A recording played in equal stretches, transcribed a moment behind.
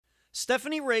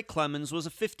Stephanie Ray Clemens was a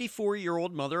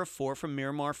 54-year-old mother of four from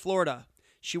Miramar, Florida.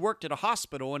 She worked at a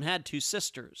hospital and had two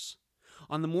sisters.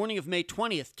 On the morning of May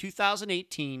 20th,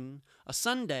 2018, a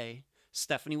Sunday,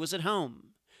 Stephanie was at home.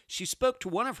 She spoke to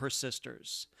one of her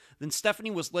sisters. Then Stephanie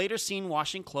was later seen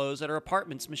washing clothes at her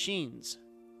apartment's machines.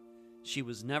 She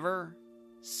was never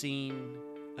seen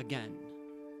again.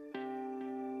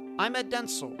 I'm Ed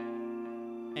Dentzel,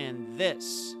 and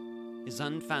this is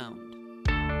Unfound.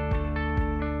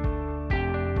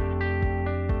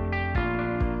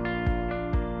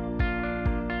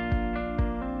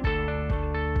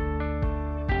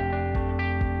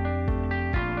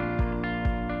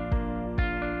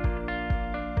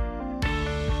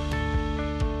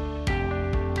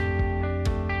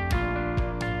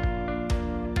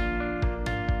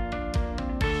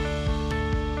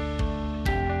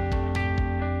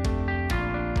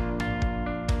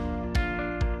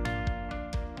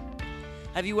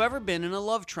 Have you ever been in a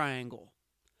love triangle?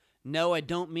 No, I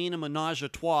don't mean a menage a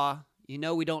trois. You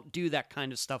know we don't do that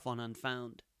kind of stuff on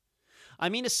Unfound. I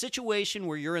mean a situation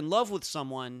where you're in love with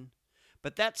someone,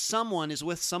 but that someone is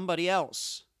with somebody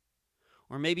else.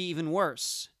 Or maybe even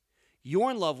worse,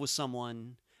 you're in love with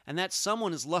someone, and that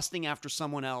someone is lusting after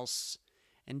someone else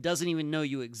and doesn't even know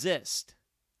you exist.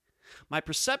 My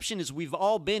perception is we've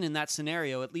all been in that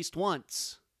scenario at least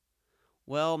once.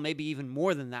 Well, maybe even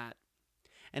more than that.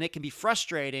 And it can be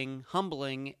frustrating,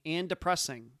 humbling, and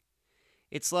depressing.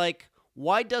 It's like,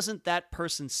 why doesn't that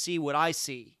person see what I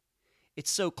see? It's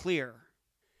so clear.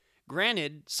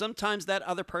 Granted, sometimes that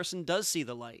other person does see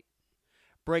the light,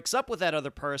 breaks up with that other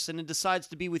person, and decides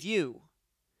to be with you.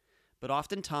 But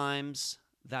oftentimes,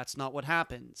 that's not what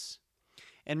happens.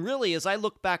 And really, as I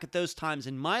look back at those times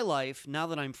in my life, now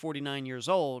that I'm 49 years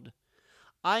old,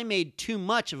 I made too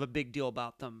much of a big deal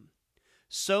about them.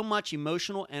 So much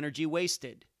emotional energy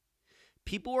wasted.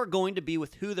 People are going to be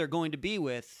with who they're going to be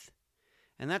with,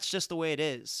 and that's just the way it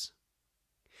is.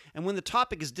 And when the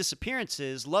topic is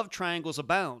disappearances, love triangles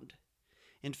abound.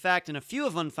 In fact, in a few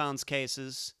of Unfound's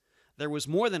cases, there was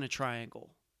more than a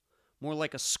triangle, more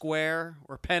like a square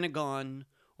or pentagon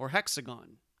or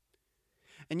hexagon.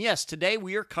 And yes, today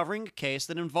we are covering a case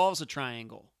that involves a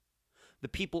triangle. The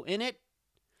people in it: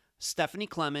 Stephanie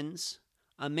Clemens,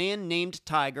 a man named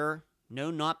Tiger, no,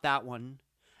 not that one,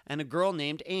 and a girl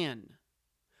named Anne.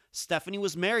 Stephanie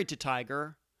was married to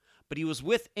Tiger, but he was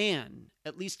with Anne,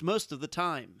 at least most of the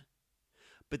time.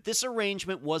 But this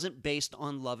arrangement wasn't based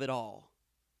on love at all.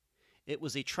 It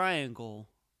was a triangle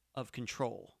of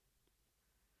control.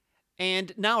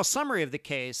 And now a summary of the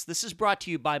case. This is brought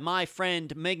to you by my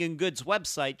friend Megan Good's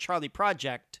website,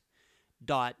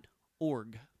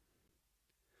 charlieproject.org.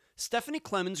 Stephanie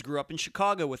Clemens grew up in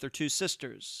Chicago with her two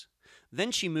sisters.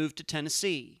 Then she moved to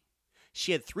Tennessee.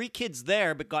 She had 3 kids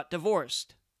there but got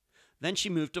divorced. Then she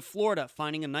moved to Florida,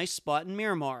 finding a nice spot in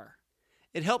Miramar.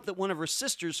 It helped that one of her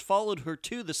sisters followed her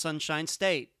to the Sunshine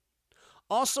State.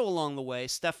 Also along the way,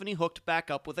 Stephanie hooked back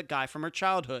up with a guy from her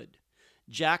childhood,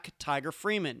 Jack Tiger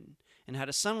Freeman, and had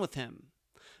a son with him.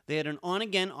 They had an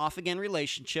on-again, off-again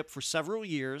relationship for several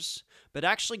years, but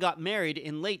actually got married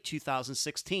in late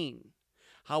 2016.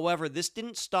 However, this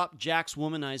didn't stop Jack's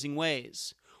womanizing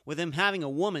ways, with him having a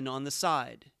woman on the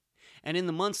side. And in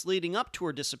the months leading up to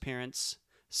her disappearance,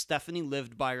 Stephanie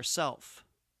lived by herself.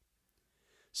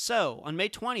 So, on May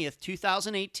 20th,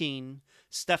 2018,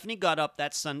 Stephanie got up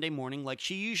that Sunday morning like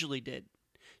she usually did.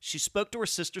 She spoke to her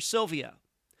sister Sylvia.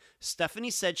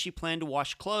 Stephanie said she planned to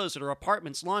wash clothes at her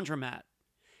apartment's laundromat.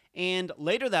 And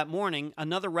later that morning,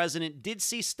 another resident did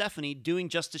see Stephanie doing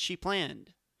just as she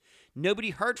planned. Nobody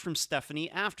heard from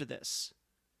Stephanie after this.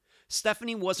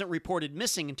 Stephanie wasn't reported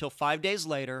missing until 5 days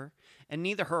later, and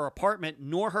neither her apartment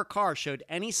nor her car showed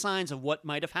any signs of what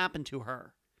might have happened to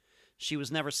her. She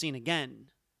was never seen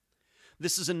again.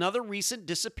 This is another recent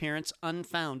disappearance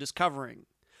Unfound is covering,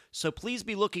 so please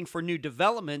be looking for new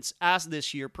developments as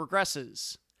this year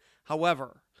progresses.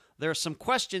 However, there are some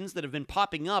questions that have been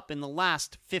popping up in the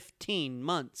last 15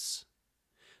 months.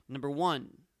 Number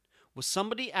 1. Was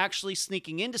somebody actually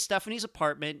sneaking into Stephanie's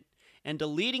apartment and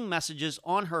deleting messages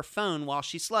on her phone while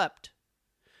she slept?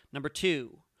 Number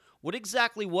 2, what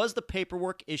exactly was the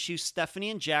paperwork issue Stephanie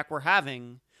and Jack were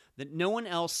having that no one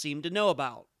else seemed to know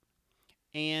about?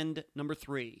 And number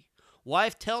 3, why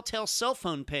have telltale cell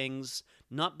phone pings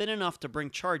not been enough to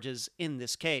bring charges in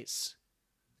this case?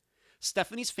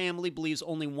 Stephanie's family believes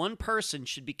only one person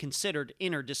should be considered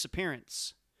in her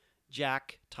disappearance: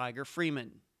 Jack Tiger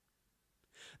Freeman.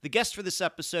 The guest for this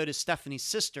episode is Stephanie's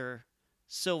sister,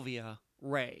 Sylvia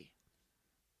Ray.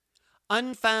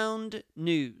 Unfound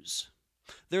news.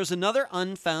 There's another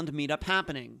Unfound meetup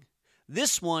happening.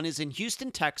 This one is in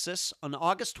Houston, Texas on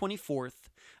August 24th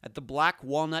at the Black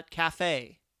Walnut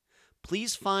Cafe.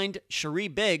 Please find Cherie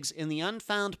Biggs in the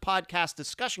Unfound Podcast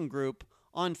discussion group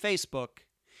on Facebook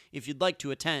if you'd like to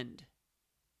attend.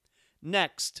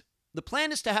 Next, the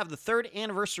plan is to have the third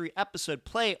anniversary episode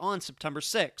play on September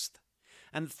 6th,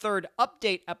 and the third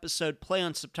update episode play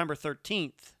on September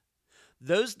 13th.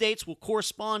 Those dates will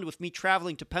correspond with me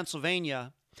traveling to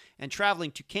Pennsylvania and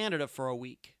traveling to Canada for a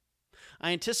week.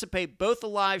 I anticipate both the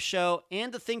live show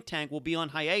and the think tank will be on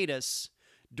hiatus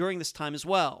during this time as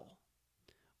well.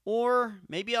 Or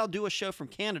maybe I'll do a show from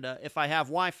Canada if I have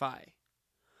Wi-Fi.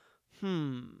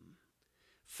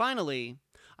 Finally,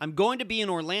 I'm going to be in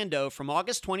Orlando from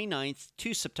August 29th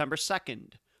to September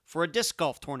 2nd for a disc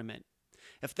golf tournament.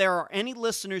 If there are any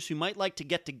listeners who might like to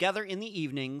get together in the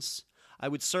evenings, I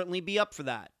would certainly be up for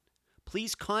that.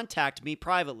 Please contact me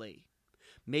privately.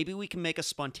 Maybe we can make a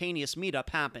spontaneous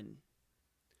meetup happen.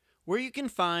 Where you can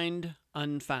find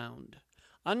Unfound.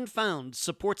 Unfound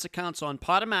supports accounts on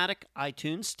Podomatic,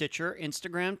 iTunes, Stitcher,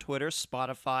 Instagram, Twitter,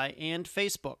 Spotify, and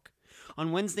Facebook.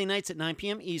 On Wednesday nights at 9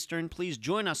 p.m. Eastern, please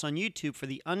join us on YouTube for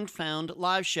the Unfound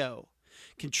live show.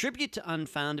 Contribute to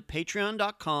Unfound at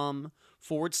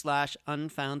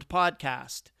patreon.com/Unfound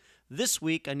Podcast. This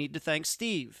week, I need to thank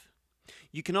Steve.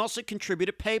 You can also contribute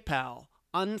at PayPal,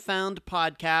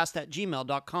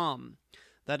 unfoundpodcast@gmail.com.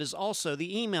 That is also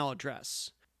the email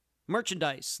address.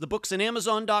 Merchandise, the books at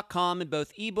Amazon.com in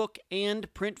both ebook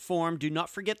and print form. Do not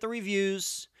forget the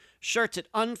reviews. Shirts at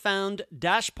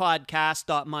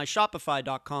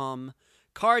unfound-podcast.myshopify.com.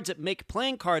 Cards at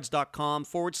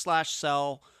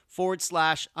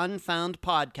makeplayingcards.com/sell/Unfound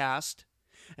Podcast.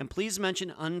 And please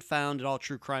mention Unfound at all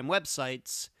true crime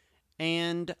websites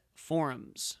and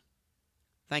forums.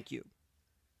 Thank you.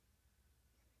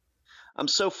 I'm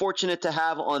so fortunate to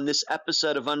have on this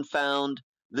episode of Unfound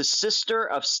the sister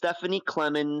of Stephanie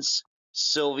Clemons,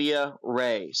 Sylvia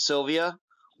Ray. Sylvia,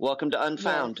 welcome to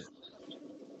Unfound. Yes.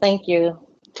 Thank you.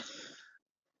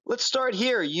 Let's start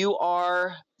here. You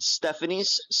are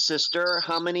Stephanie's sister.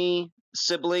 How many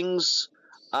siblings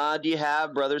do you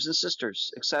have, brothers and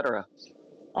sisters, etc.?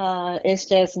 It's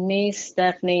just me,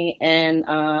 Stephanie, and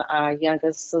our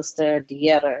youngest sister,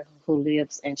 Dieta, who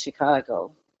lives in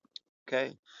Chicago.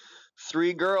 Okay.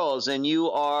 3 girls, and you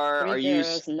are... 3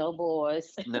 girls, no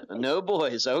boys. No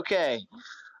boys, okay.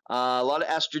 A lot of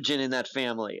estrogen in that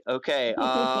family. Okay.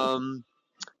 Are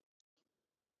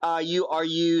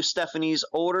you Stephanie's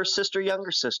older sister, younger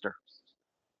sister?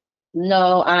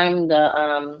 No, I'm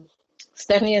the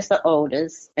Stephanie is the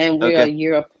oldest, and we're Okay. a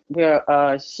year.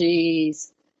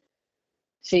 She's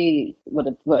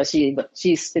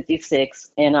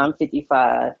 56 and I'm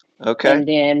 55. Okay. And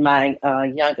then my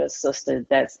youngest sister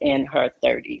that's in her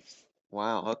 30s.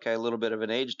 Wow. Okay. A little bit of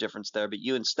an age difference there, but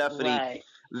you and Stephanie Right.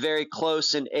 very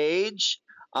close in age.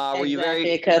 Were you Exactly,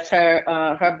 very... because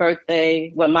her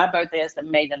birthday, well, my birthday is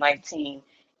May the 19th,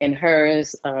 and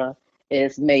hers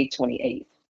is May 28th.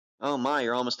 Oh my,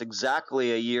 you're almost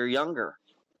exactly a year younger.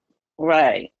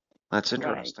 Right. That's Right.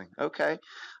 interesting. Okay.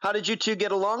 How did you two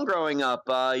get along growing up?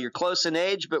 You're close in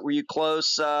age, but were you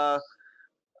close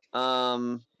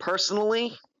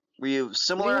personally? Were you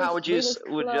similar? How would you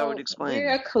how would you explain? We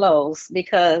were close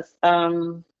because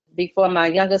before my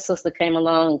younger sister came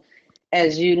along,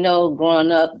 as you know,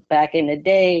 growing up back in the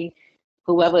day,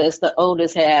 whoever is the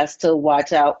oldest has to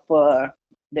watch out for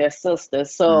their sister.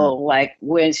 So like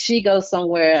when she goes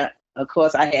somewhere, of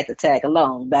course I had to tag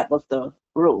along. That was the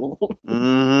rule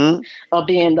Mm-hmm. of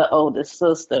being the oldest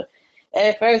sister.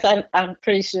 At first, I'm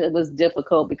pretty sure it was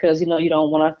difficult because, you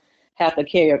don't want to have to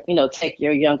take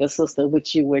your younger sister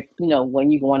with you with,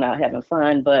 when you're going out having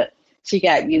fun. But she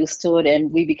got used to it,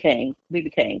 and we became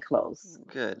close.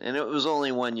 Good. And it was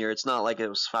only 1 year. It's not like it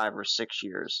was 5 or 6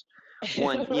 years.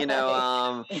 I'm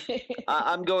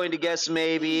going to guess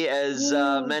maybe as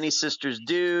many sisters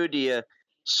do you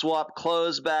swap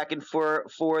clothes back and forth,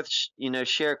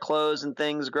 share clothes and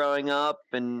things growing up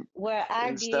and Well, I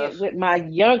and did stuff? with my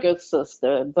younger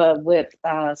sister, but with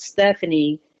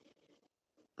Stephanie,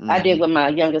 I did with my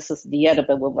younger sister Dieta,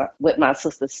 but with my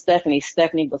sister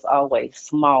Stephanie was always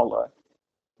smaller.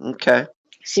 Okay.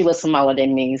 She was smaller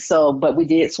than me, so but we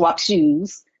did swap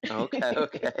shoes. Okay. All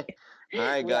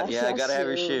right, Well, gotta have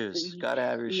your shoes. Gotta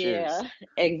have your Yeah, shoes.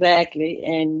 exactly.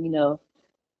 And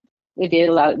we did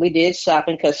a lot. We did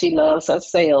shopping because she loves her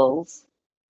sales.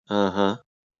 Uh-huh.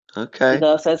 She Okay.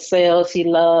 loves her sales. She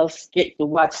loves to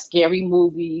watch scary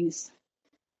movies,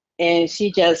 and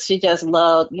she just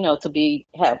loved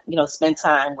to spend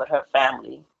time with her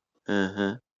family.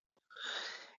 Uh-huh.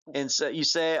 And so you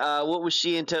say, what was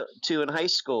she into in high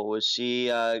school? Was she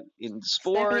in Stephanie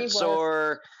sports was,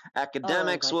 or oh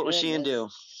academics? my What was she goodness. into?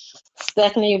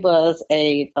 Stephanie was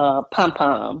a pom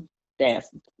pom dance,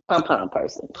 pom pom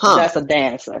person. Huh. That's a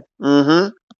dancer. Mm-hmm.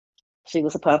 She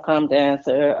was a pom pom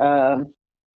dancer.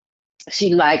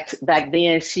 She liked back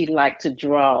then. She liked to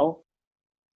draw.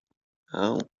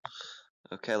 Oh,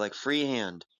 okay, like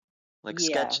freehand,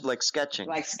 Yeah, like sketching.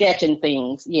 like sketching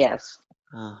things. Yes,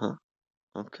 Uh-huh.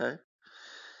 Okay.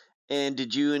 And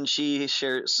did you and she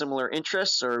share similar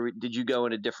interests, or did you go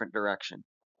in a different direction?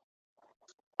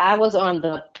 I was on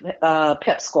the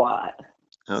pep squad.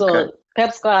 Okay. So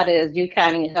pep squad is you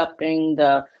kind of helping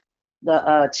the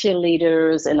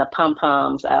cheerleaders and the pom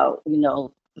poms out. You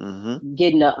know, Mm-hmm.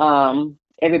 getting the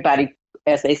everybody,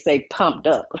 as they say, pumped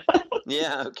up.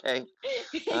 Yeah, okay.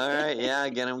 All right, yeah,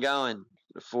 get them going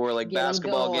for like Get them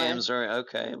basketball going. games, or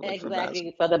okay, like for Exactly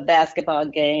basketball. for the basketball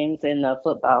games and the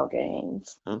football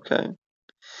games. Okay.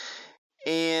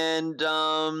 And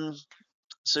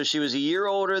so she was a year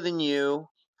older than you.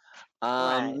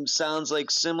 Right. Sounds like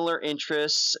similar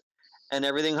interests and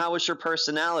everything. How was her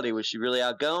personality? Was she really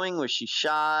outgoing? Was she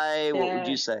shy? What would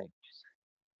you There, say?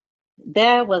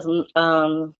 there was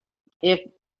if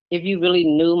if you really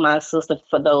knew my sister,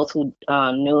 for those who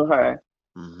knew her,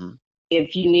 Mm-hmm.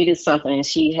 if you needed something and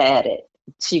she had it,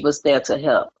 she was there to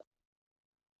help.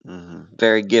 Mm-hmm.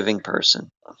 Very giving person.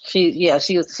 She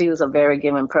was a very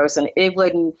giving person. It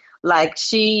wouldn't like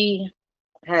she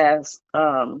has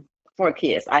 4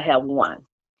 kids. I have one.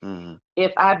 Mm-hmm.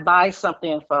 If I buy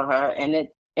something for her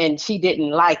and she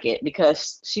didn't like it,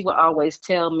 because she would always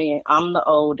tell me I'm the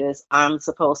oldest, I'm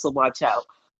supposed to watch out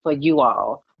for you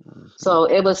all. Mm-hmm. So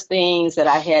it was things that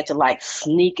I had to like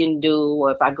sneak and do,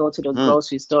 or if I go to the Mm.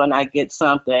 grocery store and I get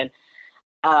something,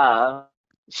 uh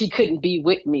she couldn't be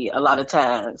with me a lot of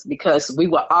times because we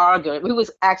were arguing. We was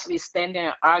actually standing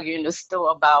there arguing in the store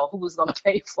about who was going to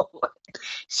pay for it.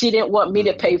 She didn't want me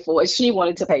to Mm. pay for it. She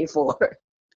wanted to pay for it.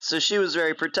 So she was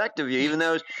very protective of you, even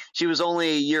though she was only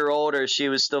a year older. She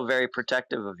was still very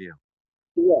protective of you.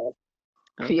 Yes.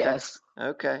 Okay. Yes.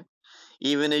 Okay.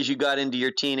 Even as you got into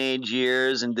your teenage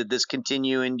years, and did this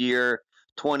continue into your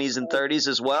 20s and 30s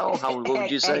as well? What would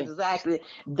you say? Exactly.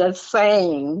 The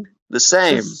same. The The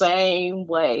same. same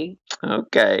way.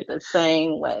 Okay. The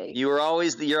same way. You're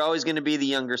always going to be the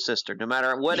younger sister, no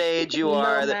matter what age you No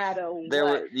are. matter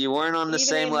what. You weren't on the Even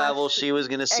same in my level. She was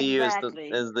going to see you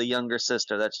exactly. as the younger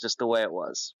sister. That's just the way it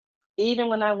was. Even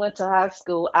when I went to high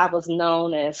school, I was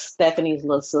known as Stephanie's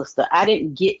little sister. I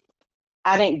didn't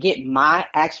get my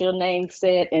actual name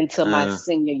said until my Uh,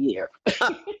 senior year.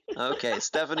 okay,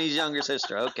 Stephanie's younger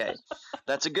sister. Okay,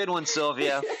 that's a good one,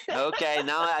 Sylvia. Okay,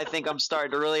 now I think I'm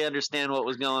starting to really understand what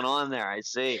was going on there. I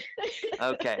see.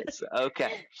 Okay,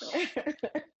 okay.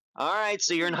 All right,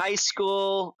 so you're in high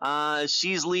school.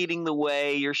 She's leading the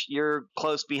way. You're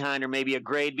close behind, or maybe a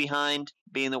grade behind,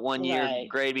 being that one year Right.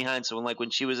 grade behind. So when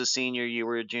she was a senior, you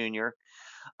were a junior.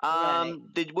 Right.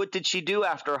 What did she do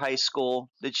after high school?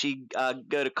 Did she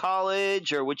go to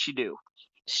college, or what'd she do?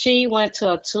 She went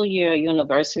to a 2-year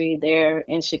university there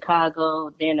in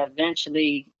Chicago. Then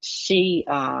eventually she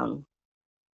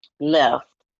left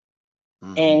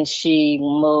Mm-hmm. and she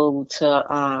moved to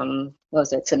what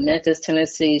was it, to Memphis,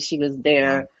 Tennessee. She was Wow.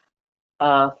 there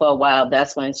for a while.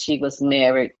 That's when she was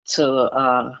married to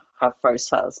her first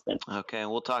husband. Okay,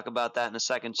 and we'll talk about that in a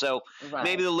second. So maybe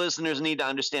Right. the listeners need to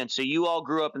understand. So you all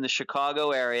grew up in the Chicago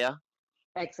area,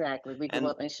 Exactly. We grew and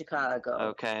up in Chicago.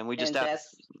 okay, and And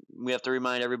that's we have to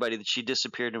remind everybody that she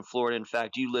disappeared in Florida. In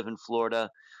fact, you live in Florida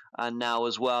now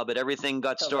as well, but everything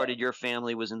got started. correct. Your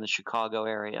family was in the Chicago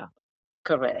area.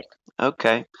 Correct.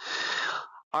 Okay.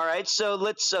 All right. So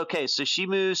okay. So she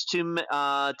moves to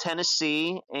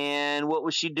Tennessee, and what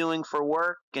was she doing for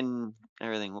work and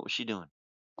everything? What was she doing?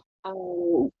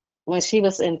 When she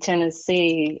was in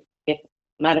Tennessee, if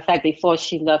matter of fact, before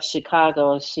she left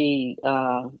Chicago, she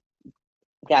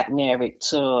got married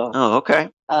to Oh, okay.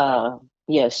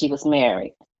 yeah, she was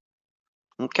married.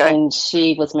 Okay. And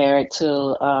she was married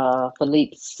to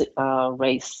Philippe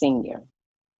Ray Sr.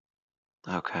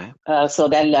 Okay. So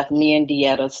that left me and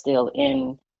Dieta still in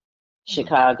Mm,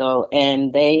 Chicago,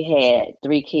 and they had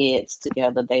 3 kids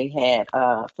together. They had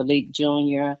Philippe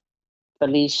Jr.,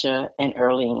 Felicia, and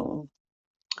Earlene.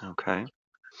 okay.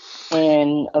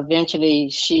 And eventually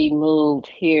she moved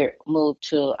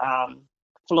to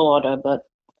Florida, but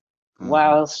Hmm.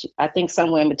 I think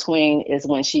somewhere in between is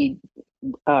when she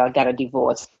got a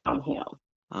divorce from him.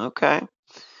 Okay.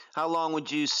 How long would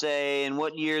you say, and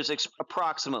what years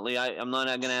approximately? I'm not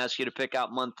going to ask you to pick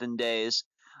out month and days.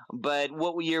 But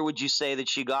what year would you say that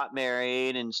she got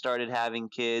married and started having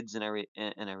kids and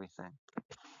everything?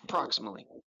 Approximately.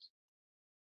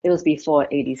 It was before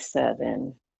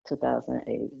 87,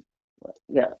 2008.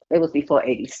 Yeah, it was before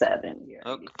 87. Yeah,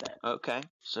 Okay. 87. Okay.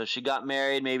 So she got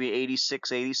married maybe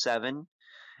 86, 87.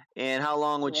 And how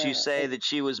long would you Well, say that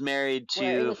she was married well,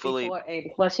 it to was Philippe? before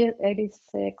 80. Well, she was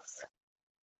 86.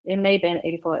 It may have been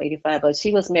 84, 85, but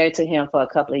she was married to him for a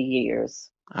couple of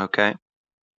years. Okay.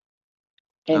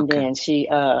 And Okay. then she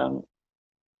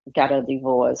got a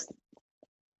divorce.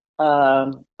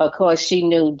 Of course, she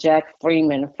knew Jack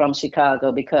Freeman from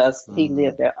Chicago because he Mm-hmm.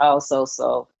 lived there also.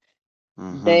 So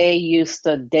Mm-hmm. they used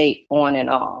to date on and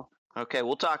off. Okay,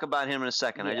 we'll talk about him in a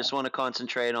second. I Yeah, just want to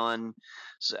concentrate on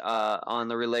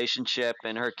the relationship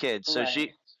and her kids.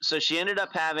 right. So she ended up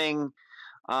having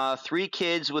 3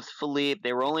 kids with Philippe.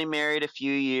 They were only married a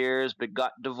few years, but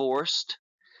got divorced.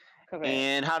 Correct.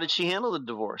 And how did she handle the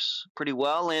divorce? Pretty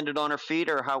well, landed on her feet,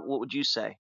 or how? What would you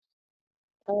say?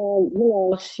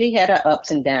 She had her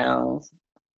ups and downs,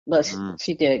 but Mm,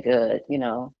 she did good, you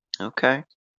know. okay.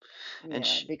 And Yeah,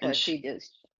 she and because she.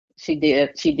 she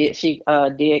did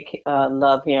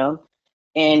love him.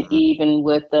 And Mhm. even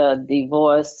with the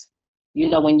divorce,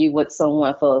 when you with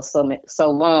someone for so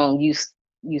long,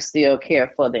 you still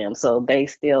care for them. So they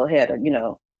still they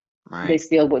Right.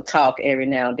 still would talk every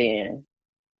now and then,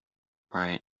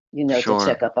 Right. to Sure.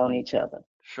 check up on each other.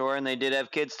 Sure. And they did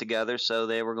have kids together, so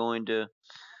they were going to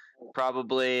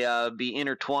probably be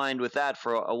intertwined with that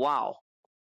for a while.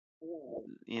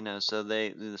 So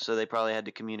they probably had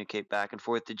to communicate back and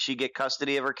forth. Did she get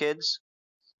custody of her kids?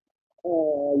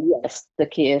 Yes, the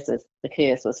kids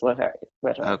was with her.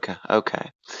 Okay, okay.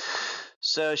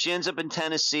 So she ends up in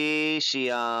Tennessee. She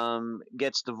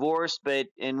gets divorced, but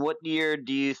in what year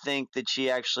do you think that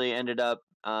she actually ended up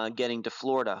getting to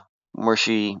Florida, where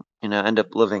she end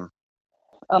up living?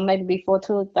 Maybe before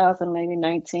 2000, maybe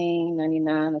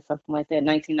 1999 or something like that.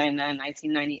 1999,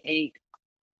 1998.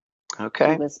 She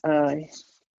Okay, was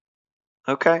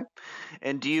okay.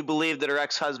 And do you believe that her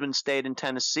ex-husband stayed in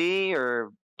Tennessee,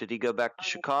 or did he go back to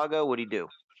Chicago? What did he do?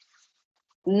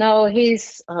 no,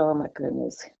 he's oh my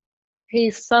goodness.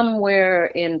 He's somewhere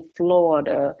in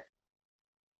Florida.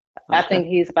 I Okay, think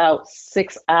he's about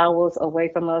 6 hours away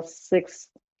from us.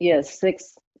 Yeah,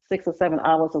 6 or 7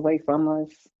 hours away from us.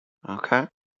 okay,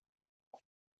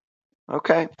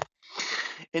 okay.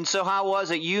 And so, how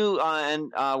was it? You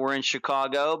and were in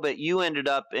Chicago, but you ended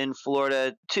up in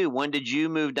Florida too. When did you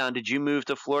move down? Did you move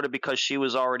to Florida because she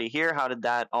was already here? How did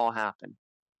that all happen?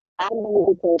 I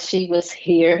moved because she was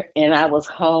here and I was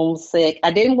homesick.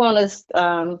 I didn't want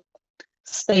to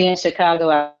stay in Chicago.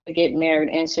 I wanted to get married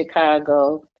in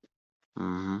Chicago.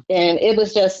 Mm-hmm. And it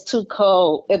was just too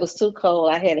cold. It was too cold.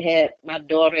 I had my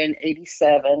daughter in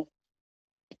 87,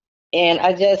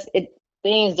 and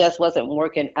things just wasn't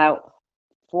working out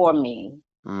for me.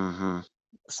 Mm-hmm.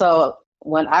 So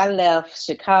when I left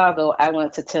Chicago, I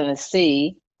went to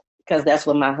Tennessee because that's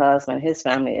where my husband, his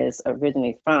family is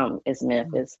originally from, is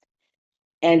Memphis.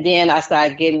 And then I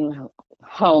started getting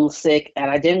homesick, and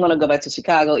I didn't want to go back to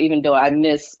Chicago, even though I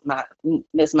miss my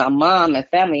mom and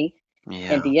family in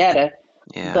Yeah. Deetta.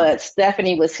 Yeah. But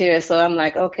Stephanie was here, so I'm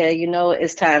like, okay,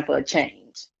 it's time for a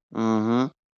change. Mm-hmm.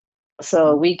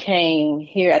 So we came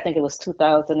here. I think it was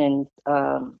 2000, and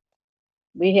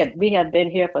we have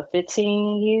been here for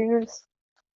 15 years.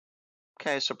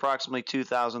 Okay, so approximately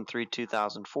 2003,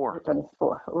 2004.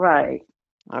 24, right?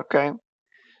 Okay.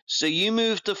 So you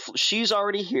moved to. She's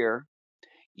already here.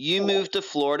 You moved to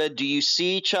Florida. Do you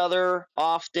see each other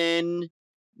often?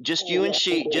 Just you and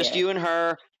she. Just Yeah. you and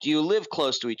her. Do you live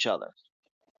close to each other?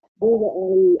 We were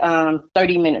only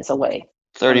 30 minutes away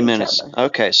from 30 each minutes. other.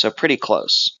 Okay, so pretty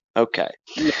close. Okay.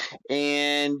 Yeah.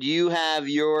 And you have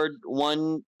your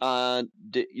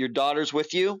your daughter's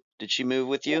with you? Did she move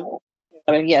with you?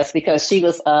 Yes, because she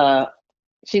was a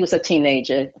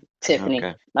teenager, Tiffany,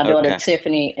 Okay. my daughter Okay.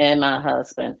 Tiffany, and my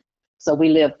husband. So we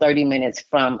live 30 minutes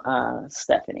from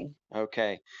Stephanie.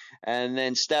 Okay. And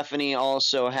then Stephanie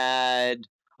also had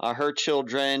her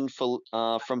children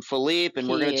from Philippe, and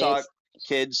we're going to talk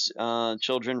Kids. kids,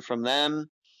 children from them.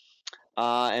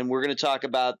 And we're going to talk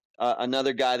about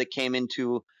another guy that came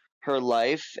into her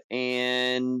life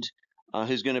and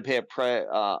who's going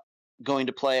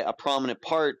to play a prominent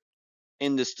part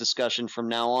in this discussion from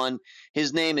now on.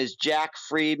 His name is Jack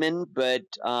Friedman, but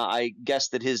I guess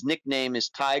that his nickname is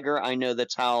Tiger. I know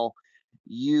that's how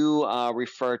you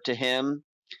refer to him.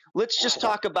 Let's just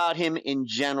talk about him in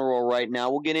general right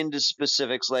now. We'll get into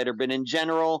specifics later, but in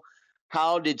general,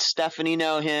 how did Stephanie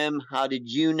know him? How did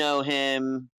you know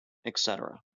him,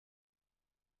 etc.?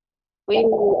 We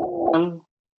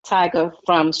Tiger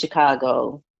from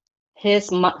Chicago.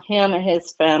 Him and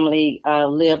his family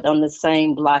lived on the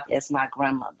same block as my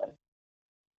grandmother.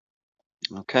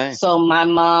 Okay. So my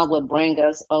mom would bring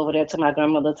us over there to my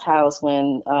grandmother's house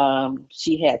when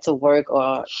she had to work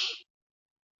or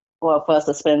for us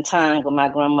to spend time with my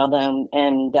grandmother,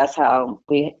 and that's how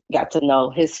we got to know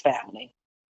his family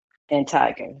and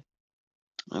Tiger.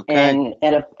 Okay. And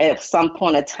at some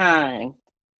point of time,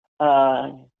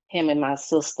 him and my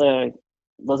sister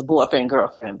was boyfriend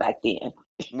girlfriend back then.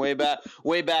 Way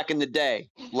back in the day,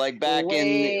 like back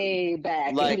Way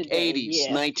back like in the day, 80s,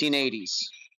 yeah. 1980s.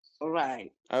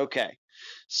 Right. Okay.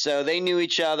 So they knew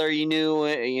each other. You knew,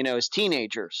 as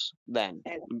teenagers then,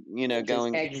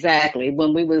 going. Exactly.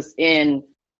 When we was in,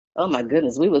 oh my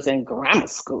goodness, we was in grammar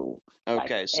school.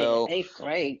 Okay, Like so eighth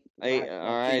grade. all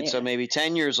right, so then. maybe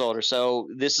 10 years older. So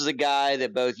this is a guy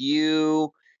that both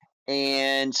you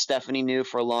and Stephanie knew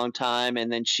for a long time,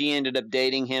 and then she ended up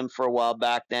dating him for a while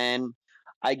back then.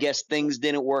 I guess things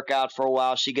didn't work out for a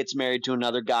while. She gets married to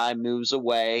another guy, moves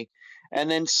away, and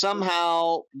then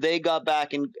somehow they got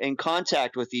back in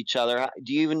contact with each other.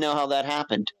 Do you even know how that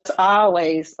happened? It's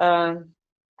always,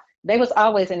 they was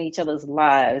always in each other's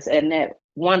lives. And at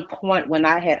one point when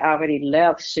I had already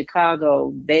left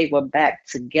Chicago, they were back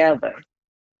together.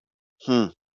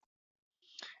 And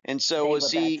so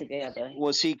was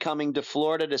he coming to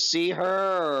Florida to see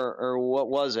her, or what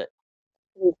was it?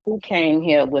 Who came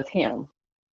here with him?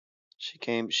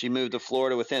 She moved to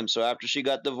Florida with him. So after she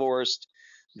got divorced,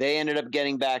 they ended up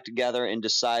getting back together and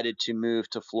decided to move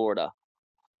to Florida.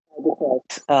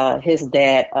 Because his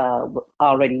dad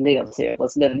already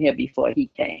was living here before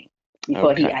he came,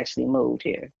 before he actually moved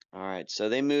here. All right. So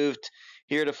they moved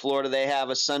here to Florida. They have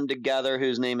a son together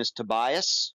whose name is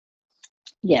Tobias.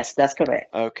 Yes, that's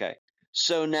correct. Okay.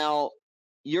 So now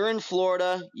you're in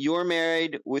Florida. You're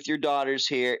married with your daughters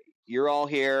here. You're all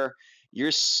here.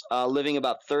 You're living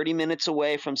about 30 minutes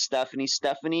away from Stephanie.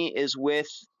 Stephanie is with,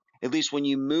 at least when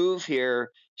you move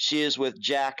here, she is with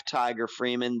Jack Tiger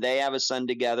Freeman. They have a son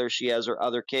together. She has her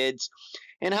other kids.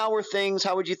 And how would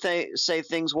you say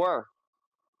things were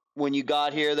when you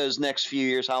got here those next few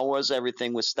years? How was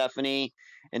everything with Stephanie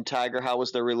and Tiger? How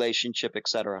was their relationship,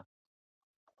 etc.?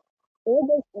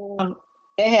 It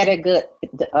had a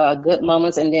good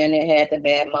moments, and then it had the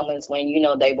bad moments when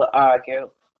they would argue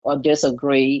or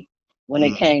disagree when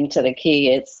it came to the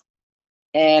kids.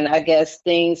 And I guess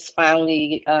things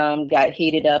finally got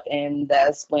heated up, and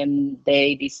that's when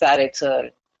they decided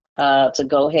to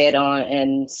go head on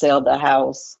and sell the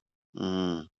house.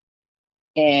 And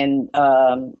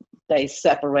they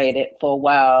separated for a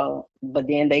while, but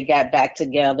then they got back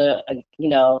together.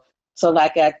 So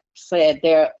like I said,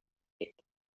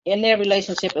 in their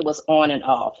relationship, it was on and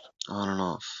off. On and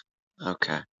off.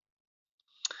 Okay.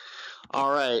 All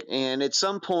right. And at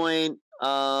some point,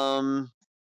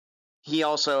 he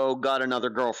also got another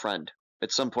girlfriend.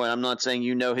 At some point, I'm not saying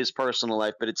his personal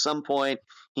life, but at some point,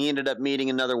 he ended up meeting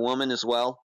another woman as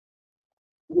well.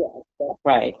 Yeah, that's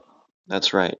right.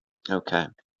 That's right. Okay.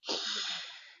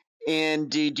 And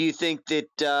do you think that,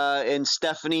 and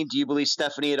Stephanie, do you believe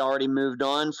Stephanie had already moved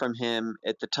on from him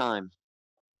at the time?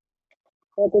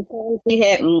 At the time, he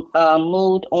had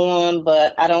moved on,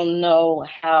 but I don't know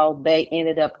how they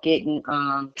ended up getting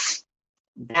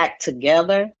back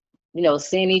together,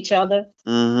 seeing each other.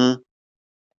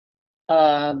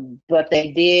 But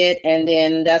they did, and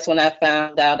then that's when I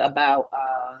found out about,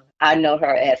 I know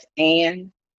her as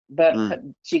Ann, but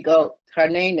her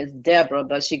name is Deborah,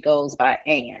 but she goes by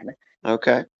Ann.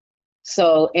 Okay.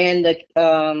 So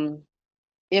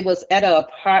it was at an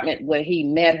apartment where he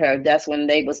met her. That's when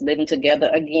they was living together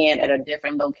again at a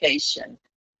different location.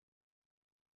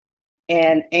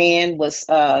 And Ann was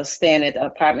staying at the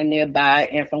apartment nearby.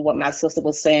 And from what my sister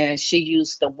was saying, she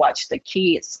used to watch the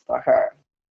kids for her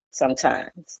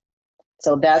sometimes.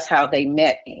 So that's how they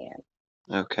met Ann.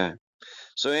 Okay.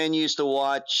 So Ann used to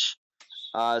watch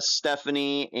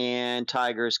Stephanie and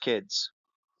Tiger's kids.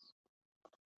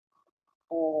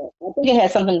 I think it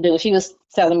had something to do. She was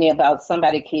telling me about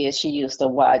somebody's kids she used to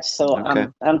watch. So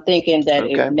I'm thinking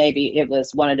that maybe it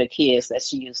was one of the kids that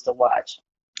she used to watch.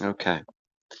 Okay.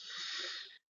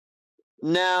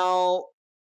 Now,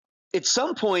 at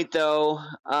some point, though,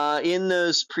 in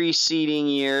those preceding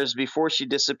years, before she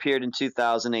disappeared in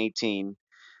 2018,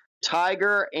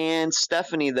 Tiger and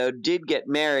Stephanie, though, did get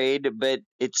married, but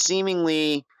it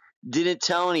seemingly didn't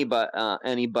tell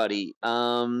anybody.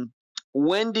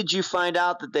 When did you find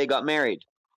out that they got married?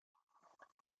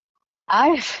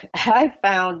 I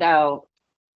found out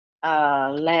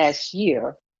last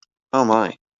year. Oh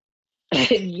my.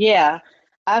 Yeah,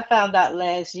 I found out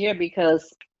last year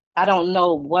because I don't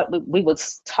know what we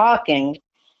was talking,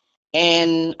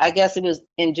 and I guess it was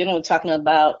in general talking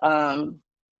about.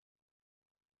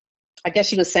 I guess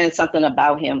she was saying something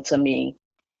about him to me,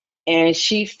 and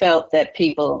she felt that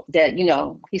people that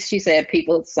she said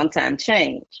people sometimes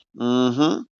change.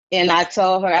 Mm-hmm. And I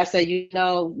told her, I said,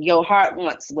 your heart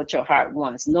wants what your heart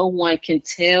wants. No one can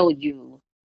tell you,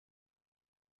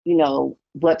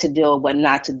 what to do or what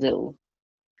not to do.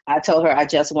 I told her I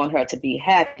just want her to be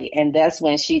happy. And that's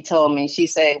when she told me, she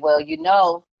said, well,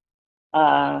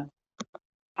 uh,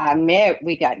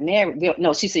 we got married.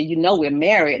 No, she said, we're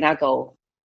married. And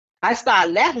I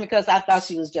started laughing because I thought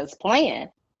she was just playing.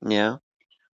 Yeah.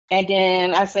 And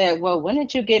then I said, well, when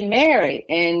did you get married?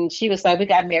 And she was like, we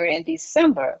got married in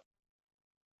December.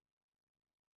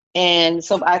 And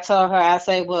so I told her, I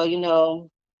said, well,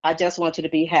 I just want you to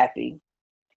be happy.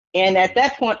 And at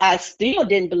that point, I still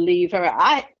didn't believe her.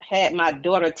 I had my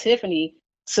daughter Tiffany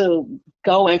to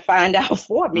go and find out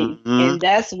for me. Mm-hmm. And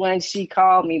that's when she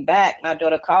called me back. My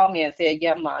daughter called me and said,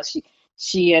 yeah, Mom,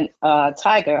 she and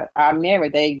Tiger are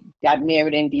married. They got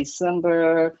married in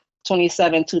December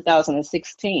 27,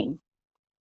 2016.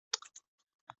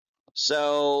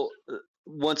 So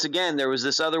once again, there was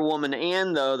this other woman,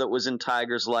 Anne, though, that was in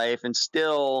Tiger's life, and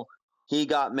still he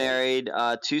got married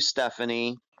to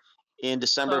Stephanie in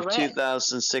December Correct. of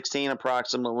 2016,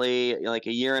 approximately like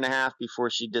a year and a half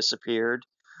before she disappeared.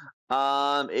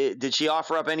 Did she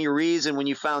offer up any reason when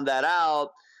you found that out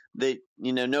that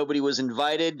nobody was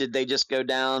invited? Did they just go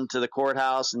down to the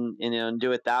courthouse and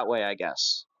do it that way, I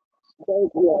guess?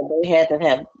 They had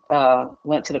to have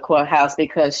went to the courthouse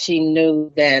because she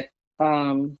knew that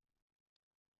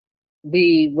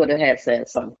we would have said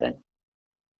something.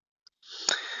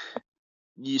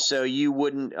 So you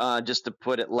wouldn't, just to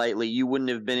put it lightly, you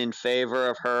wouldn't have been in favor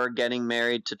of her getting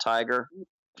married to Tiger?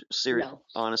 No.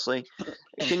 Honestly,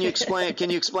 can you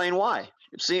explain why?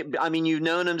 See, I mean, you've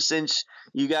known him since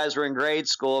you guys were in grade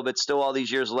school, but still, all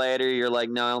these years later, you're like,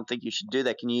 no, I don't think you should do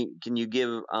that. Can you give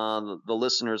the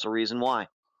listeners a reason why?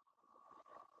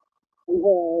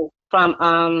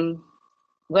 From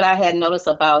what I had noticed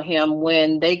about him,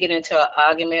 when they get into an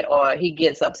argument or he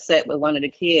gets upset with one of the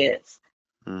kids,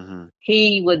 Mm-hmm.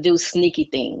 he would do sneaky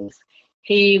things.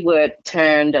 He would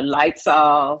turn the lights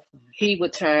off. He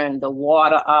would turn the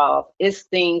water off. It's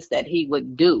things that he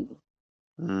would do.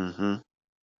 Mm-hmm.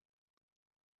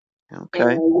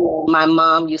 Okay. And my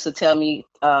mom used to tell me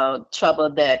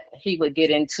trouble that he would get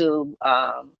into,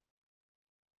 and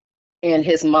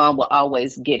his mom would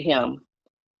always get him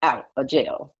out of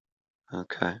jail.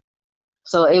 Okay.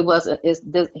 So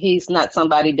he's not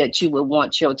somebody that you would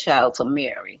want your child to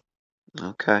marry.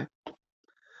 Okay.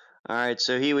 All right.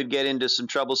 So he would get into some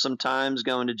trouble sometimes,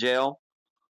 going to jail.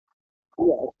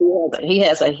 Yes, he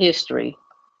has a history.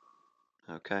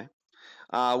 Okay.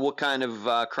 What kind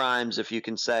of crimes, if you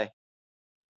can say?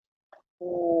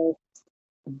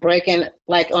 Breaking,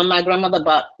 like on my grandmother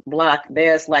block,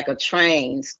 there's like a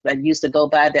trains that used to go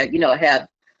by that,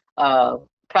 have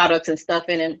products and stuff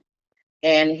in it.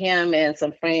 And him and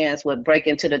some friends would break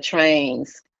into the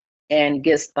trains and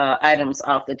get items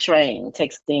off the train,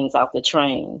 takes things off the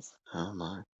trains. Oh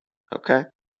my. Okay.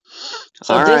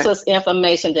 So All this right. was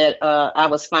information that I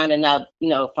was finding out,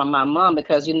 from my mom,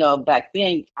 because, back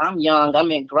then I'm young,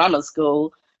 I'm in grammar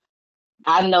school.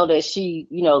 I know that she,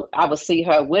 I would see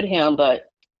her with him,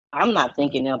 but I'm not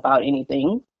thinking about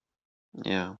anything.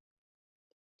 Yeah.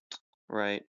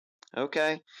 Right.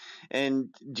 Okay. And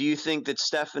do you think that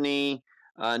Stephanie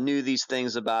knew these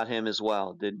things about him as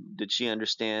well? Did she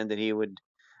understand that he would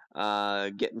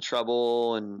get in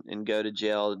trouble and go to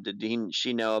jail?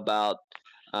 She know about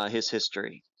his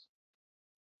history?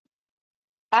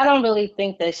 I don't really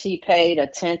think that she paid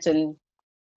attention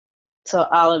to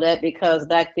all of that because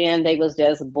back then they was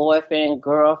just boyfriend,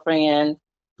 girlfriend.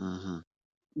 Mm-hmm.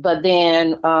 But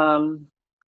then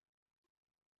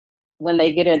when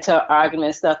they get into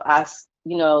argument stuff,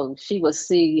 she would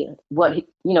see what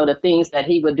the things that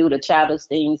he would do, the childish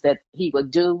things that he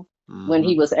would do when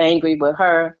he was angry with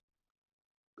her.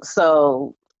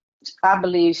 So I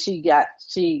believe she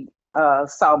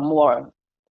saw more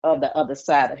of the other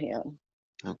side of him.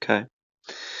 Okay.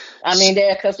 I mean,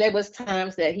 because there was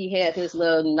times that he had his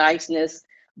little niceness,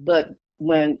 but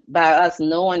when by us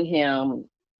knowing him,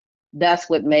 that's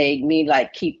what made me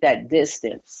like keep that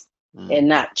distance and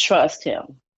not trust him.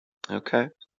 Okay.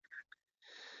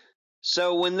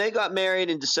 So when they got married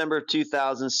in December of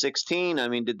 2016, I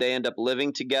mean, did they end up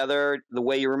living together the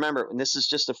way you remember? And this is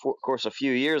just, of course, a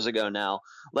few years ago now.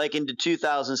 Like into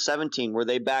 2017, were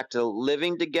they back to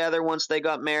living together once they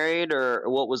got married, or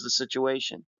what was the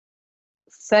situation?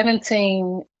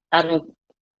 17, I don't.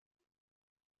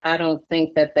 I don't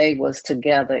think that they was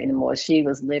together anymore. She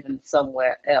was living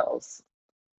somewhere else,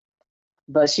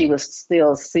 but she was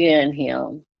still seeing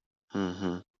him.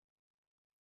 Mm-hmm.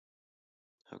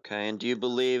 Okay. And do you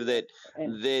believe that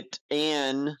And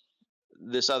Anne,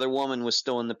 this other woman, was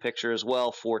still in the picture as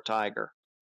well for Tiger?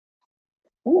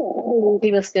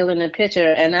 he was still in the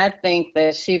picture, and I think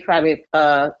that she probably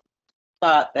thought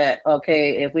that,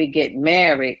 okay, if we get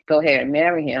married, go ahead and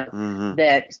marry him, Mm-hmm.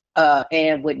 that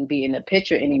Anne wouldn't be in the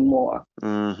picture anymore.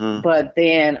 Mm-hmm. But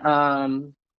then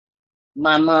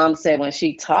my mom said when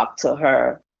she talked to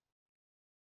her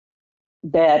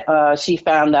that she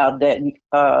found out that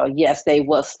yes, they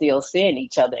was still seeing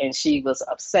each other, and she was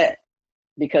upset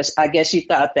because I guess she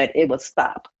thought that it would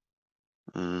stop.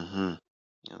 Mm-hmm.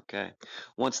 Okay.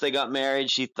 Once they got married,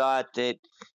 she thought that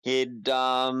he'd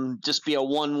just be a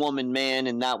one-woman man,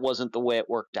 and that wasn't the way it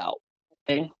worked out.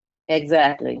 Okay?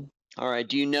 Exactly. All right.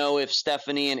 Do you know if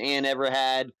Stephanie and Anne ever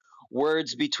had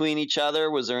words between each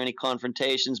other? Was there any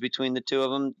confrontations between the two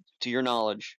of them, to your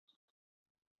knowledge?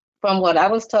 From what I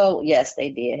was told, yes,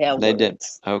 they did have They did.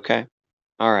 words. Okay.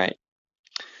 All right.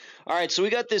 All right. So we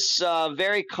got this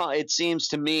it seems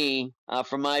to me,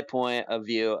 from my point of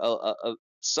view, a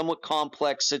somewhat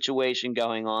complex situation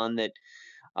going on that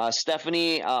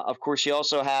Stephanie, of course, she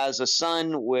also has a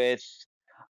son with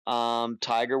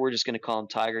Tiger. We're just going to call him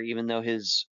Tiger, even though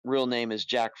his real name is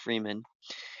Jack Freeman.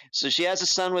 So she has a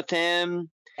son with him,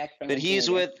 but he's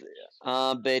Jr. with,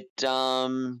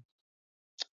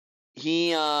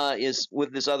 he is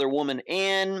with this other woman,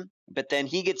 Anne. But then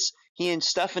he and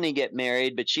Stephanie get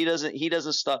married, but he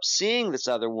doesn't stop seeing this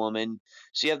other woman.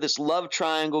 So you have this love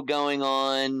triangle going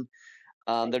on.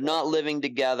 They're not living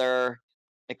together,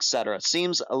 etc.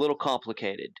 Seems a little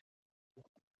complicated.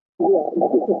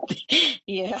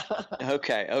 Yeah.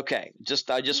 Okay.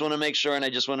 I just want to make sure, and I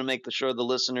just want to make sure the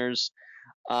listeners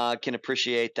can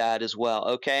appreciate that as well.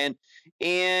 Okay,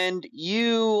 and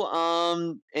you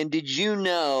and did you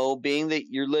know, being that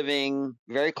you're living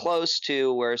very close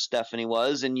to where Stephanie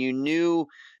was, and you knew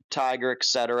Tiger,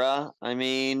 etc. I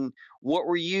mean, what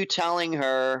were you telling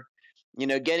her? You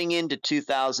know, getting into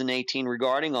 2018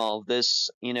 regarding all of this.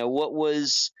 You know, what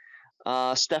was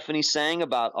Stephanie saying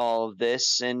about all of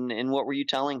this, and what were you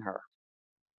telling her?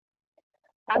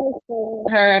 I was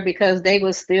telling her because they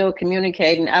were still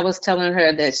communicating. I was telling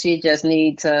her that she just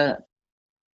need to,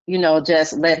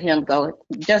 just let him go.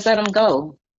 Just let him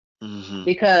go. Mm-hmm.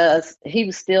 Because he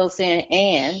was still saying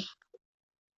Anne.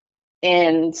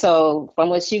 And so from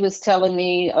what she was telling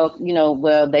me,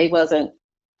 well, they wasn't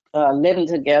living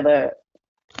together.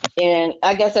 And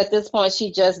I guess at this point she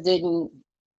just didn't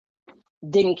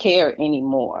care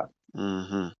anymore.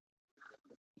 Mm-hmm.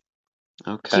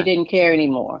 She Okay. didn't care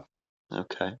anymore.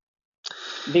 Okay.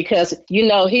 Because,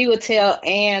 he would tell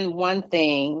Anne one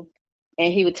thing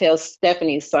and he would tell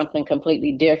Stephanie something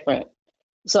completely different.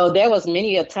 So there was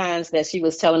many a times that she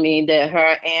was telling me that her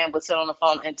and Anne would sit on the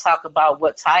phone and talk about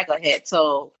what Tiger had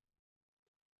told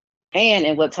Anne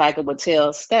and what Tiger would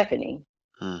tell Stephanie.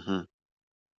 Mm-hmm.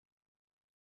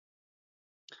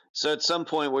 So at some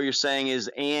point, what you're saying is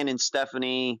Anne and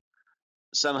Stephanie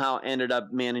somehow ended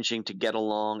up managing to get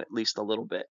along at least a little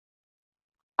bit.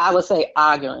 I would say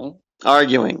arguing.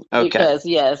 Arguing. Okay. Because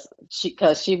yes,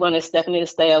 she wanted Stephanie to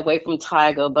stay away from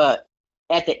Tiger, but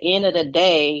at the end of the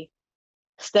day,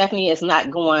 Stephanie is not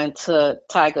going to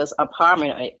Tiger's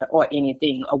apartment or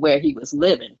anything or where he was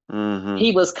living. Mm-hmm.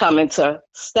 He was coming to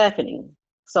Stephanie.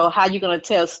 So how you going to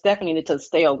tell Stephanie to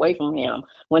stay away from him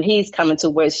when he's coming to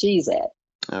where she's at?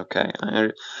 Okay.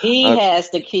 He has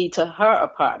the key to her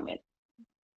apartment.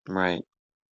 Right.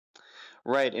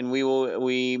 Right, and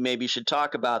we maybe should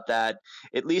talk about that.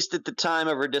 At least at the time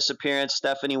of her disappearance,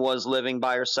 Stephanie was living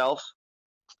by herself.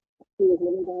 She was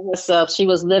living by herself. She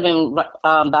was living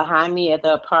behind me at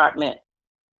the apartment,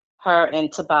 her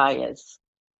and Tobias.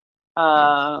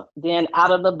 Then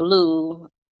out of the blue,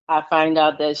 I find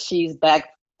out that she's back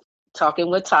talking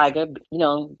with Tiger,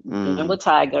 with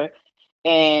Tiger.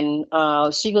 And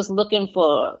she was looking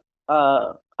for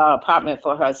an apartment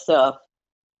for herself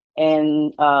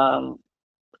and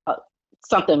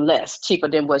something less, cheaper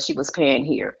than what she was paying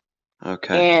here.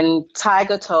 Okay. And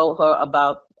Tiger told her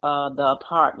about the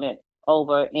apartment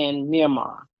over in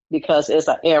Miramar because it's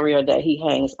an area that he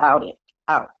hangs out.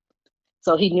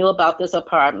 So he knew about this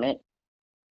apartment,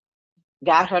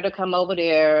 got her to come over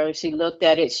there. She looked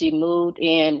at it. She moved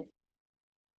in,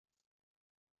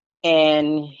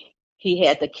 and he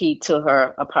had the key to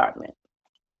her apartment.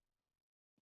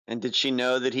 And did she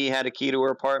know that he had a key to her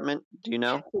apartment? Do you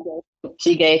know?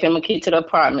 She gave him a key to the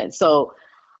apartment. So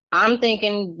I'm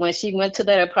thinking when she went to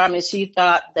that apartment, she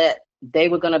thought that they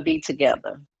were going to be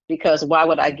together because why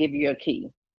would I give you a key?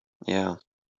 Yeah.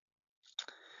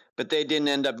 But they didn't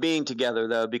end up being together,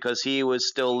 though, because he was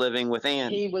still living with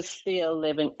Ann. He was still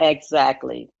living,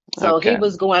 exactly. So he Okay.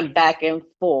 was going back and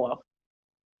forth.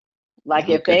 Like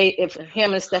Okay. if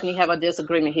him and Stephanie have a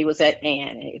disagreement, he was at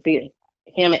Ann.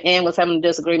 Him and Ann was having a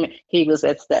disagreement, he was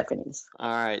at Stephanie's. All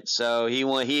right. So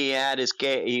he had his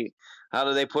cake. How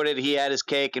do they put it? He had his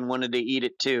cake and wanted to eat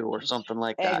it too, or something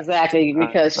like that. Exactly,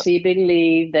 because she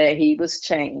believed that he was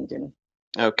changing.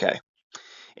 Okay.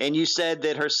 And you said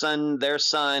that their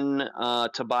son,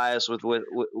 Tobias,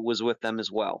 was with them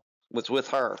as well. Was with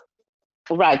her.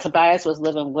 Right. Tobias was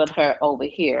living with her over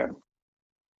here,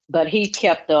 but he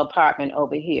kept the apartment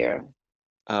over here.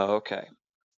 Oh, okay.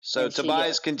 So And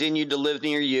Tobias continued to live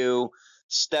near you.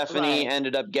 Stephanie Right.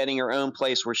 ended up getting her own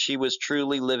place where she was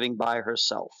truly living by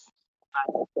herself.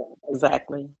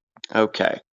 Exactly.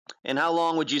 Okay. And how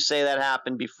long would you say that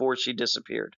happened before she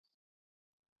disappeared?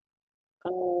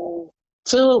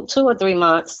 2 or 3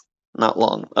 months. Not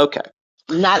long. Okay.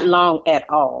 Not long at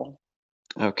all.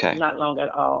 Okay. Not long at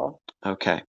all.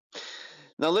 Okay.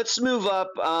 Now let's move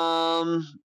up.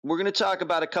 We're going to talk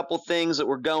about a couple things that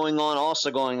were going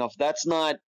off. That's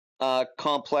not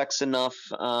complex enough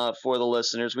for the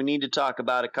listeners. We need to talk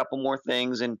about a couple more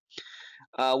things, and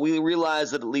we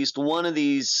realize that at least one of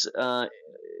these,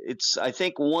 it's I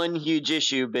think one huge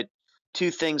issue, but two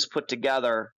things put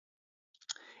together,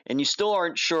 and you still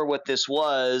aren't sure what this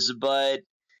was, but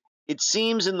it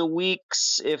seems in the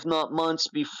weeks, if not months,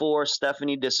 before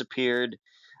Stephanie disappeared,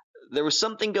 there was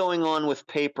something going on with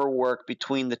paperwork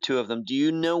between the two of them. Do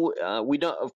you know? We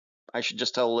don't. I should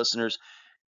just tell the listeners.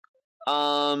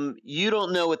 You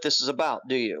don't know what this is about,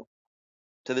 do you?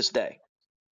 To this day.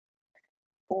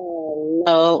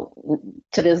 No,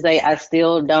 to this day, I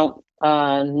still don't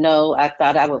know. I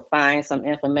thought I would find some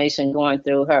information going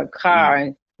through her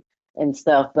car and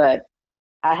stuff, but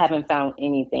I haven't found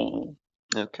anything.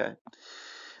 Okay.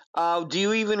 Do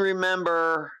you even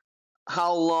remember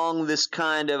how long this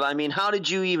how did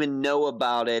you even know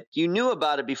about it? You knew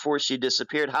about it before she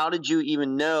disappeared. How did you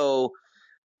even know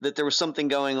that there was something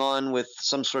going on with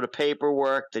some sort of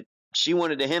paperwork that she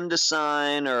wanted him to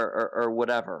sign or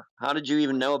whatever? How did you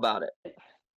even know about it?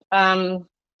 Well,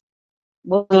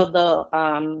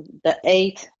 the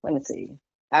 8th, let me see.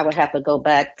 I would have to go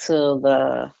back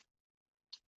to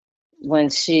when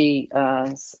she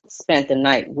spent the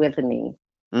night with me.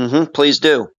 Please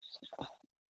do.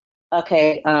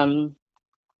 Okay. The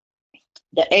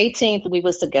 18th we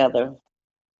was together.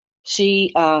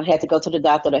 She had to go to the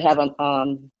doctor to have a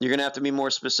You're gonna have to be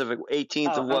more specific.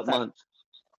 18th of what month?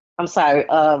 I'm sorry,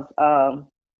 of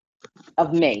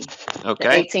May.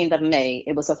 Okay. The 18th of May.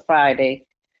 It was a Friday.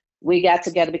 We got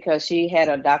together because she had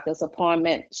a doctor's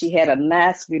appointment. She had a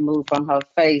mask removed from her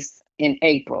face in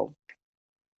April.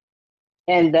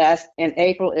 And that's in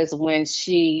April is when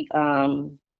she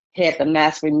had the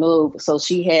mask removed. So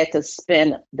she had to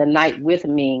spend the night with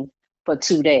me for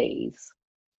 2 days.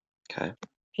 Okay.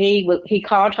 He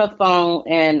called her phone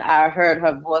and I heard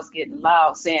her voice getting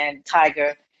loud saying,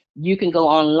 "Tiger, you can go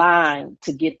online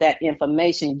to get that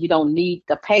information. You don't need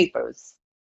the papers."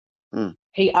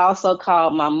 He also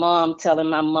called my mom, telling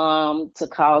my mom to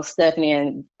call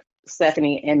Stephanie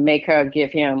and make her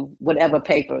give him whatever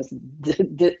papers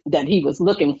that he was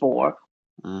looking for.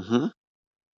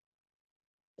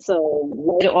 So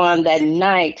later on that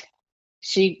night,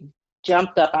 she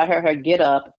jumped up. I heard her get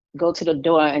up, go to the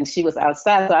door, and she was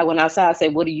outside. So I went outside. I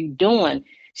said, "What are you doing?"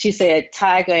 She said,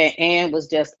 "Tiger and Ann was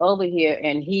just over here,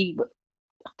 and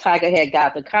Tiger had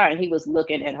got the car, and he was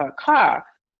looking at her car."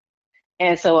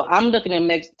 And so I'm looking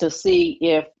to see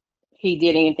if he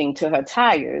did anything to her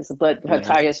tires, but her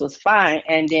tires was fine.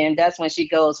 And then that's when she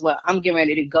goes, "Well, I'm getting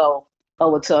ready to go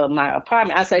over to my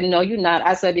apartment." I said, "No, you're not."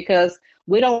 I said, "Because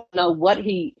we don't know what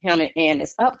him and Ann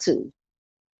is up to."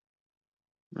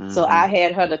 So I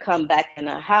had her to come back in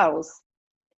the house.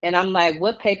 And I'm like,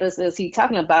 "What papers is he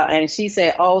talking about?" And she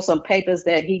said, "Oh, some papers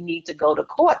that he needs to go to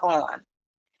court on."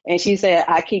 And she said,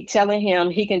 "I keep telling him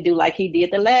he can do like he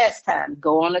did the last time,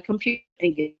 go on the computer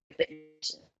and get the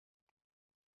information."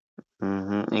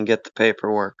 And get the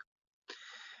paperwork.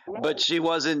 Right. But she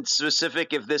wasn't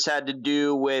specific if this had to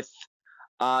do with,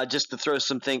 just to throw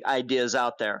some ideas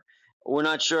out there. We're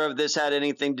not sure if this had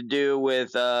anything to do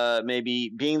with maybe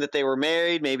being that they were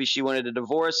married, maybe she wanted to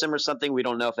divorce him or something. We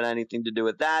don't know if it had anything to do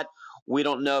with that. We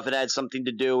don't know if it had something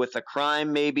to do with a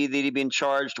crime maybe that he'd been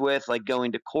charged with, like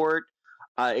going to court.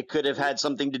 It could have had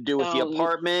something to do with the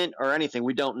apartment or anything.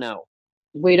 We don't know.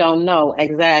 We don't know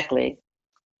exactly.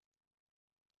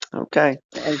 Okay.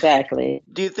 Exactly.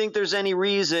 Do you think there's any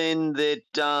reason that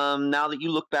now that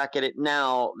you look back at it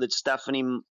now, that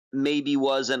Stephanie maybe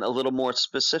wasn't a little more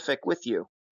specific with you?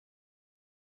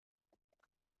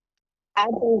 I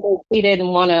think that he didn't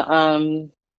want to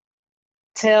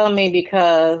tell me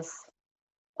because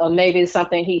or maybe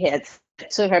something he had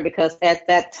said to her because at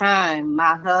that time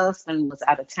my husband was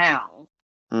out of town.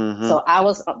 Mm-hmm. So I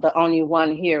was the only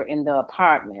one here in the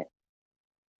apartment.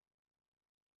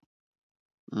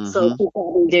 So Mm-hmm. she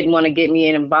probably didn't want to get me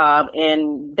involved.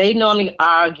 And they normally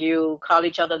argue, call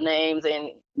each other names,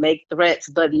 and make threats,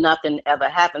 but nothing ever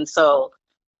happened. So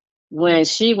when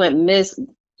she went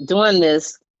doing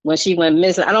this, when she went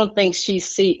missing, I don't think she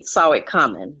saw it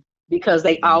coming because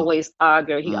they always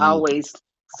argue. He Mm-hmm. always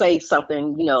say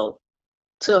something,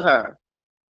 to her.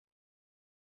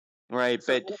 Right,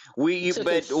 So but took it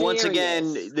but once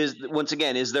again,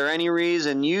 serious. is there any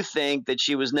reason you think that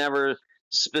she was never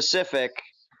specific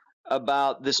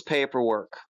about this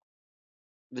paperwork?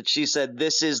 That she said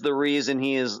this is the reason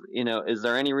he is, is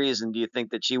there any reason do you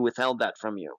think that she withheld that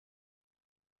from you?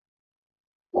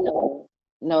 No,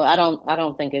 no, I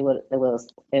don't think it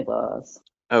was.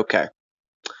 Okay.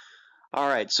 All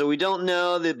right. So we don't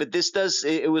know that, but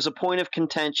it was a point of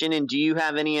contention. And do you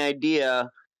have any idea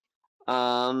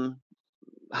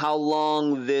how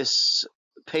long this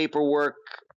paperwork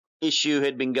issue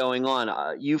had been going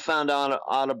on? You found out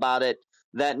about it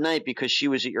that night because she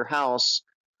was at your house.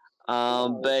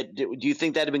 But do you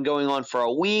think that had been going on for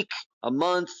a week, a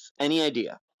month? Any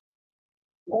idea?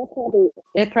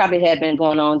 It probably had been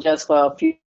going on just for a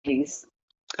few days.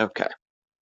 Okay.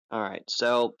 All right.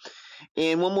 So,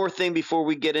 and one more thing before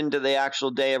we get into the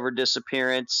actual day of her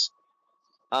disappearance.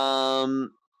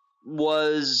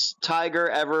 Was Tiger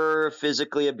ever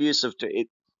physically abusive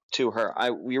to her?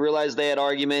 We realized they had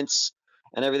arguments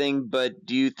and everything, but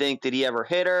do you think that he ever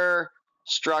hit her,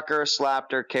 struck her,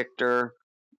 slapped her, kicked her,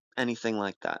 anything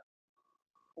like that?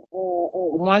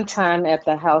 One time at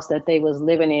the house that they was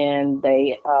living in,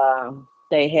 they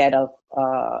had a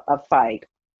fight,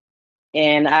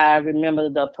 and I remember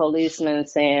the policeman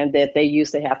saying that they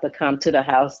used to have to come to the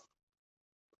house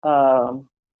um,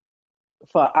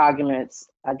 for arguments.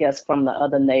 I guess from the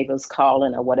other neighbors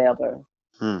calling or whatever.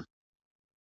 Okay.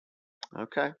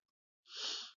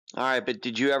 All right, but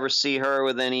did you ever see her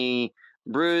with any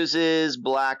bruises,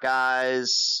 black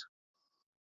eyes?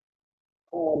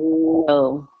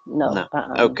 No, No.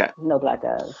 Okay. no black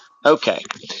eyes. Okay.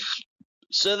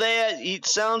 So it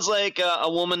sounds like a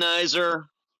womanizer.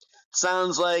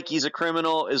 Sounds like he's a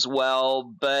criminal as well,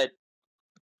 but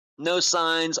no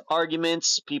signs,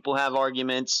 arguments. People have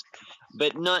arguments,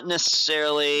 but not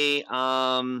necessarily.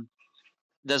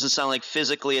 Doesn't sound like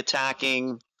physically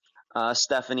attacking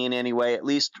Stephanie in any way, at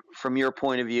least from your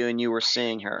point of view, and you were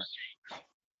seeing her.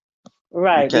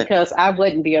 Right, Okay. because I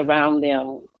wouldn't be around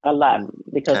them a lot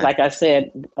because, Okay. like I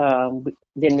said,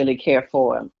 didn't really care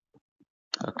for them.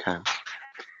 Okay.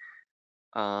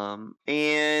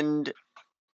 And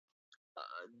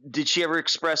did she ever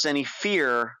express any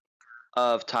fear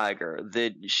of Tiger?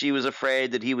 That she was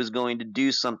afraid that he was going to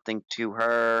do something to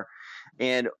her?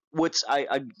 And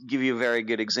I give you a very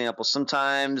good example.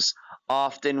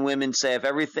 Often women say,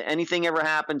 if anything ever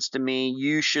happens to me,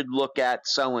 you should look at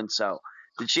so and so.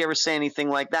 Did she ever say anything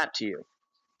like that to you?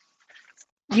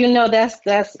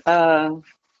 That's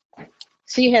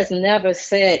she has never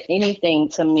said anything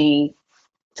to me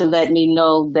to let me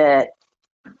know that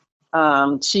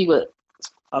she was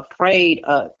afraid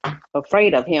of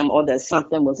him or that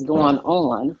something was going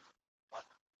on.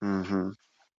 Mm-hmm.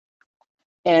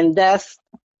 And that's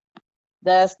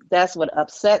what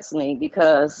upsets me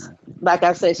because, like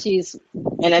I said,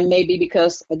 and it may be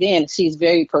because, again, she's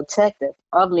very protective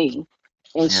of me,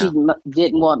 and she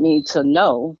didn't want me to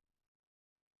know.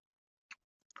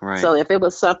 Right. So if it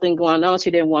was something going on, she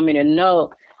didn't want me to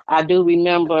know. I do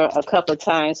remember a couple of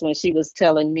times when she was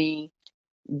telling me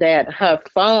that her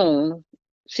phone,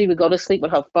 she would go to sleep with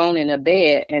her phone in the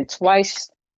bed, and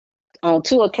on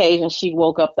 2 occasions, she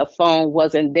woke up, the phone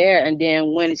wasn't there. And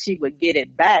then when she would get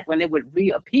it back, when it would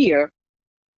reappear,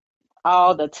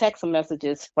 all the text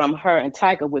messages from her and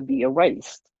Tiger would be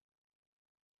erased.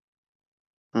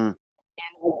 And I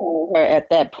told her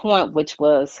at that point, which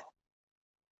was,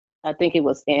 I think it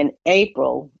was in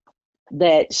April,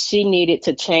 that she needed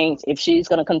to change. If she's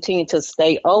going to continue to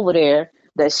stay over there,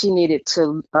 that she needed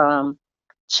to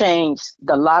change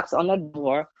the locks on the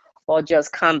door or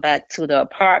just come back to the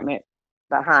apartment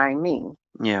behind me.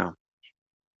 Yeah.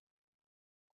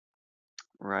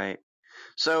 Right.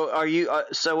 So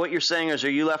so what you're saying is, are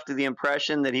you left with the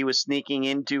impression that he was sneaking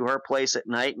into her place at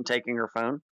night and taking her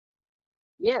phone?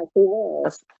 Yes, he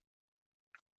was.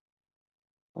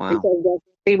 Wow. Because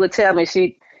he would tell me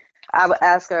I would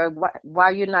ask her,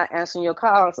 why you not answering your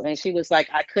calls? And she was like,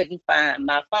 I couldn't find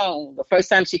my phone. The first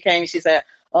time she came, she said,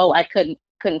 oh, I couldn't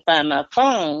find my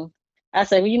phone. I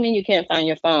said, what do you mean you can't find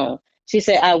your phone? She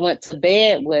said, I went to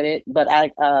bed with it, but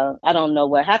I don't know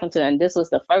what happened to it. And this was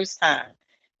the first time.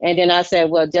 And then I said,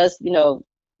 well, just,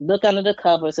 look under the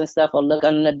covers and stuff or look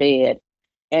under the bed.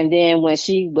 And then when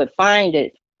she would find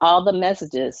it, all the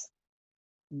messages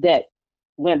that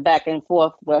went back and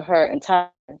forth with her entire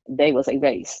day was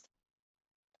erased.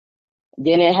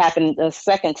 Then it happened the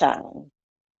second time.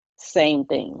 Same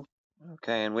thing.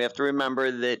 Okay, and we have to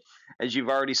remember that, as you've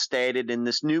already stated, in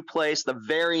this new place, the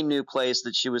very new place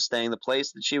that she was staying, the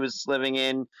place that she was living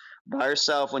in by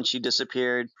herself when she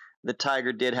disappeared, the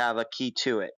tiger did have a key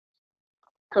to it.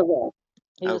 Correct.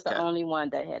 He was the Okay. only one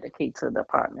that had the key to the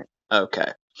apartment.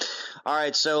 Okay. All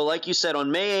right, so like you said,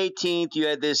 on May 18th, you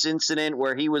had this incident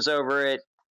where he was over at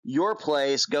your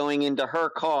place going into her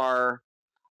car,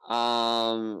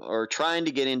 or trying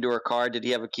to get into her car. Did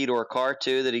he have a key to her car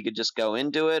too, that he could just go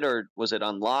into it, or was it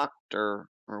unlocked, or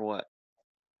what?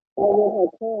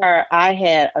 Well, with her car, I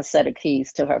had a set of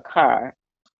keys to her car,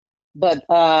 but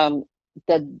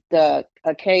the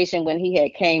occasion when he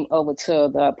had came over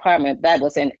to the apartment, that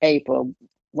was in April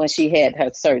when she had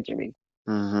her surgery.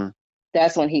 Mm-hmm.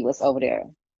 That's when he was over here.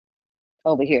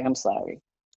 I'm sorry.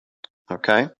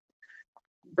 Okay.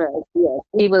 But yeah,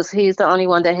 he's the only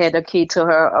one that had the key to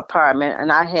her apartment,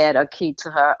 and I had a key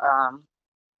to her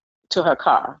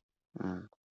car. Mm.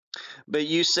 But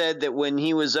you said that when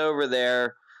he was over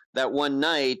there that one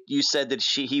night, you said that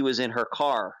he was in her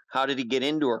car. How did he get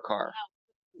into her car?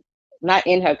 Not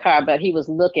in her car, but he was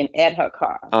looking at her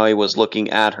car. Oh, he was looking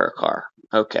at her car.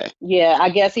 Okay. Yeah, I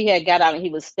guess he had got out and he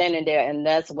was standing there, and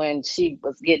that's when she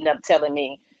was getting up telling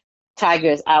me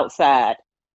Tiger's outside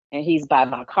and he's by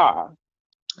my car.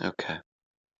 Okay.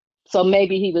 So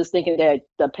maybe he was thinking that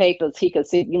the papers he could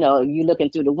see, you looking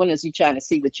through the windows, you trying to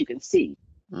see what you can see.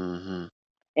 Mm-hmm.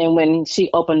 And when she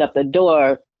opened up the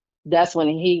door, that's when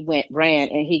he ran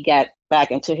and he got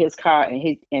back into his car and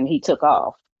he took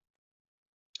off.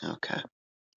 Okay.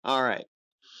 All right.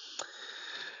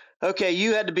 Okay,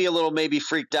 you had to be a little maybe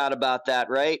freaked out about that,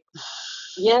 right?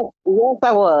 Yes,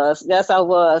 I was. Yes, I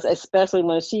was. Especially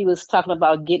when she was talking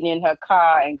about getting in her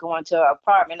car and going to her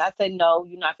apartment. I said, "No,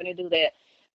 you're not going to do that.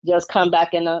 Just come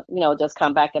back just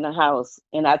come back in the house."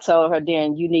 And I told her,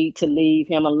 "Then you need to leave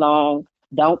him alone.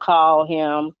 Don't call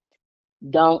him.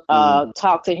 Don't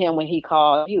talk to him when he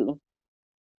calls you,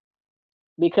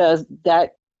 because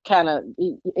that kind of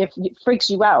it freaks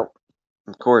you out."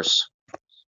 Of course.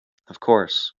 Of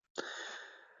course.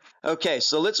 Okay,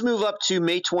 so let's move up to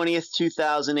May 20th,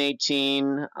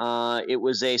 2018. It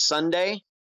was a Sunday.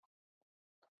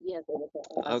 Yes, it was a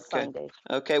Okay. Sunday.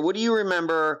 Okay, what do you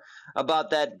remember about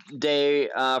that day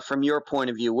from your point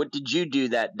of view? What did you do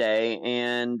that day?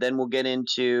 And then we'll get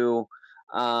into,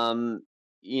 what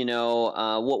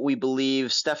we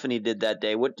believe Stephanie did that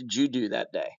day. What did you do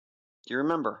that day? Do you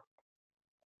remember?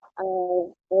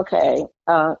 Okay.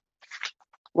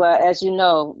 Well, as you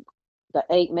know,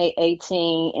 May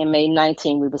 18 and May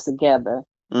 19, we was together.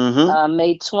 Mm-hmm.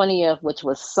 May 20th, which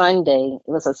was Sunday, it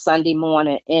was a Sunday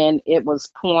morning, and it was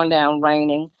pouring down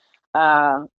raining.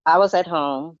 I was at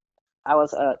home. I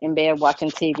was in bed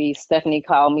watching TV. Stephanie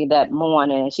called me that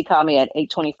morning. She called me at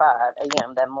 8:25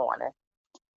 a.m. that morning,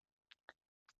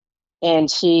 and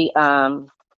she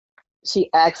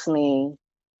asked me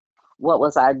what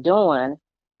was I doing,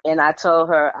 and I told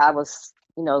her I was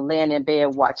laying in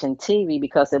bed watching TV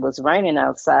because it was raining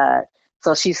outside.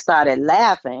 So she started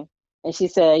laughing. And she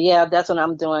said, "Yeah, that's what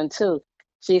I'm doing too."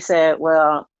 She said,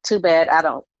 "Well, too bad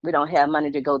we don't have money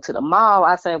to go to the mall."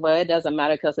 I said, "Well, it doesn't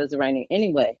matter because it's raining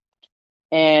anyway."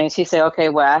 And she said, "Okay,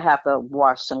 well, I have to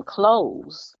wash some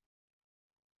clothes."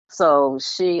 So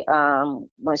she,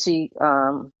 when she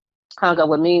hung up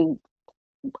with me,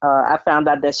 I found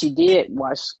out that she did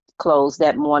wash clothes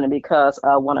that morning because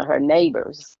one of her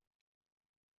neighbors.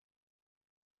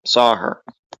 Saw her.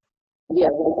 Yeah,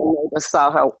 the neighbor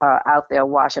saw her out there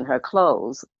washing her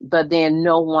clothes, but then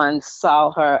no one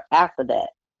saw her after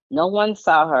that. No one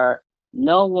saw her.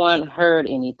 No one heard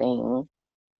anything.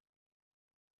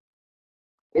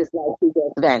 It's like she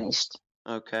just vanished.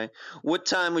 Okay. What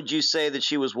time would you say that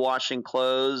she was washing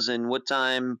clothes, and what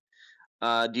time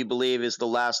do you believe is the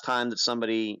last time that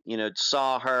somebody,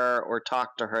 saw her or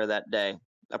talked to her that day,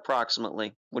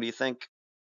 approximately? What do you think?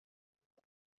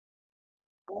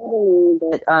 I believe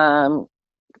that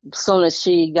as soon as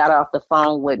she got off the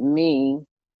phone with me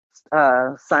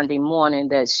Sunday morning,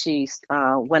 that she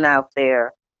went out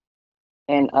there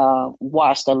and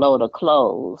washed a load of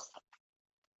clothes.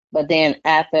 But then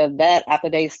after that, after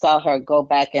they saw her go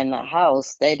back in the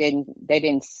house, they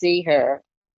didn't see her.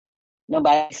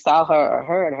 Nobody saw her or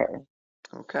heard her.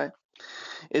 Okay.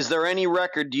 Is there any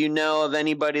record, do you know of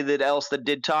anybody else that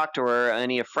did talk to her?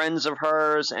 Any friends of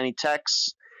hers? Any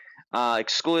texts?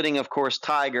 Excluding, of course,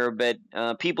 Tiger, but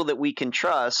people that we can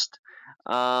trust.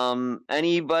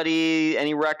 Anybody,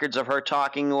 any records of her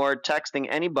talking or texting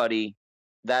anybody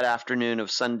that afternoon of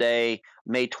Sunday,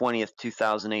 May 20th,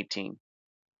 2018?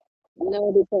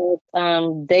 No, because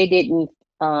they didn't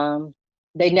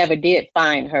they never did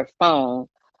find her phone.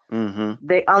 Mm-hmm.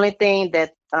 The only thing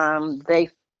that they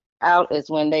out is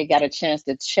when they got a chance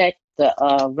to check the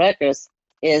records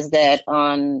is that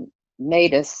on May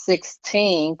the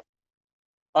 16th,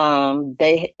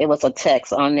 it was a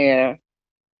text on there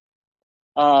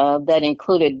that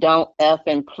included "Don't F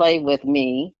and play with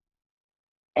me,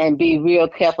 and be real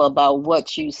careful about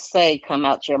what you say come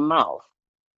out your mouth."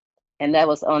 And that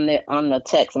was on the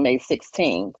text May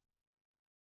 16th.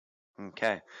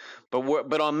 Okay,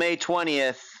 but on May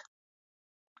 20th,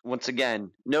 once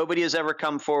again, nobody has ever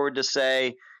come forward to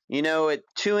say, at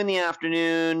 2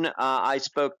 p.m, I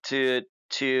spoke to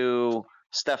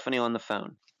Stephanie on the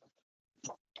phone.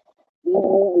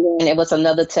 And it was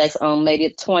another text on May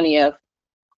the 20th,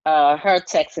 her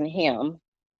texting him,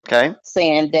 Okay.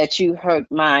 saying that you hurt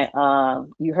my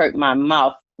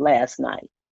mouth last night.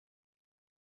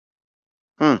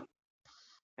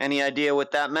 Any idea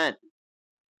what that meant?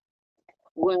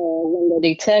 Well, when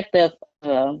the detective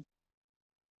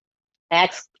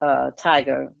asked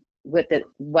Tiger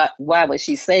why would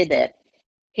she say that,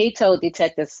 he told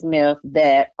Detective Smith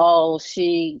that,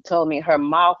 she told me her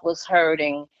mouth was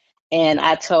hurting, and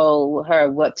I told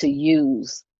her what to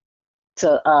use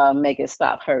to make it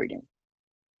stop hurting.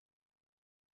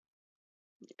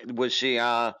 Was she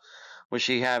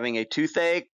having a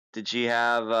toothache? Did she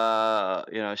have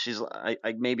she's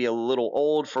maybe a little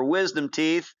old for wisdom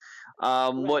teeth?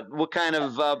 What kind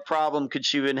of problem could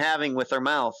she have been having with her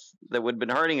mouth that would have been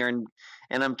hurting her?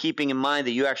 And I'm keeping in mind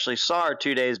that you actually saw her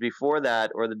 2 days before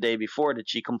that, or the day before. Did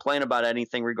she complain about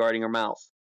anything regarding her mouth?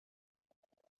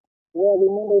 Well,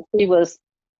 remember, she was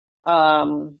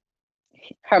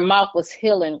her mouth was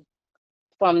healing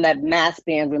from that mask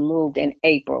being removed in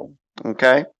April.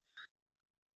 Okay.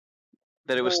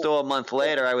 That it was still a month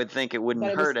later, I would think it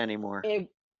wouldn't hurt anymore.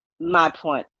 My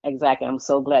point, exactly. I'm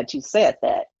so glad you said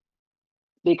that,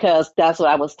 because that's what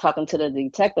I was talking to the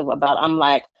detective about. I'm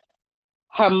like,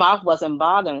 her mouth wasn't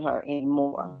bothering her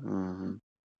anymore, Mm-hmm.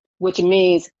 which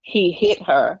means he hit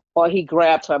her or he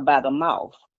grabbed her by the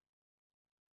mouth.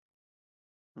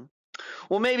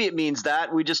 Well, maybe it means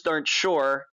that. We just aren't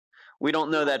sure. We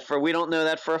don't know that for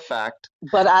a fact.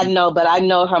 But I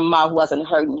know her mouth wasn't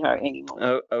hurting her anymore.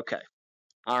 Oh, okay.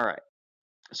 All right.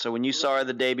 So when you saw her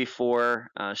the day before,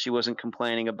 she wasn't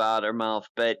complaining about her mouth.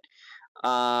 But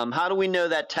how do we know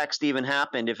that text even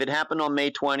happened? If it happened on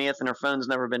May 20th and her phone's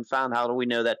never been found, how do we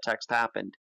know that text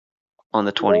happened on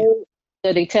the 20th?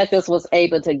 The detectives was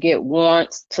able to get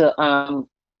warrants to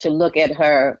look at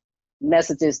her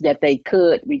messages that they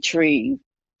could retrieve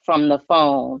from the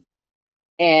phone,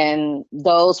 and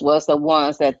those was the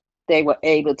ones that they were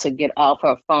able to get off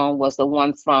her phone, was the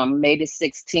one from May the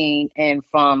 16th and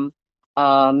from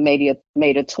May the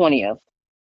 20th.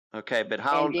 Okay, but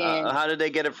how did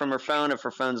they get it from her phone if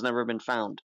her phone's never been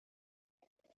found?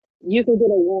 You can get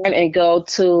a warrant and go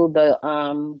to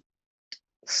the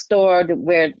store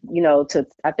where,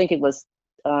 I think it was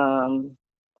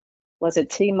it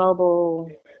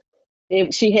T-Mobile?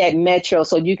 She had Metro,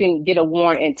 so you can get a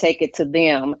warrant and take it to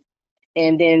them,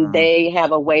 and then they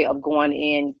have a way of going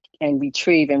in and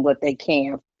retrieving what they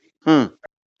can. Okay.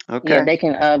 Yeah, they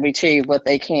can retrieve what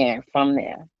they can from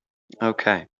there.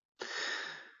 Okay.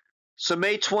 So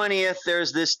May 20th,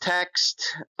 there's this text.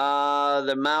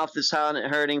 The mouth is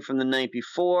hurting from the night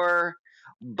before.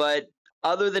 But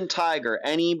other than Tiger,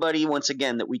 anybody, once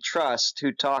again, that we trust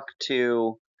who talked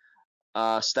to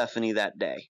Stephanie that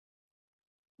day?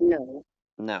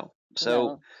 No.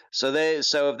 So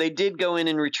if they did go in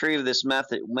and retrieve this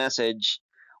message,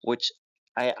 which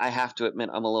I have to admit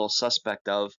I'm a little suspect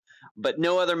of, but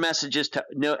no other messages to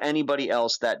anybody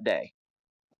else that day?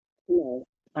 No.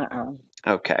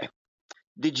 Okay.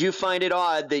 Did you find it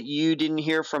odd that you didn't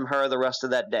hear from her the rest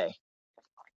of that day?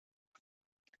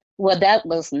 Well, that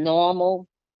was normal,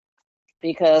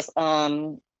 because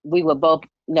we were both,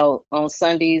 on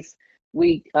Sundays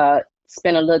we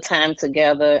spend a little time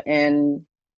together, and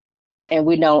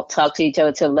we don't talk to each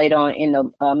other till later on in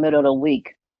the middle of the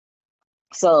week.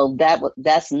 So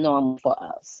that's normal for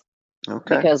us.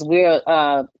 Okay. Because we're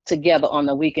together on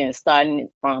the weekend, starting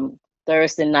from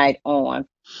Thursday night on,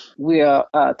 we're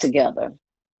together.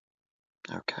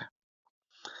 Okay.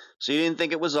 So you didn't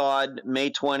think it was odd.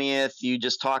 May 20th, you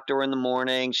just talked to her in the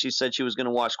morning. She said she was going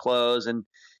to wash clothes, and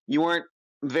you weren't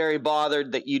very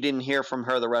bothered that you didn't hear from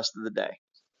her the rest of the day.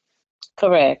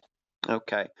 Correct.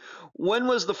 Okay. When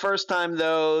was the first time,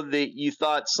 though, that you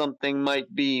thought something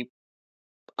might be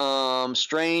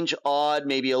strange, odd,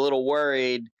 maybe a little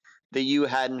worried that you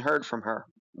hadn't heard from her?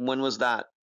 When was that?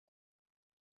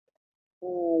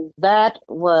 That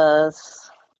was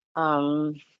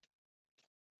um,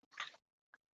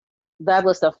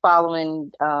 the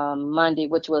following Monday,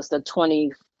 which was the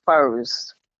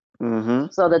 21st. Mm-hmm.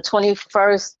 So the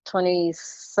 21st,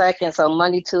 22nd, so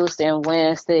Monday, Tuesday, and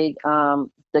Wednesday,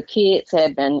 the kids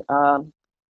had been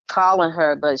calling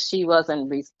her, but she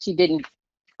didn't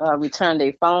return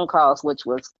their phone calls, which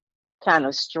was kind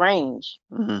of strange.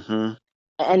 Mm-hmm.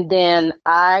 And then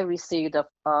I received a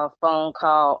phone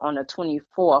call on the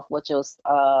 24th, which was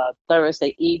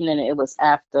Thursday evening. It was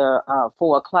after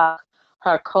 4 o'clock.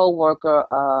 Her coworker,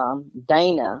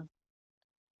 Dana,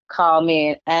 called me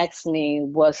and asked me,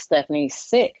 was Stephanie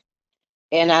sick?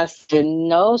 And I said,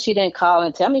 no, she didn't call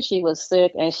and tell me she was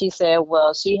sick. And she said,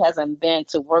 well, she hasn't been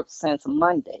to work since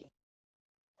Monday.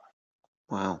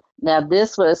 Wow. Now,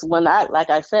 this was like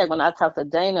I said, when I talked to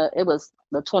Dana, it was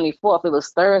the 24th. It was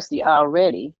Thursday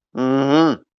already.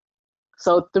 Mm-hmm.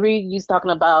 So you're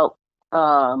talking about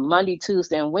Monday,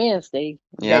 Tuesday, and Wednesday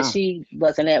Yeah. that she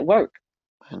wasn't at work.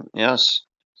 Yes.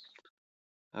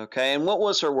 Okay. And what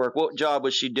was her work? What job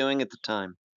was she doing at the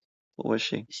time? What was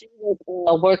she? She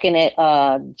was working at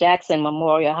Jackson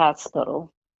Memorial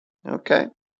Hospital. Okay.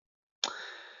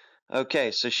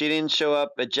 Okay, so she didn't show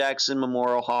up at Jackson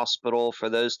Memorial Hospital for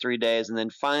those 3 days, and then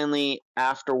finally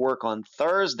after work on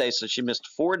Thursday, so she missed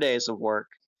 4 days of work,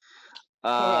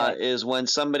 is when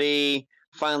somebody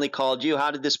finally called you.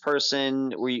 How did this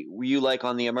person, were you like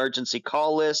on the emergency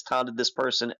call list? How did this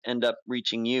person end up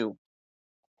reaching you?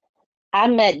 I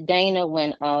met Dana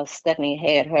when Stephanie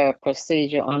had her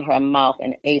procedure on her mouth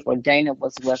in April. Dana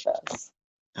was with us.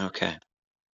 Okay.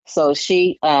 So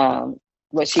she,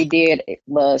 what she did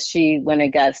was she went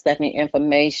and got Stephanie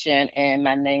information, and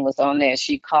my name was on there.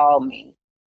 She called me.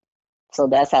 So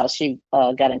that's how she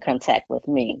got in contact with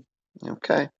me.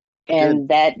 Okay. And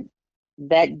that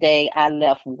day I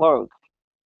left work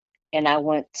and I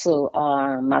went to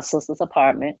my sister's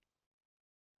apartment.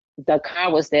 The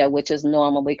car was there, which is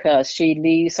normal because she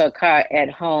leaves her car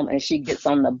at home and she gets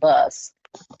on the bus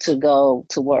to go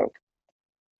to work.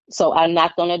 So I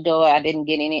knocked on the door. I didn't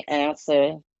get any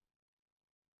answer.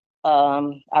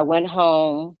 I went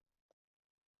home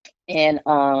and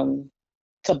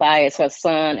Tobias, her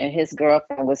son, and his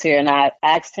girlfriend was here. And I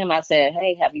asked him, I said,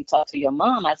 hey, have you talked to your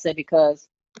mom? I said, because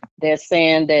they're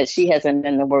saying that she hasn't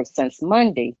been to work since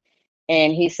Monday.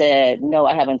 And he said, no,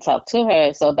 I haven't talked to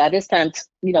her. So by this time,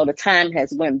 the time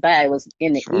has went by. It was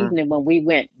in the evening when we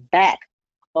went back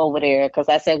over there because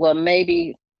I said, well,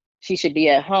 maybe she should be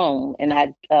at home. And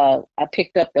I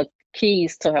picked up the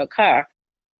keys to her car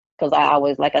because I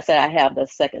always, like I said, I have the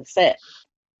second set.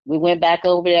 We went back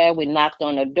over there. We knocked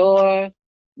on the door,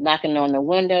 knocking on the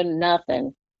window,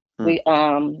 nothing. We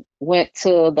went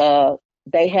to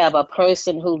they have a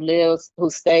person who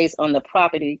stays on the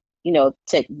property,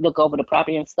 look over the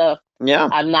property and stuff. Yeah.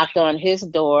 I knocked on his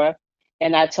door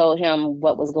and I told him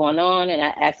what was going on. And I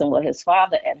asked him what his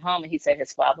father at home. And he said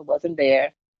his father wasn't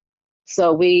there.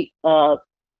 So we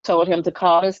told him to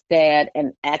call his dad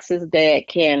and ask his dad,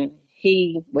 can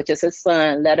he, which is his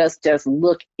son, let us just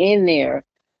look in there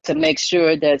to make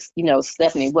sure that,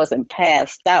 Stephanie wasn't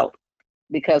passed out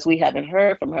because we haven't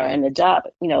heard from her and the job,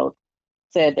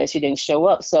 said that she didn't show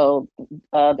up. So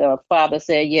the father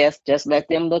said, yes, just let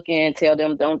them look in, tell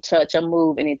them don't touch or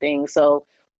move anything. So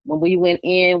when we went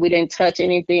in, we didn't touch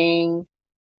anything.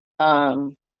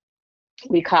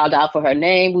 We called out for her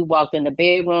name. We walked in the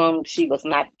bedroom. She was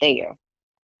not there.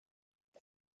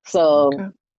 So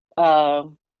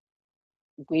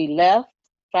we left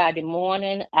Friday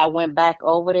morning. I went back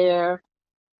over there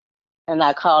and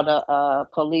I called the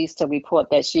police to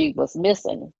report that she was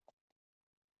missing.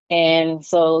 And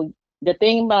so the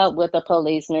thing about with the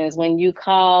policeman is when you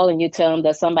call and you tell them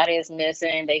that somebody is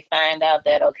missing, they find out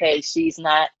that, okay, she's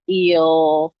not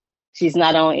ill, she's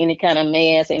not on any kind of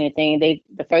meds, anything.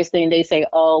 The first thing they say,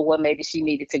 oh, well, maybe she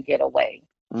needed to get away.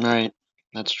 Right.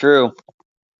 That's true.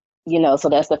 So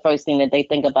that's the first thing that they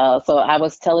think about. So I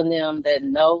was telling them that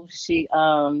no, she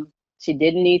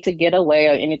didn't need to get away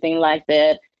or anything like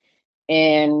that.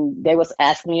 And they was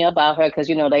asking me about her because,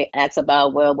 they asked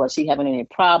about, well, was she having any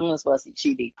problems? Was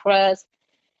she depressed?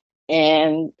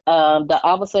 And the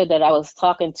officer that I was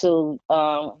talking to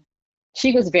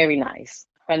She was very nice.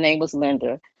 Her name was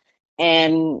Linda.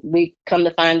 And we come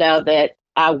to find out that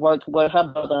I worked with her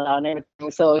brother and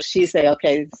everything. So she said,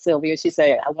 okay, Sylvia, she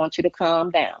said, I want you to calm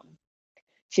down.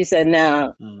 She said,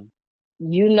 now, Mm.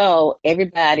 you know,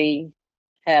 everybody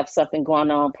have something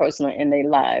going on personal in their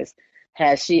lives.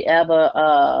 Has she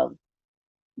ever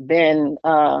been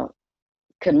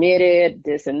committed,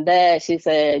 this and that? She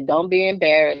said, don't be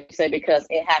embarrassed. She said, because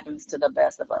it happens to the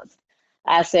best of us.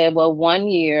 I said, well, one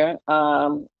year,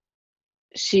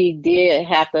 she did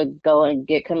have to go and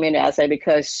get committed. I said,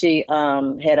 because she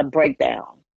had a breakdown.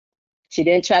 She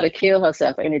didn't try to kill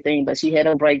herself or anything, but she had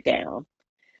a breakdown.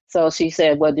 So she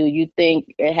said, well, do you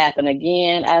think it happened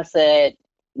again? I said,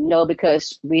 no,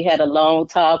 because we had a long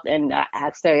talk, and I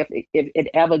asked her if it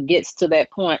ever gets to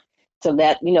that point to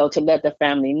let the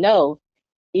family know,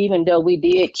 even though we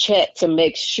did check to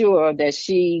make sure that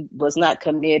she was not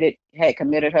had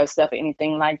committed herself or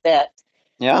anything like that.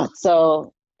 Yeah.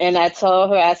 So, and I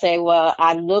told her, I said, well,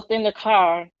 I looked in the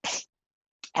car.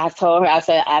 I told her, I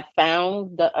said, I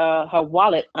found her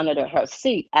wallet under her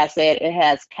seat. I said, it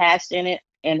has cash in it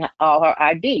and all her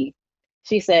ID.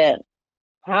 She said,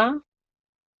 huh?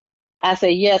 I said,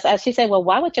 yes. She said, well,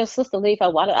 why would your sister leave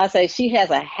her wallet? I said, she has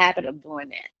a habit of doing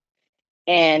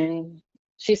that. And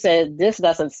she said, this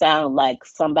doesn't sound like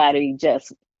somebody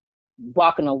just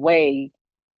walking away,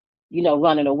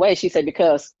 running away. She said,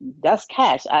 because that's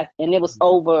cash. And it was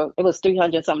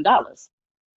 $300 some.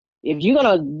 If you're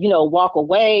gonna, walk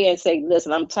away and say,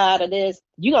 listen, I'm tired of this,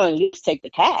 you're gonna at least take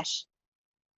the cash.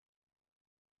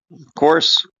 Of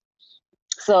course.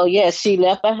 So yes, she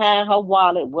left behind her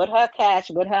wallet with her cash,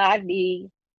 with her ID.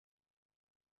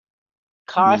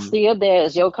 Car Mm. still there.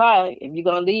 It's your car. If you're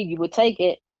gonna leave, you would take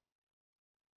it.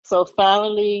 So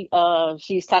finally,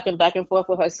 she's talking back and forth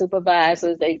with her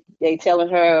supervisors. They telling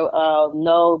her,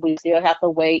 no, we still have to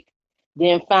wait.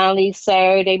 Then finally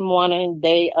Saturday morning,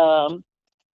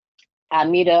 I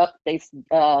meet up.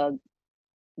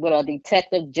 With a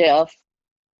detective Jeff.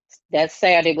 That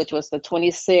Saturday, which was the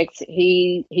 26th,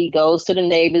 he goes to the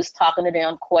neighbors, talking to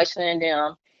them, questioning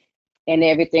them, and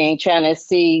everything, trying to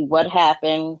see what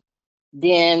happened.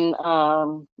 Then,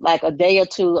 like a day or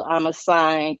two, I'm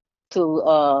assigned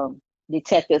to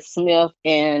Detective Smith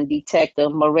and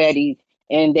Detective Moretti,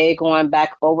 and they're going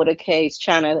back over the case,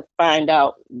 trying to find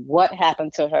out what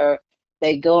happened to her.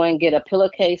 They go and get a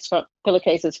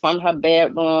pillowcases from her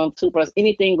bedroom, toothbrush,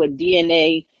 anything with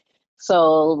DNA,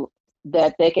 so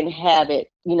that they can have it,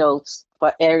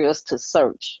 for areas to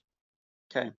search.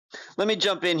 Okay. Let me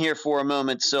jump in here for a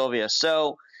moment, Sylvia.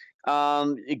 So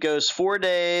it goes 4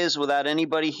 days without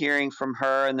anybody hearing from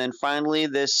her. And then finally,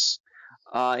 this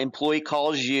employee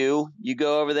calls you. You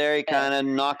go over there, you kind of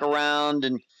knock around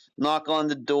and knock on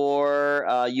the door.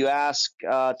 You ask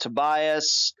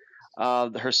Tobias,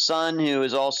 her son, who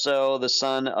is also the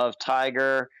son of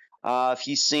Tiger, if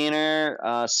he's seen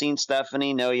her, seen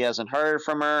Stephanie. No, he hasn't heard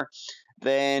from her.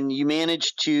 Then you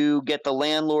manage to get the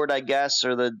landlord, I guess,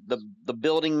 or the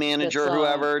building manager,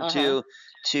 whoever,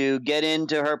 to get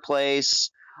into her place.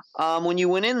 When you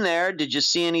went in there, did you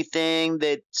see anything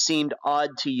that seemed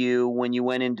odd to you when you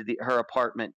went into her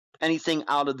apartment? Anything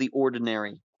out of the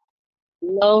ordinary?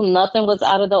 No, nothing was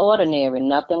out of the ordinary.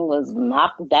 Nothing was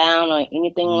knocked down or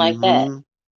anything like that.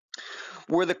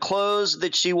 Were the clothes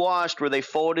that she washed, were they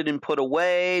folded and put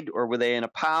away, or were they in a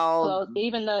pile? So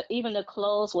even the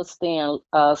clothes was still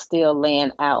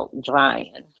laying out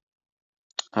drying.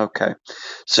 Okay.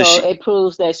 So it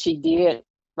proves that she did,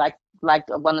 like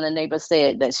one of the neighbors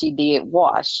said, that she did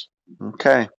wash.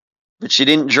 Okay. But she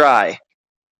didn't dry.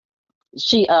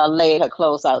 She laid her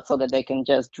clothes out so that they can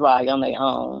just dry on their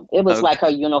own. It was like her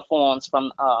uniforms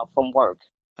from work.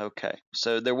 Okay.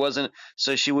 So there wasn't,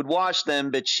 so she would wash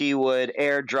them, but she would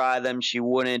air dry them. She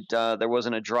wouldn't, there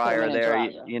wasn't a dryer there,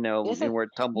 where it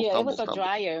tumbles. Yeah, it was a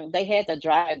dryer. They had the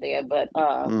dryer there, but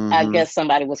I guess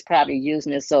somebody was probably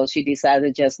using it. So she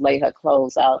decided to just lay her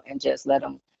clothes out and just let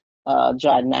them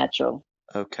dry natural.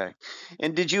 Okay.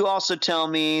 And did you also tell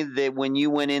me that when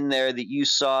you went in there that you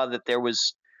saw that there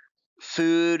was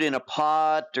food in a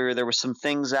pot, or there were some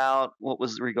things out? What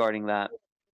was regarding that?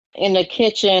 In the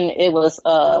kitchen, it was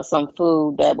some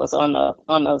food that was on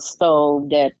the stove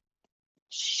that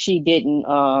she didn't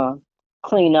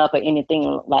clean up or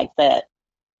anything like that.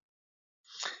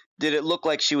 Did it look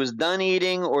like she was done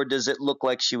eating, or does it look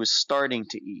like she was starting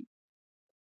to eat?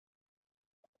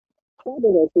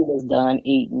 Probably that she was done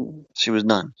eating. She was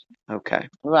done. Okay.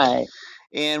 Right.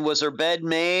 And was her bed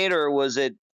made, or was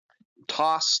it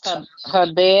tossed?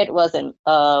 Her bed wasn't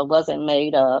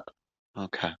made up.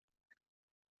 Okay.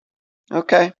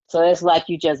 Okay. So it's like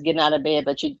you just getting out of bed,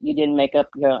 but you didn't make up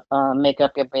your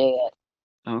bed.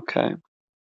 Okay.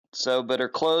 So, but her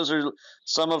clothes are,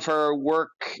 some of her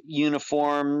work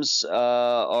uniforms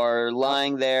are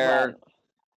lying there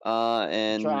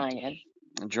and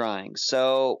drying.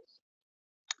 So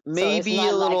So it's maybe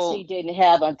a not like she little, didn't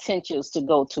have intentions to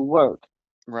go to work.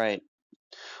 right.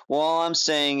 Well, all I'm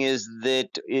saying is that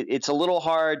it's a little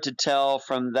hard to tell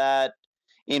from that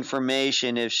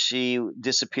information if she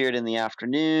disappeared in the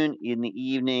afternoon, in the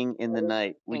evening, in the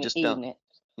night. We In the just don't. evening.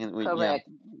 Yeah, Correct.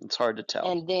 it's hard to tell.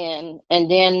 And then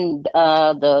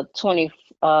the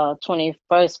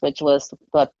 21st, which was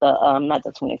but the not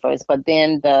the 21st, but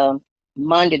then the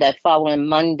Monday, that following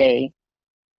Monday,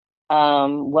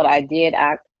 what I did,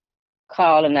 I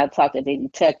called and I talked to the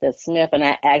detective Smith and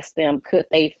I asked them could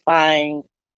they find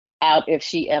out if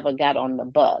she ever got on the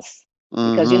bus,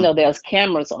 because Mm-hmm. there's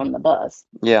cameras on the bus.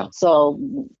 Yeah. So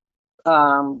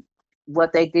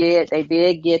what they did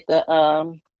get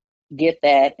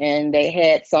that, and they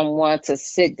had someone to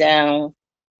sit down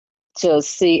to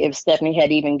see if Stephanie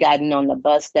had even gotten on the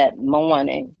bus that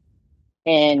morning,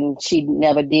 and she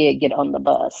never did get on the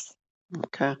bus.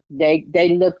 Okay.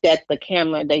 They looked at the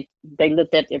camera. They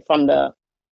looked at it from the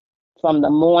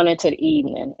morning to the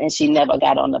evening, and she never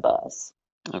got on the bus.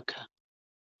 Okay.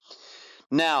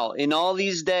 Now, in all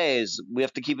these days, we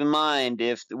have to keep in mind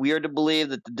if we are to believe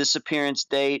that the disappearance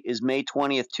date is May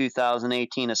 20th,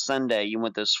 2018, a Sunday, you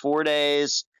went those 4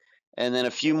 days and then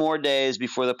a few more days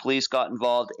before the police got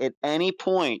involved. At any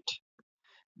point,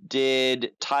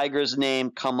 did Tiger's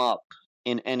name come up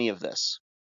in any of this?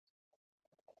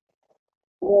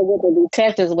 Well, with the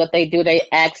detectives, what they do, they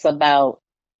ask about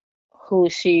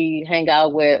who she hang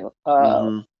out with,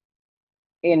 Mm-hmm.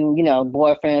 in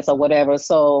boyfriends or whatever.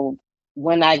 So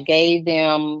when I gave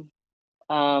them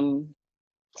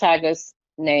Tiger's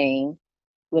name,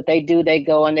 what they do, they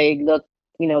go and they look,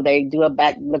 they do a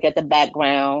back look at the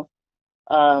background.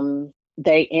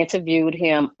 They interviewed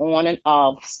him on and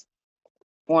off,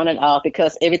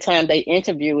 because every time they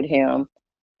interviewed him,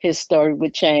 his story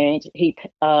would change. He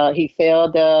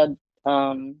failed the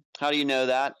How do you know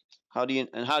that? How do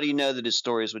you know that his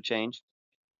stories would change?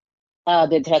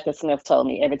 Detective Smith told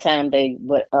me every time they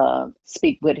would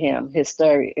speak with him, his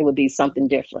story, it would be something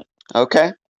different.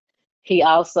 Okay. He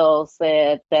also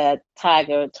said that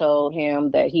Tiger told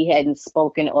him that he hadn't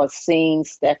spoken or seen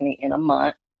Stephanie in a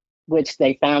month, which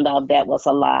they found out that was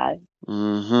a lie.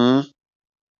 Mm-hmm.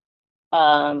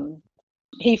 Um,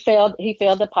 he failed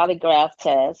the polygraph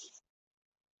test,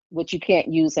 which you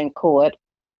can't use in court.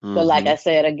 But like Mm-hmm. I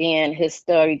said again, his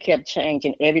story kept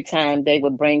changing every time they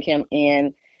would bring him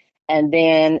in. And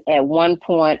then at one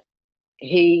point,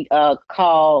 he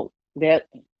called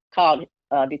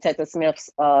Detective Smith's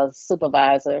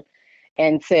supervisor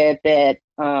and said that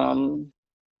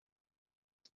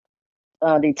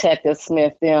Detective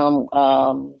Smith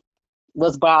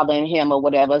was bothering him or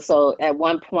whatever. So at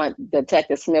one point,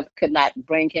 Detective Smith could not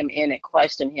bring him in and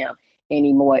question him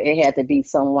anymore. It had to be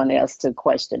someone else to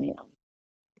question him.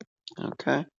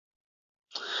 Okay.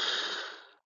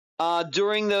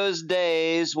 During those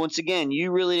days, once again,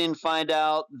 you really didn't find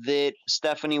out that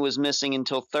Stephanie was missing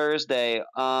until Thursday.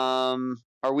 Are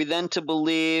we then to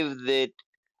believe that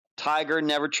Tiger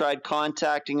never tried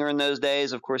contacting her in those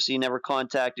days? Of course, he never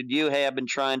contacted you. Hey, I've been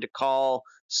trying to call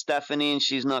Stephanie and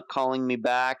she's not calling me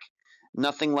back.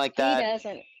 Nothing like He that.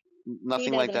 doesn't. He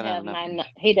Nothing like doesn't that have happened.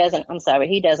 He doesn't. I'm sorry.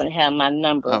 He doesn't have my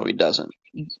number. Oh, he doesn't.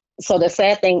 So the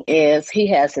sad thing is, he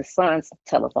has his son's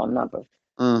telephone number.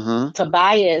 Mm-hmm.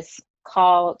 Tobias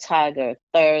called Tiger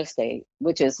Thursday,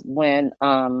 which is when,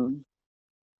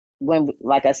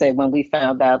 like I said, when we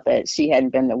found out that she hadn't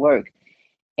been to work,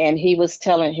 and he was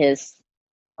telling his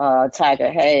Tiger,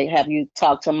 "Hey, have you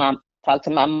talked to my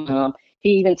mom?" He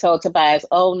even told Tobias,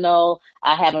 "Oh no,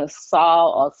 I haven't saw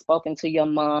or spoken to your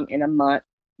mom in a month,"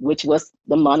 which was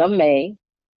the month of May,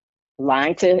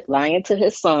 lying to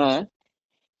his son.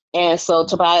 And so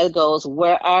Tobias goes,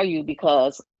 "Where are you?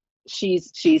 Because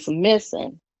she's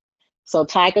missing." So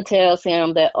Tiger tells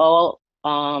him that, "Oh,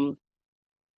 I'm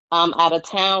out of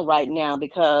town right now,"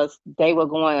 because they were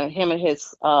going. Him and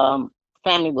his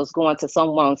family was going to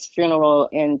someone's funeral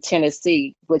in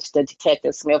Tennessee, which the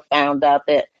detective Smith found out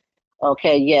that,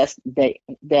 okay, yes,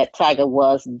 that Tiger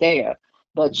was there,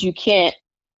 but you can't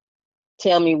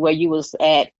tell me where you was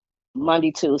at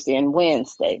Monday, Tuesday, and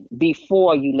Wednesday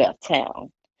before you left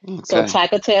town. So Okay.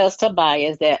 Tiger tells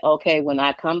Tobias that, okay, when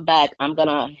I come back, I'm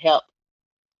gonna help.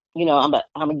 I'm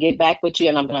gonna get back with you,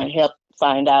 and I'm gonna help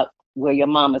find out where your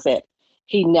mom is at.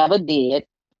 He never did.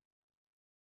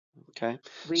 Okay.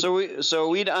 We So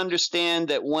we'd understand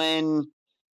that when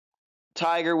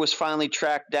Tiger was finally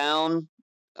tracked down,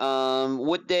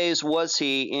 what days was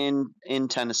he in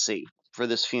Tennessee? for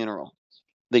this funeral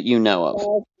that you know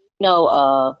of?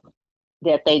 No,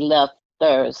 that they left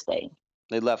Thursday,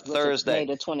 They left which is May Thursday.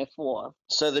 the 24th.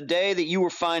 So the day that you were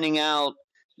finding out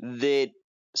that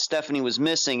Stephanie was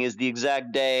missing is the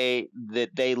exact day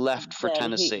that they left for That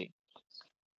Tennessee.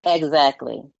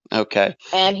 Exactly. Okay.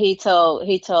 And he told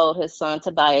his son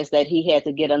Tobias that he had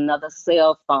to get another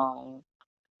cell phone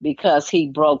because he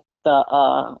broke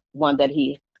the one that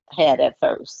he had at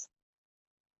first.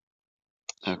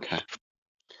 Okay.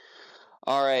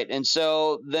 All right. And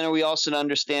so then are we also to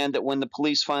understand that when the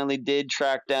police finally did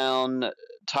track down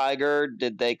Tiger,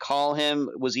 did they call him?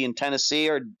 Was he in Tennessee,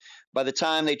 or by the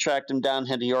time they tracked him down,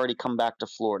 had he already come back to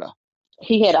Florida?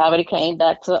 He had already came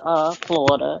back to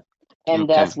Florida, and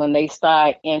Okay. that's when they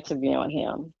started interviewing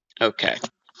him Okay.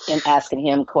 and asking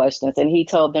him questions. And he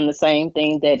told them the same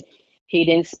thing, that he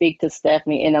didn't speak to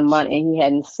Stephanie in a month and he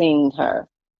hadn't seen her.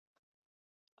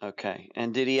 Okay.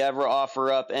 And did he ever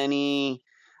offer up any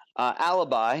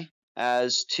alibi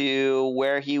as to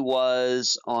where he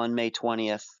was on May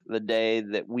 20th, the day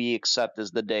that we accept as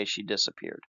the day she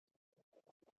disappeared?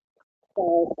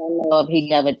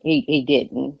 He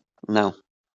didn't. No.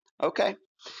 Okay.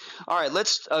 All right.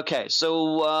 Okay.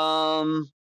 So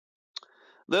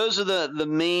those are the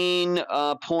main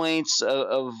points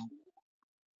of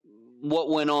what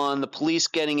went on. The police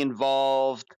getting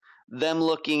involved, them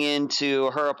looking into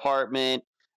her apartment,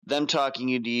 them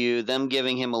talking to you, them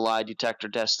giving him a lie detector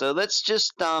test. So let's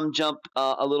just jump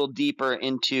a little deeper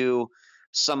into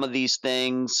some of these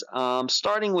things,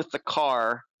 starting with the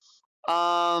car.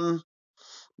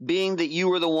 Being that you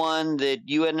were the one that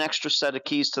you had an extra set of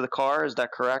keys to the car, is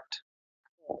that correct?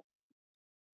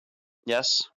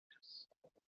 Yes?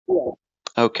 Yeah.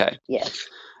 Okay. Yes.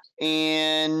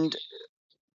 And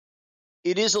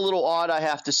it is a little odd, I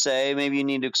have to say. Maybe you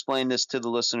need to explain this to the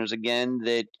listeners again,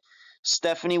 that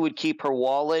Stephanie would keep her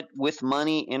wallet with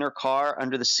money in her car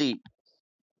under the seat.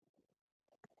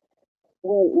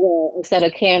 Well, instead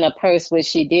of carrying a purse, which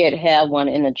she did have one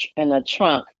in the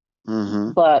trunk,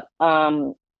 Mm-hmm. but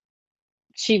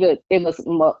it was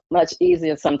much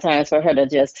easier sometimes for her to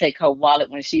just take her wallet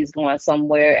when she's going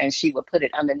somewhere, and she would put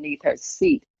it underneath her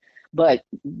seat. But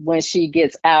when she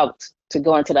gets out to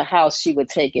go into the house, she would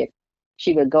take it.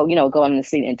 She would go in the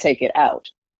seat and take it out.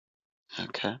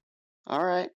 Okay. All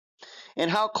right. And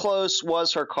how close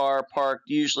was her car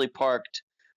usually parked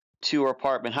to her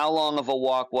apartment? How long of a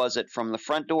walk was it from the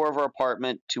front door of her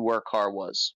apartment to where her car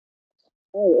was?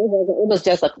 Oh, it was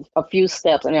just a few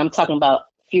steps, and I'm talking about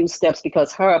few steps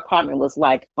because her apartment was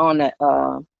like on the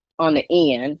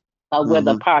end where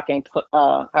the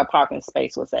her parking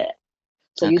space was at.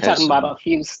 So you're talking about a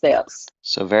few steps.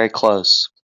 So very close.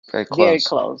 Very close. Very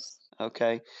close.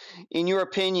 Okay. In your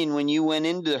opinion, when you went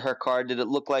into her car, did it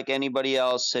look like anybody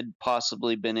else had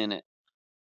possibly been in it?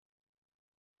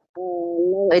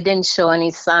 It didn't show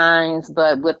any signs,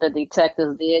 but what the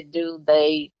detectives did do,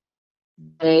 they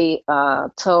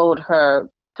told her,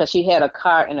 because she had a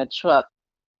car and a truck,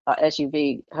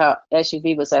 SUV. Her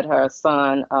SUV was at her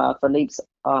son Philippe's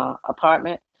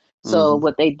apartment. So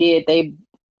what they did, they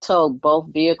told both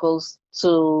vehicles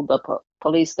to the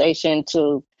police station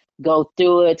to go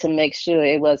through it to make sure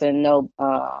it wasn't no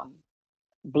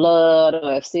blood,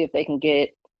 or see if they can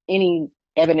get any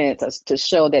evidence to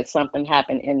show that something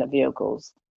happened in the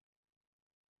vehicles.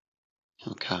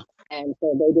 Okay. And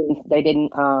so they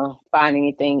didn't find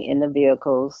anything in the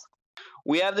vehicles.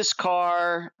 We have this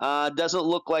car. Doesn't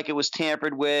look like it was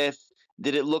tampered with.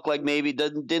 Did it look like maybe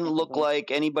didn't look like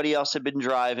anybody else had been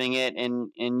driving it?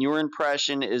 And your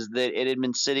impression is that it had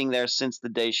been sitting there since the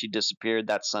day she disappeared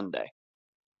that Sunday?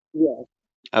 Yes.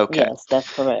 Okay. Yes,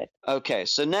 that's correct. Okay,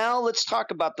 so now let's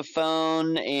talk about the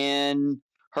phone and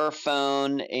her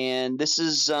phone. And this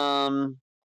is a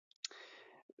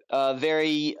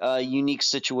very unique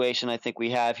situation I think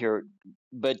we have here.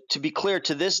 But to be clear,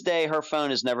 to this day, her phone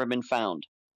has never been found.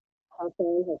 Her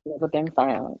phone has never been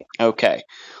found. Okay.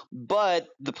 But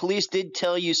the police did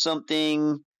tell you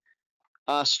something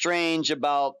strange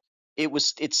about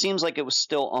it seems like it was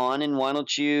still on, and why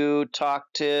don't you tell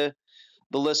the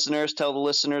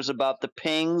listeners about the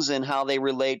pings and how they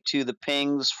relate to the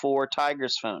pings for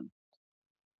Tiger's phone.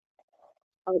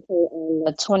 Okay, on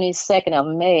the 22nd of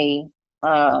May,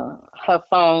 her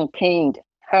phone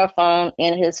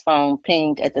and his phone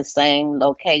pinged at the same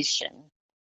location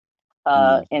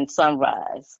in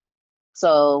Sunrise.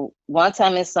 So one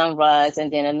time in Sunrise,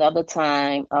 and then another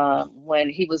time when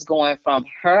he was going from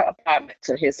her apartment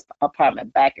to his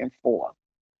apartment back and forth.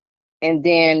 And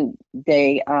then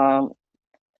they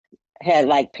had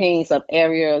like pings of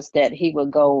areas that he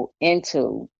would go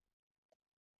into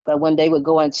But when they would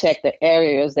go and check the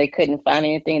areas, they couldn't find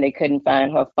anything. They couldn't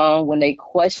find her phone. When they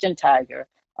questioned Tiger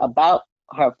about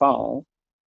her phone,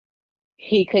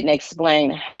 he couldn't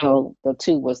explain how the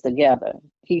two was together.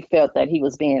 He felt that he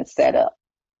was being set up.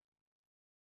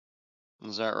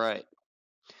 Is that right?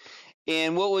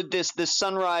 And what would this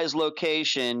Sunrise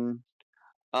location?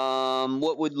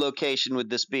 What location would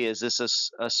this be? Is this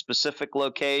a specific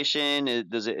location?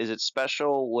 Is it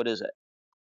special? What is it?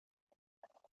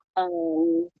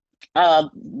 Um,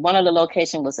 one of the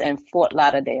locations was in Fort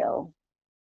Lauderdale.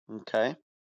 Okay.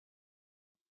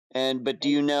 But do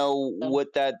you know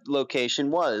what that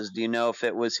location was? Do you know if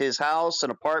it was his house,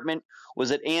 an apartment?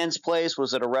 Was it Ann's place?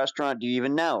 Was it a restaurant? Do you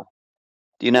even know?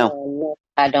 Do you know?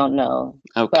 I don't know.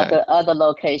 But Okay. the other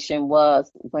location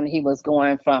was when he was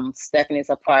going from Stephanie's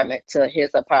apartment to his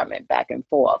apartment back and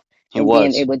forth. He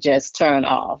was. Then it would just turn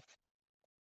off.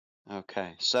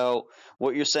 Okay. So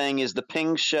what you're saying is the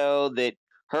pings show that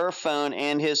her phone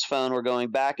and his phone were going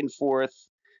back and forth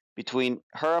between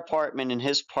her apartment and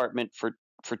his apartment for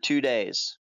 2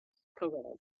 days.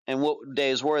 Correct. And what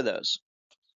days were those?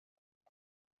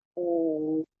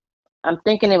 I'm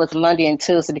thinking it was Monday and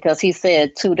Tuesday because he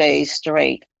said 2 days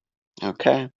straight.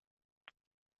 Okay.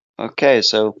 Okay,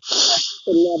 so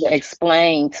Never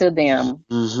explained to them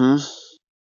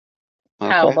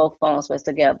how both phones was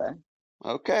together.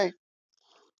 Okay.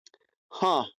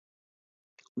 Huh.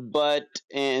 But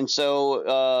and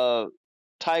so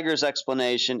Tiger's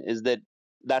explanation is that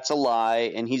that's a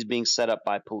lie and he's being set up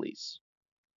by police.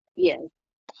 Yes.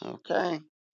 Okay.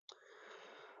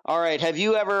 All right. Have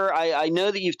you ever? I know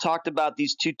that you've talked about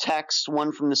these two texts,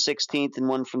 one from the 16th and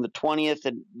one from the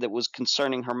 20th, that was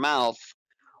concerning her mouth.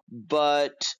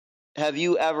 But have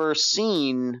you ever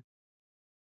seen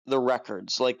the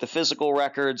records, like the physical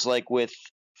records, like with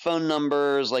phone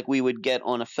numbers, like we would get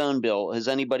on a phone bill? Has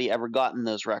anybody ever gotten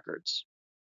those records?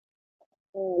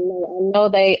 No, I know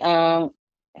they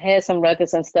had some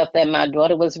records and stuff that my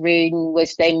daughter was reading,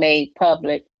 which they made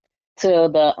public to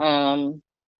the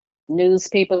news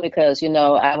people because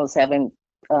I was having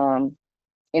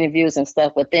interviews and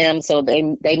stuff with them, so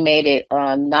they made it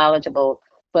knowledgeable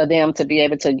for them to be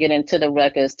able to get into the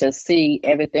records to see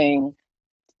everything,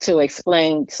 to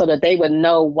explain so that they would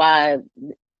know why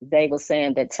they were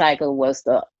saying that Tiger was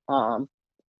the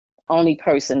only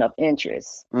person of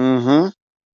interest.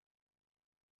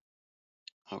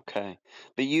 Okay,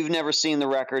 but you've never seen the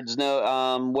records.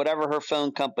 No, whatever her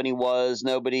phone company was,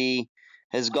 nobody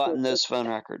has gotten those phone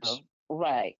records.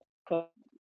 Right.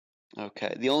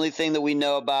 Okay. The only thing that we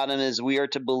know about him is we are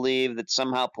to believe that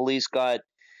somehow police got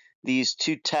these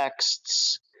two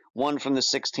texts, one from the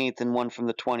 16th and one from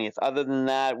the 20th. Other than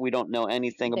that, we don't know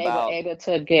anything about. They were able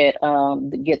to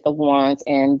get the warrants,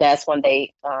 and that's when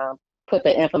they put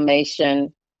the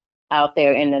information out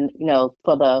there in the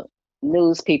for the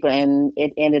news people, and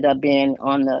it ended up being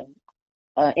on the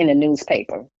in the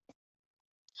newspaper.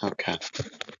 Okay.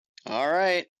 All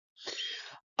right.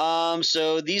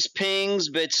 So these pings,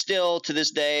 but still to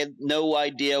this day, no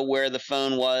idea where the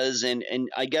phone was, and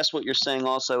I guess what you're saying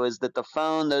also is that the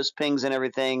phone, those pings and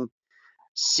everything,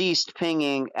 ceased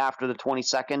pinging after the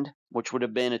 22nd, which would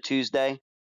have been a Tuesday.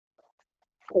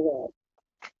 Correct.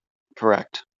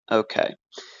 Correct. Okay.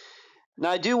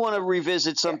 Now I do want to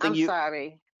revisit something.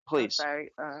 Sorry. Please. I'm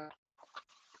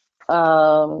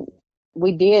sorry.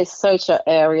 We did search an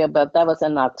area, but that was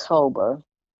in October.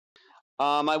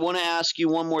 I want to ask you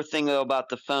one more thing though about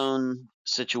the phone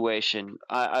situation.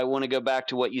 I want to go back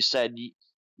to what you said,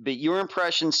 but your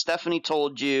impression, Stephanie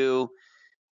told you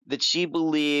that she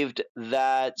believed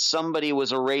that somebody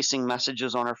was erasing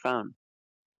messages on her phone.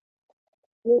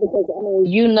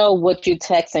 You know what you're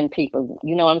texting people.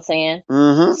 You know what I'm saying?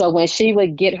 Mm-hmm. So when she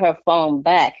would get her phone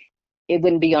back, it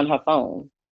wouldn't be on her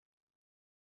phone.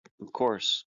 Of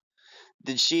course.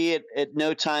 Did she at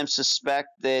no time suspect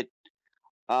that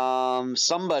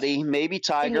somebody, maybe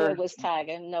Tiger? She knew it was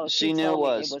Tiger. No, she knew it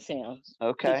was him.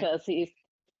 Okay. Because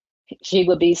she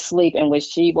would be sleeping. When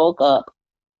she woke up,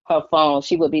 her phone,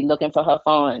 she would be looking for her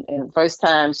phone. And the first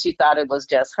time she thought it was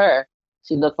just her.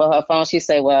 She looked for her phone. She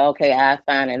said, well, okay, I'll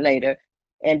find it later.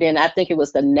 And then I think it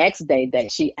was the next day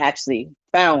that she actually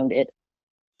found it.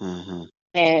 Mm-hmm.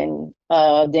 And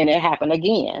then it happened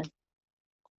again.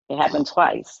 It happened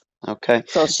twice. Okay.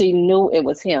 So she knew it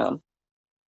was him.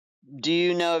 Do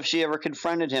you know if she ever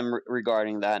confronted him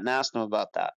regarding that and asked him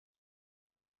about that?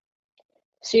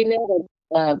 She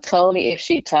never told me if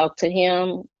she talked to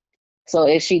him. So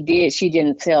if she did, she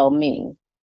didn't tell me.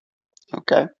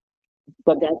 Okay.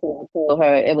 But that's what I told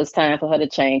her. It was time for her to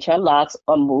change her locks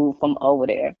or move from over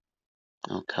there.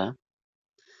 Okay.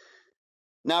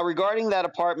 Now, regarding that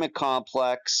apartment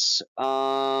complex,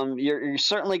 you're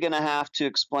certainly going to have to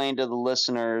explain to the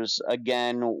listeners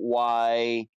again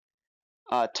why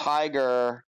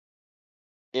Tiger,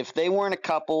 if they weren't a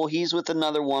couple, he's with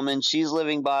another woman, she's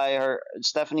living by her,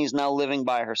 Stephanie's now living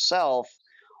by herself.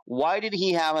 Why did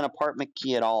he have an apartment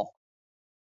key at all?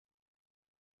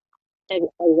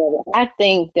 I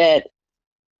think that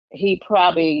he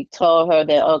probably told her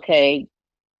that, okay,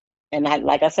 and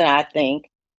like I said, I think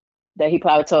that he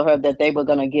probably told her that they were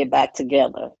going to get back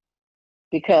together.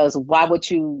 Because why would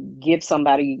you give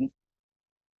somebody,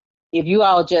 if you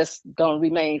all just going to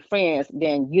remain friends,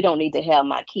 then you don't need to have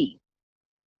my key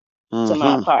to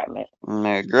my apartment.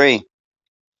 I agree.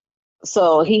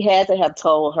 So he had to have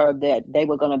told her that they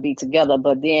were going to be together.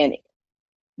 But then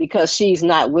because she's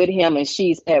not with him and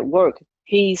she's at work,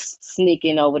 he's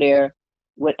sneaking over there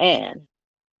with Ann.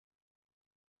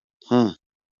 Okay.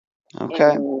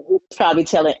 And he's probably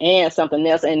telling Ann something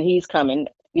else, and he's coming,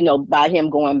 by him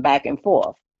going back and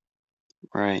forth.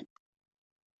 Right.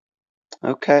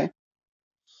 Okay.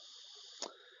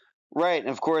 Right. And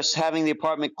of course, having the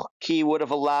apartment key would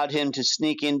have allowed him to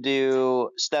sneak into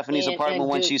Stephanie's apartment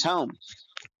when she's home.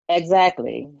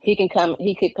 Exactly. He could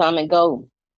come and go.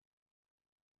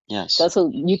 Yes. Because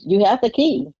you have the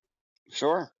key.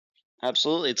 Sure.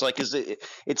 Absolutely. It's like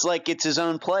it's his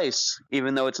own place,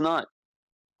 even though it's not.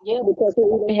 Yeah, because he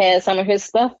even had some of his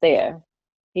stuff there.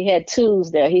 He had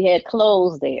tools there. He had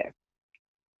clothes there.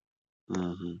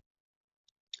 All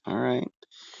right.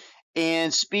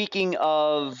 And speaking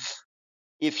of,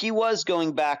 if he was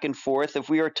going back and forth, if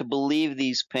we are to believe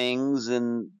these pings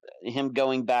and him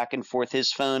going back and forth,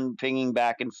 his phone pinging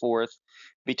back and forth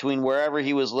between wherever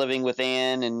he was living with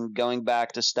Ann and going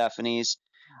back to Stephanie's,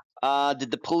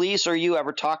 did the police or you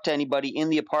ever talk to anybody in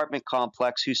the apartment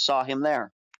complex who saw him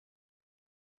there?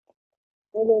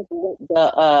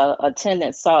 The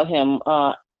attendant saw him,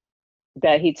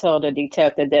 that he told the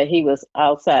detective that he was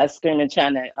outside screaming,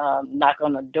 trying to knock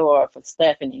on the door for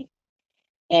Stephanie.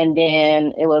 And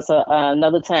then it was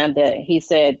another time that he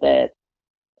said that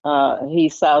he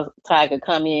saw Tiger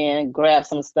come in, grab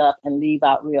some stuff, and leave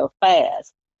out real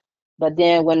fast. But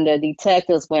then when the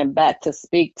detectives went back to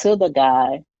speak to the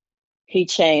guy, he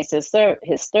changed his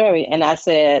story. And I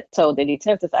told the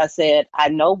detectives, I said, I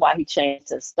know why he changed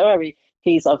his story.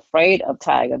 He's afraid of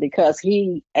Tiger, because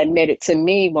he admitted to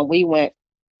me when we went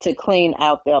to clean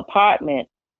out the apartment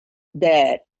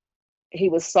that he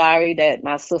was sorry that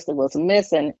my sister was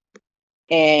missing.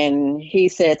 And he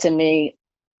said to me,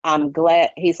 I'm glad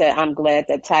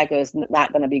that Tiger is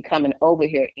not going to be coming over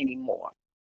here anymore.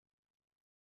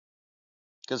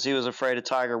 Because he was afraid of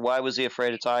Tiger. Why was he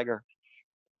afraid of Tiger?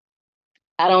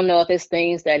 I don't know if it's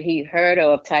things that he heard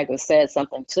or if Tiger said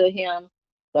something to him,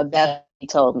 but that's what he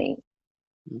told me.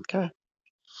 Okay.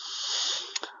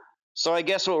 So I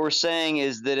guess what we're saying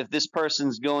is that if this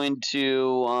person's going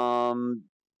to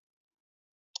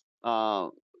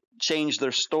change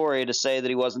their story to say that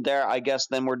he wasn't there, I guess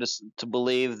then we're just to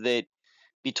believe that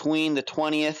between the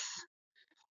 20th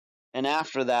and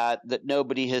after that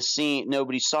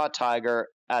nobody saw Tiger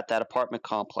at that apartment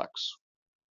complex.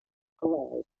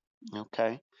 Right.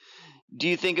 Okay. Do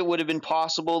you think it would have been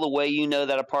possible, the way you know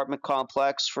that apartment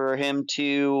complex, for him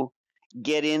to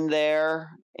get in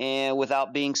there and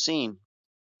without being seen?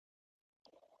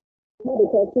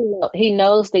 Because he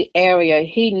knows the area.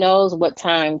 He knows what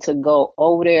time to go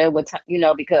over there.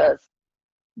 Because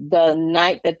the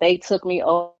night that they took me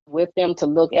over with them to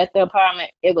look at the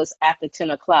apartment, it was after 10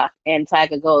 o'clock. And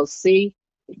Tiger goes, see,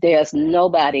 there's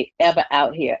nobody ever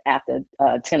out here after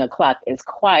 10 o'clock. It's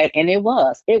quiet. And it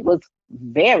was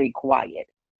very quiet.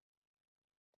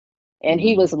 And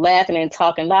he was laughing and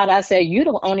talking loud. I said, you're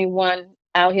the only one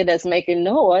out here that's making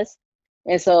noise.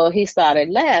 And so he started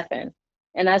laughing.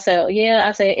 And I said,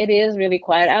 yeah, it is really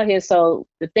quiet out here. So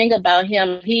the thing about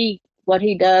him, what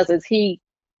he does is he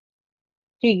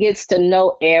gets to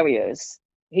know areas.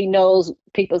 He knows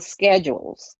people's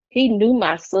schedules. He knew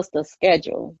my sister's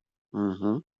schedule.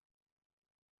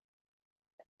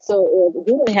 So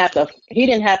he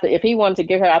didn't have to, if he wanted to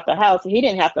get her out the house, he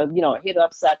didn't have to, hit her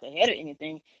upside the head or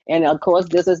anything. And of course,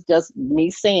 this is just me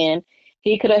saying,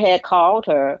 he could have had called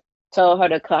her, told her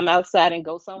to come outside and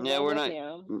go somewhere with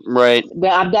him. Right.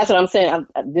 But that's what I'm saying.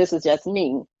 This is just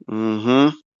me.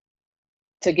 To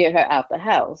get her out the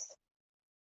house.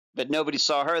 But nobody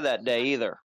saw her that day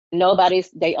either.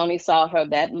 They only saw her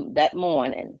that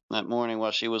morning. That morning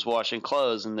while she was washing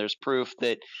clothes, and there's proof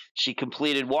that she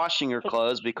completed washing her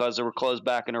clothes because there were clothes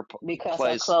back in her place. Because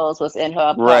her clothes was in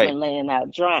her apartment laying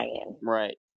out drying.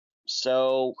 Right.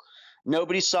 So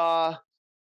nobody saw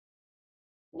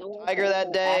No, Tiger that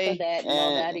after day, that,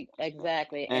 nobody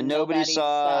exactly, and and nobody nobody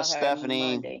saw saw her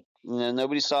Stephanie. Monday.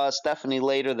 Nobody saw Stephanie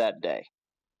later that day.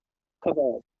 Correct.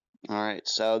 All right,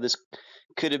 so this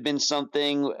could have been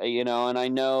something, and I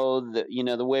know that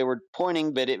the way we're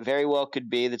pointing, but it very well could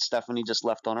be that Stephanie just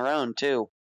left on her own too.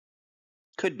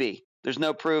 Could be. There's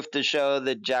no proof to show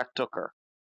that Jack took her.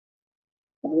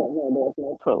 There's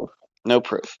no proof. No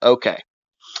proof. Okay.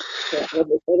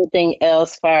 Everything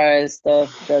else, far as the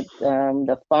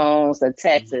phones, the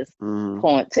texts, Mhm.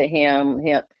 point to him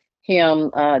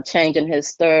changing his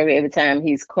story every time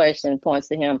he's questioned, points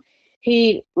to him.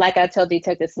 He, like I told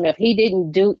Detective Smith, he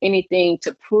didn't do anything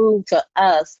to prove to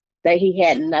us that he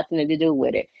had nothing to do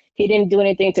with it. He didn't do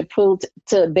anything to prove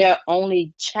to their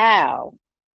only child,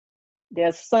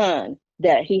 their son,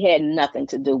 that he had nothing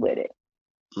to do with it.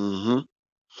 Mhm.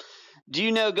 Do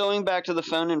you know, going back to the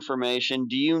phone information,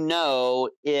 do you know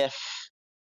if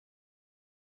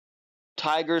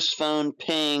Tiger's phone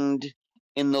pinged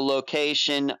in the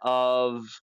location of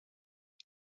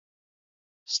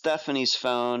Stephanie's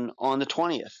phone on the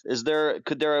 20th?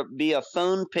 Could there be a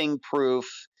phone ping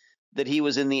proof that he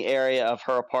was in the area of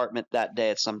her apartment that day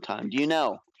at some time? Do you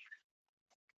know?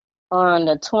 On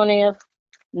the 20th,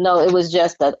 no, it was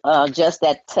just that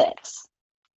text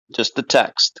Just the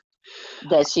text.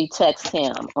 that she texted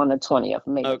him on the 20th,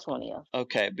 May the Okay. 20th.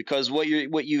 Okay, because what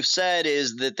you said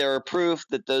is that there are proof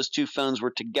that those two phones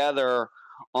were together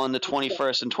on the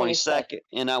 21st and 22nd.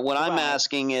 And what I'm Right.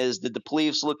 asking is, did the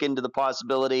police look into the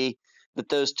possibility that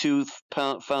those two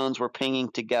phones were pinging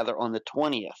together on the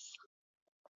 20th?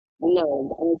 No,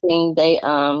 the only thing they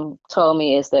told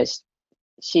me is that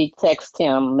she texted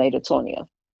him May the 20th.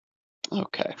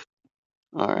 Okay.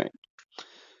 All right.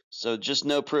 So just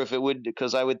no proof. It would,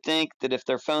 because I would think that if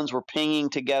their phones were pinging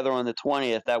together on the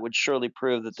 20th, that would surely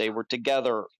prove that they were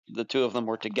together. The two of them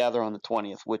were together on the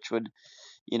 20th, which would,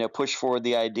 push forward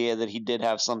the idea that he did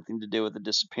have something to do with the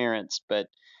disappearance. But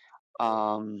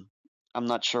I'm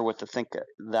not sure what to think of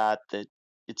that. That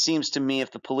it seems to me,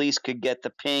 if the police could get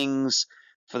the pings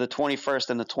for the 21st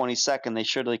and the 22nd, they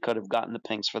surely could have gotten the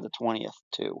pings for the 20th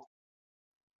too.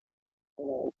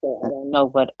 So I don't know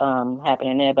what happened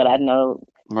in there, but I know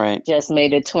Right. just May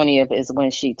the 20th is when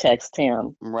she texted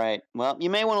him. Right. Well, you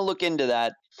may want to look into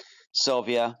that,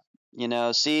 Sylvia.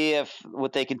 See if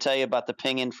what they can tell you about the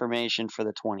ping information for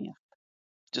the 20th.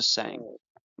 Just saying.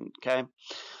 Okay.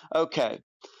 Okay.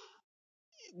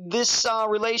 This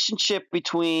relationship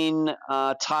between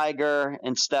Tiger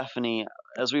and Stephanie,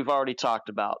 as we've already talked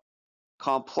about,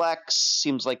 complex.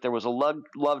 Seems like there was a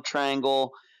love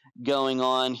triangle going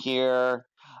on here.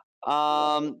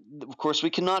 Of course, we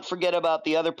cannot forget about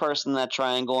the other person in that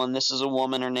triangle, and this is a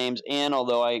woman. Her name's Anne,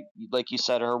 although like you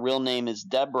said, her real name is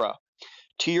Deborah.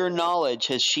 To your knowledge,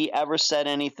 has she ever said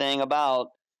anything about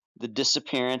the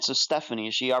disappearance of Stephanie?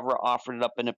 Has she ever offered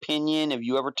up an opinion? Have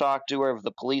you ever talked to her? Have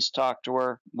the police talked to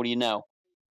her? What do you know?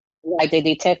 Like the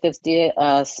detectives did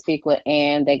speak with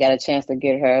Anne, they got a chance to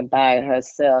get her by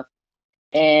herself,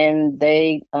 and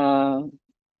they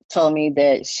told me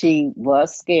that she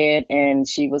was scared and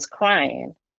she was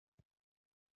crying.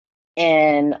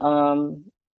 And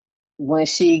when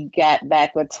she got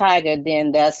back with Tiger,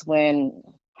 then that's when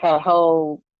her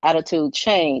whole attitude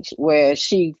changed, where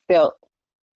she felt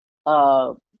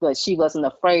that she wasn't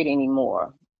afraid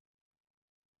anymore.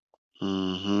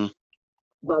 Mm-hmm.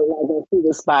 But like when she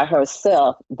was by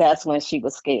herself, that's when she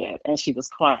was scared and she was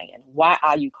crying. Why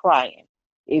are you crying?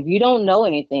 If you don't know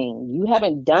anything, you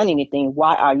haven't done anything,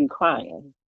 why are you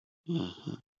crying?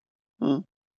 Mm-hmm.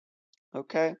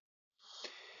 Okay.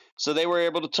 So they were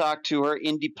able to talk to her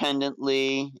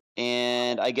independently,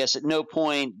 and I guess at no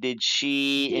point did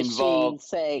she involve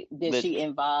Did that. she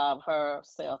involve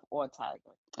herself or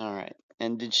Tiger? All right.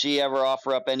 And did she ever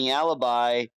offer up any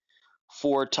alibi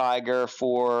for Tiger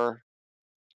for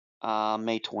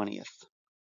May 20th?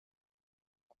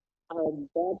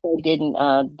 That they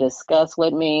didn't discuss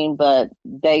with me, but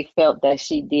they felt that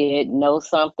she did know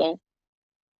something,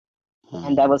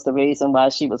 and that was the reason why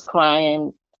she was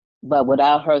crying. But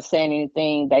without her saying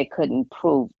anything, they couldn't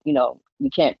prove. You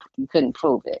couldn't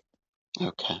prove it.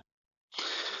 Okay.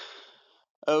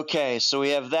 Okay, so we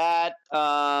have that.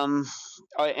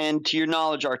 And to your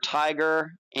knowledge, are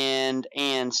Tiger and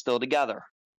Anne still together?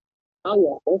 Oh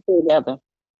yeah, they're still together.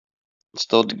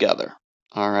 Still together.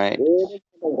 All right.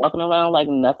 Walking around like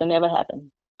nothing ever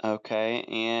happened. Okay.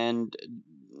 And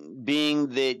being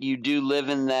that you do live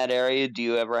in that area, do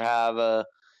you ever have a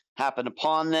happen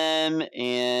upon them?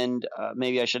 And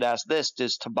maybe I should ask this: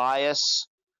 does Tobias,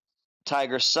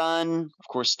 Tiger's son, of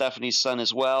course Stephanie's son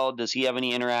as well, does he have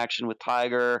any interaction with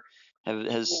Tiger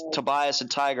Has Tobias and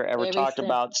Tiger ever Ever talked since-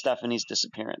 about Stephanie's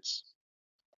disappearance?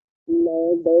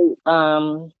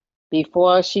 No,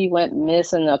 before she went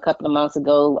missing a couple of months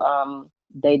ago,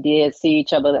 they did see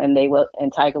each other,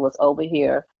 and Tiger was over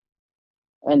here,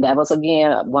 and that was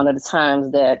again one of the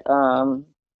times that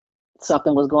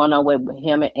something was going on with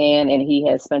him and Ann, and he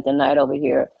had spent the night over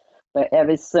here. But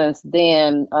ever since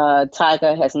then,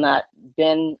 Tiger has not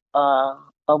been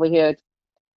over here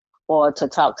or to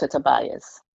talk to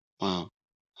Tobias. Wow.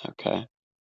 Okay.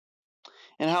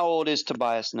 And how old is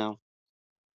Tobias now?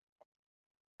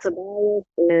 Tobias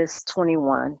is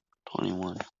 21.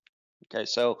 21. Okay,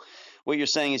 so what you're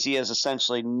saying is he has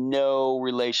essentially no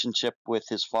relationship with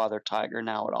his father, Tiger,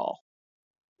 now at all.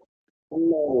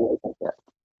 No.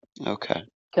 Okay.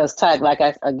 Because Tiger,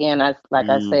 I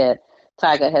said,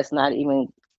 Tiger has not even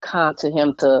come to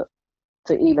him to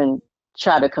even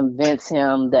try to convince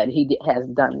him that he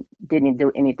didn't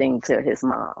do anything to his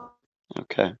mom.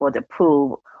 Okay. Or to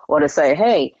prove, or to say,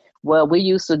 hey, well, we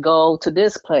used to go to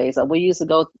this place, or we used to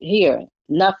go here.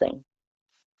 Nothing.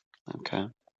 Okay.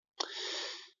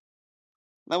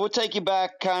 Now we'll take you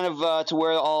back kind of to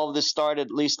where all of this started,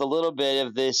 at least a little bit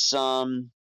of this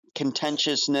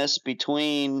contentiousness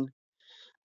between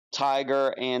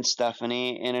Tiger and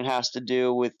Stephanie, and it has to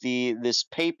do with this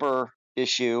paper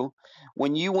issue.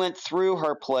 When you went through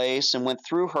her place and went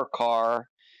through her car,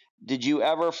 did you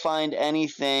ever find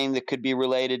anything that could be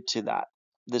related to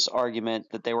this argument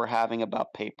that they were having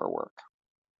about paperwork?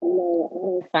 No, I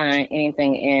didn't find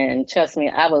anything, and trust me,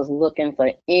 I was looking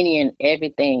for any and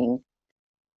everything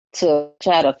to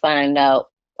try to find out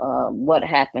what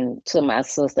happened to my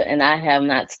sister, and I have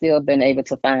not still been able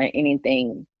to find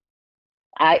anything.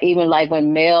 I even like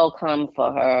when mail come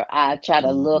for her, I try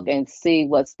to look and see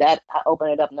what's that. I open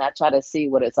it up and I try to see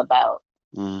what it's about.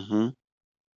 Mm-hmm.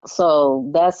 So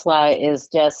that's why it's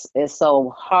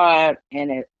so hard,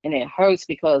 and it hurts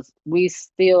because we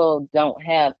still don't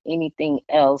have anything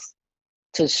else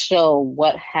to show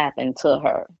what happened to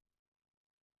her.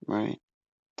 Right.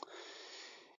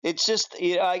 It's just,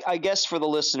 I guess for the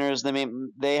listeners,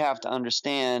 they have to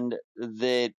understand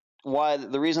that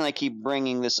the reason I keep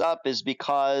bringing this up is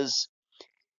because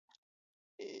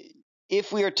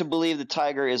if we are to believe that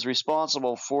Tiger is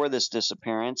responsible for this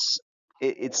disappearance,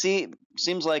 it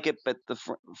seems like it, but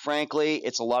frankly,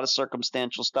 it's a lot of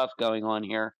circumstantial stuff going on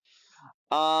here.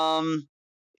 Other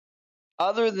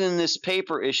than this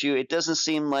paper issue, it doesn't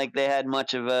seem like they had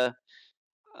much of a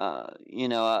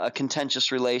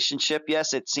contentious relationship.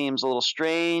 Yes, it seems a little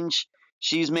strange.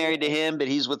 She's married to him, but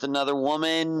he's with another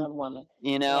woman. Right.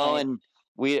 And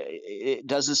it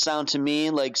doesn't sound to me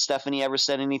like Stephanie ever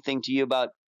said anything to you about,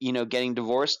 getting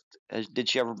divorced. Did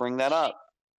she ever bring that up?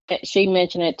 She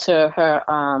mentioned it to her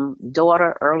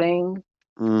daughter, Erling.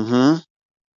 Mm-hmm.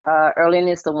 Erling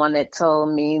is the one that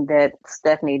told me that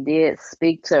Stephanie did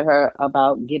speak to her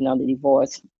about getting on the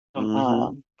divorce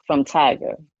from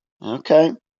Tiger.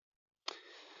 Okay.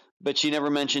 But she never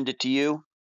mentioned it to you?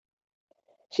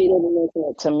 She didn't mention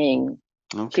it to me.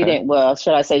 Okay. She didn't, well,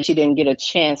 should I say she didn't get a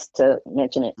chance to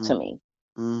mention it to me.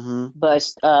 Mm-hmm. But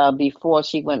before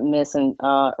she went missing,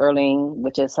 Erling,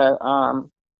 which is her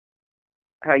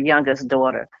youngest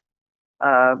daughter,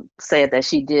 said that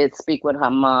she did speak with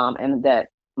her mom, and that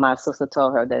my sister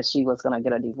told her that she was going to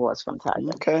get a divorce from Tiger.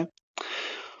 Okay.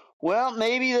 Well,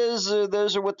 maybe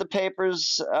those are what the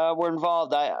papers were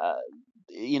involved.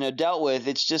 Dealt with.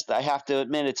 It's just, I have to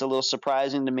admit, it's a little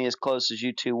surprising to me, as close as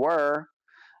you two were,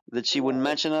 that she wouldn't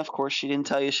mention it. Of course, she didn't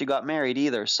tell you she got married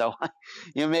either. So,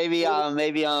 maybe I'm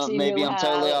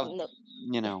totally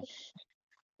off.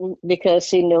 Because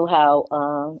she knew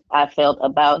how I felt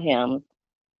about him.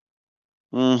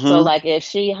 Mm-hmm. So, like, if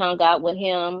she hung out with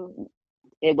him,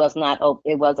 it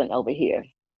wasn't over here.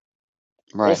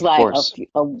 Right. It's like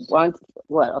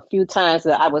a few times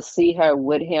that I would see her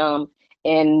with him,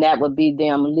 and that would be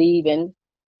them leaving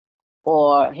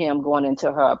or him going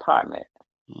into her apartment.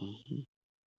 Mm-hmm.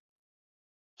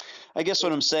 I guess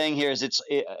what I'm saying here is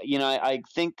I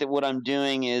think that what I'm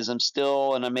doing is I'm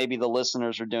still, and maybe the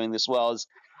listeners are doing this well, is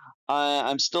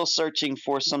I'm still searching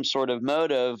for some sort of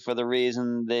motive for the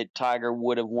reason that Tiger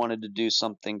would have wanted to do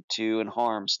something to and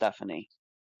harm Stephanie.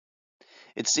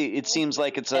 It seems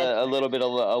like it's a little bit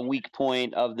of a weak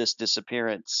point of this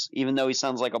disappearance, even though he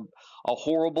sounds like a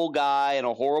horrible guy and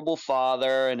a horrible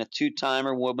father and a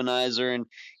two-timer womanizer, and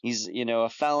he's, a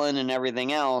felon and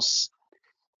everything else.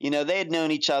 They had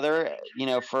known each other,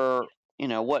 for,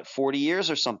 40 years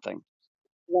or something.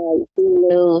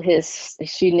 Right.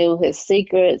 She knew his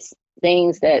secrets,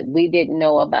 things that we didn't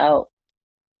know about.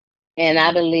 And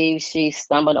I believe she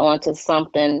stumbled onto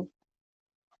something.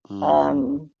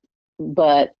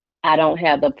 But I don't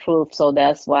have the proof, so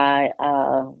that's why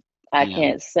I Yeah.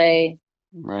 can't say,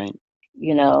 Right.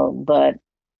 but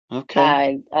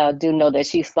Okay. I do know that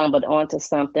she stumbled onto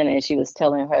something and she was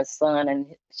telling her son, and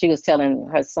she was telling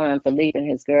her son Philippe and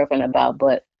his girlfriend about,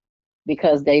 but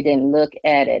because they didn't look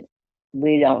at it,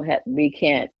 we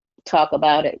can't talk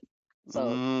about it. So,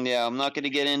 Yeah, I'm not going to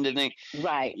get into the,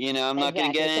 right, I'm not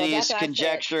going to get exactly. So any that's why I said,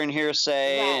 conjecture and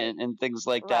hearsay right, and things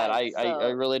like that. right. I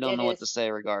So really don't it know what to is,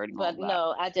 say regarding all but that.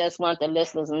 no, I just want the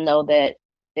listeners to know that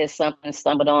it's something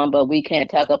stumbled on, but we can't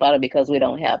talk about it because we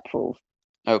don't have proof.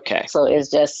 Okay. So it's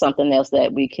just something else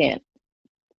that we can't,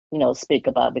 speak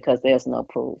about because there's no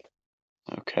proof.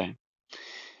 Okay.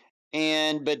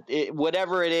 But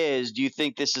whatever it is, do you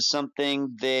think this is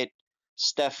something that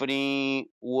Stephanie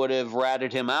would have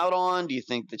ratted him out on? Do you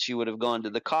think that she would have gone to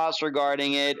the cops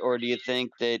regarding it, or do you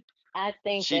think that I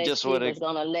think she that just she would have? was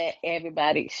gonna let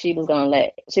everybody. She was gonna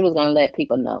let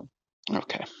people know.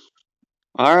 Okay.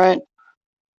 All right.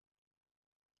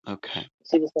 Okay.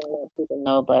 She was gonna let people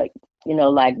know, but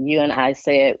like you and I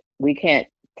said, we can't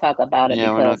talk about it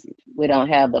Yeah, we're not. because we don't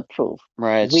have the proof.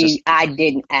 Right. It's just I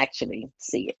didn't actually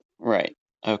see it. right.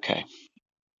 Okay.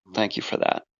 Thank you for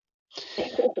that.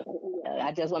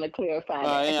 I just want to clarify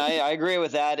that. I agree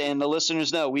with that, and the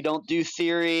listeners know we don't do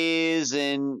theories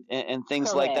and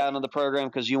things like Correct. that on the program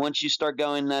because once you start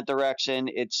going in that direction,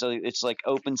 it's like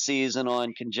open season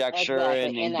on conjecture Exactly,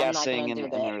 and and I'm not guessing gonna do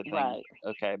and that. everything. Right.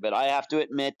 Okay, but I have to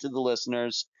admit to the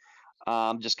listeners,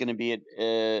 I'm just going to be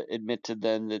admit to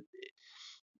them that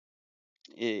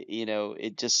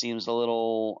it just seems a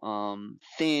little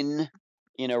thin,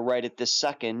 right at this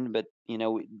second. But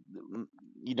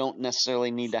you don't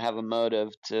necessarily need to have a motive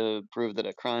to prove that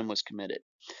a crime was committed.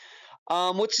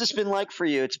 What's this been like for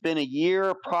you? It's been a year,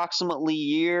 approximately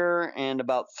year, and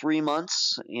about 3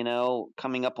 months.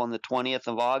 Coming up on the 20th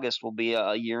of August will be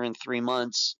a year and 3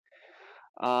 months.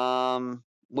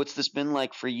 What's this been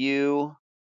like for you,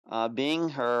 being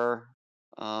her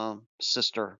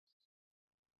sister,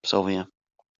 Sylvia?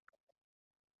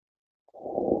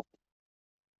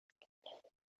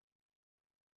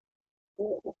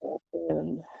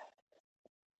 And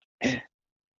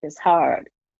it's hard.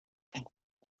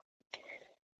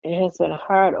 It has been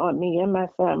hard on me and my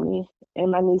family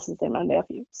and my nieces and my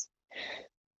nephews.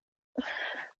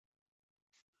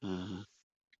 Mm-hmm.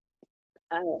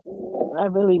 I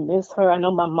really miss her. I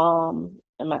know my mom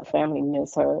and my family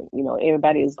miss her.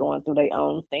 Everybody is going through their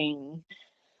own thing.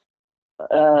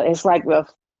 It's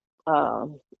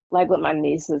um, like with my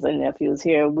nieces and nephews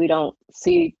here, we don't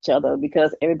see each other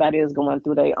because everybody is going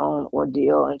through their own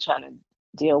ordeal and trying to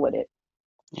deal with it.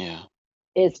 Yeah.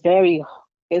 It's very,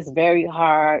 it's very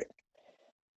hard.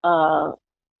 Uh,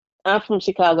 I'm from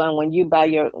Chicago, and when you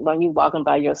walking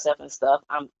by yourself and stuff,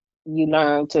 you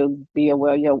learn to be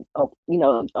aware of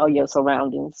your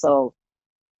surroundings. So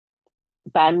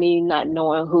by me not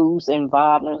knowing who's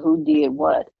involved and who did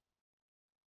what,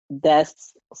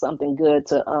 that's something good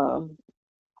to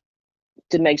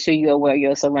make sure you're aware of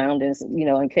your surroundings,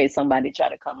 in case somebody try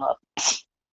to come up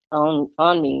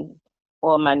on me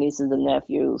or my nieces and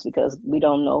nephews because we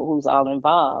don't know who's all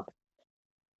involved.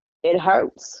 It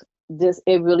hurts.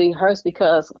 It really hurts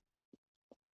because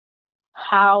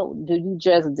how do you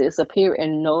just disappear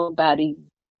and nobody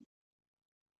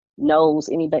knows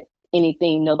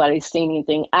anything, nobody's seen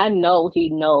anything? I know he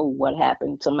know what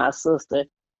happened to my sister.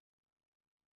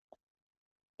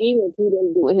 Even if he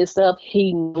didn't do it himself,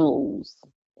 he knows.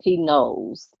 He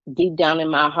knows deep down in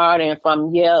my heart, and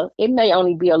it may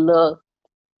only be a little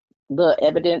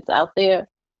evidence out there,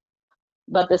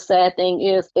 but the sad thing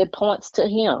is, it points to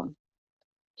him.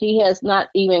 He has not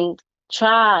even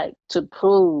tried to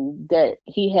prove that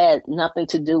he had nothing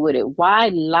to do with it. Why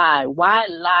lie? Why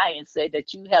lie and say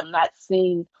that you have not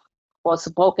seen or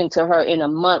spoken to her in a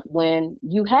month when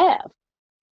you have?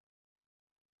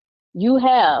 You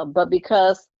have, but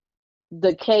because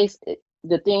the case,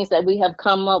 the things that we have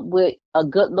come up with, a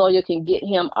good lawyer can get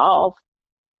him off,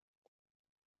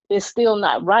 it's still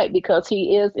not right because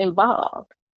he is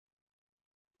involved.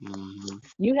 Mm-hmm.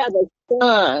 You have a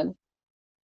son.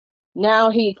 Now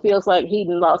he feels like he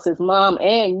lost his mom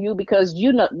and you because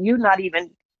you're not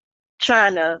even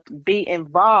trying to be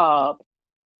involved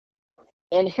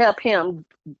and help him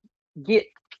get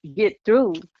get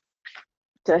through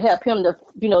to help him to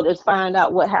find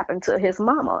out what happened to his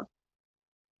mama.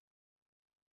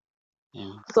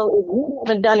 Yeah. So if you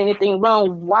haven't done anything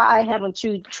wrong, why haven't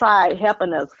you tried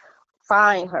helping us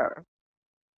find her?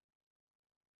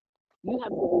 You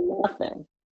have done nothing.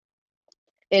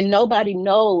 And nobody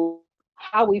knows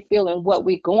how we feel and what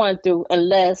we're going through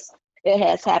unless it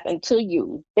has happened to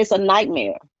you. It's a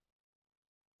nightmare.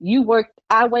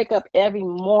 I wake up every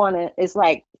morning. It's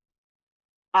like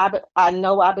I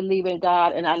know I believe in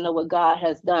God and I know what God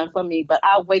has done for me, but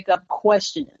I wake up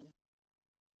questioning.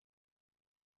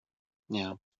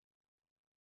 Yeah.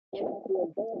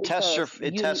 Because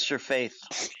It tests your faith.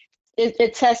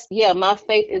 it tests, yeah, my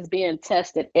faith is being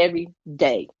tested every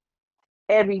day.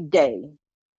 Every day.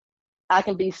 I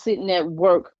can be sitting at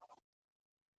work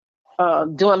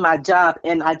doing my job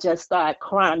and I just start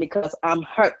crying because I'm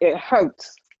hurt. It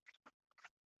hurts.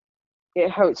 It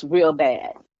hurts real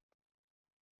bad.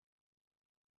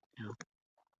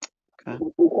 Okay.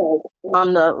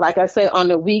 On the like I said, on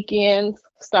the weekends,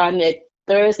 starting at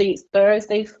Thursday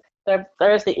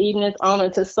evenings on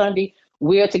into Sunday,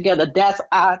 we're together. That's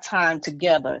our time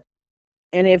together.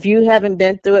 And if you haven't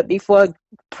been through it before,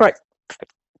 pray,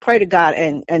 pray to God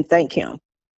and thank Him.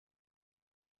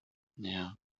 Yeah.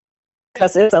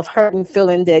 Because it's a hurting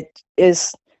feeling that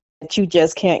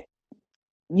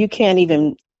you can't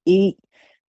even eat.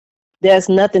 There's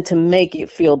nothing to make it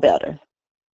feel better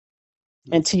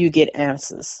until you get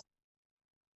answers.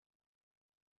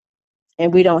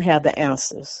 And we don't have the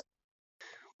answers.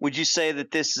 Would you say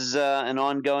that this is an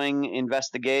ongoing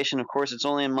investigation? Of course, it's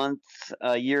only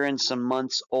a year and some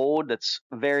months old. That's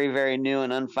very, very new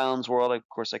in Unfound's world. Of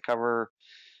course, I cover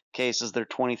cases that are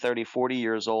 20, 30, 40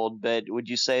 years old. But would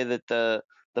you say that the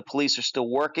police are still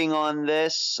working on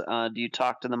this? Do you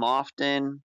talk to them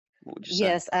often? What would you say?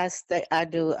 Yes, I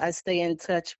do. I stay in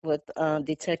touch with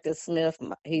Detective Smith.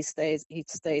 He stays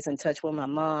in touch with my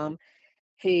mom.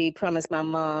 He promised my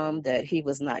mom that he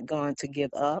was not going to give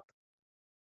up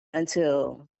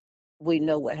until we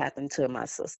know what happened to my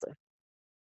sister.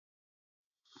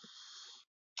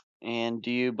 And do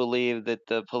you believe that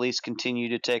the police continue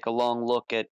to take a long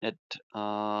look at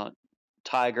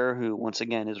Tiger, who once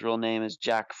again his real name is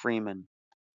Jack Freeman?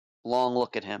 Long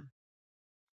look at him.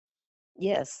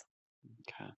 Yes.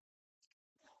 Okay.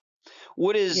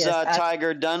 What has Yes.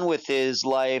 Tiger done with his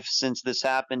life since this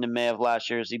happened in May of last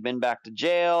year? Has he been back to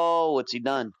jail? What's he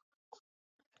done?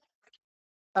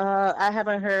 I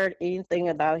haven't heard anything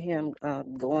about him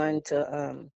going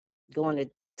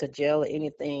to jail or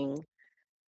anything.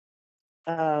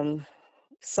 Um,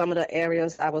 some of the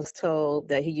areas I was told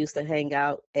that he used to hang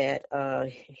out at,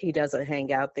 he doesn't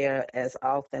hang out there as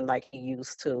often like he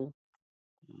used to.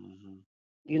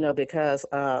 Mm-hmm. Because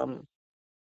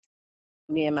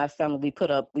me and my family,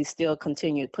 we still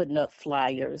continue putting up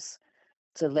flyers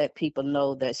to let people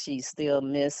know that she's still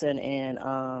missing.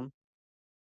 And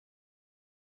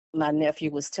my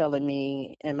nephew was telling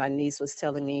me, and my niece was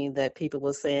telling me that people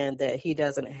were saying that he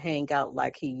doesn't hang out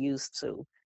like he used to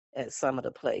at some of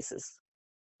the places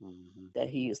Mm-hmm. that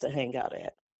he used to hang out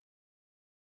at.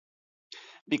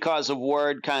 Because of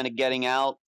word kind of getting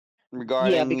out Yeah,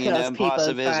 regarding, because people are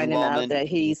possibly his finding out involvement. that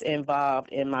he's involved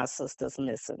in my sister's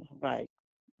missing. Right.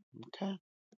 Okay.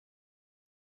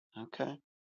 Okay.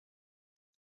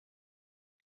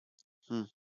 Hmm.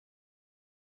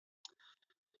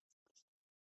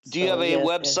 Do you So have a yes.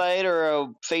 website or a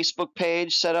Facebook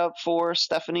page set up for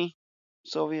Stephanie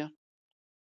Sylvia?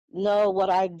 No, what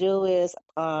I do is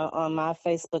on my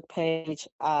Facebook page,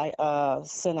 I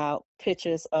send out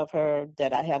pictures of her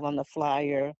that I have on the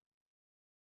flyer,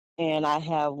 and I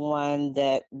have one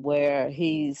that where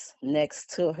he's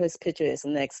next to his picture is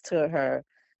next to her,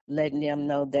 letting them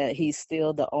know that he's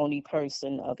still the only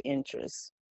person of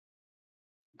interest.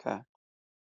 Okay.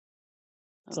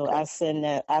 So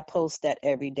Okay. I post that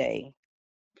every day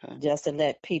Okay. just to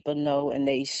let people know, and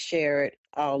they share it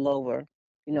all over,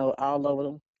 all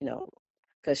over,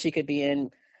 because she could be in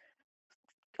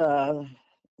uh,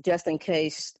 just in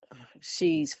case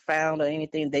she's found or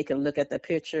anything, they can look at the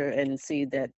picture and see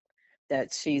that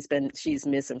she's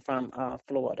missing from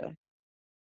Florida.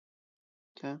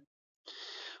 Okay.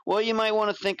 Well, you might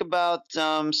want to think about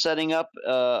setting up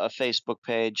a Facebook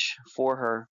page for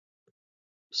her,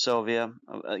 Sylvia.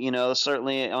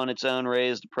 Certainly on its own,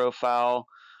 raise the profile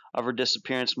of her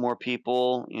disappearance. More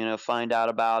people, find out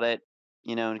about it,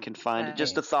 and can find it.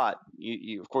 Just Right. a thought.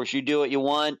 Of course, you do what you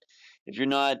want. If you're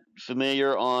not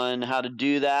familiar on how to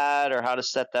do that or how to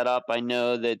set that up, I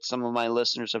know that some of my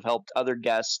listeners have helped other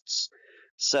guests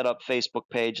set up Facebook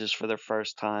pages for their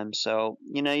first time. So,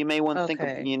 you may want to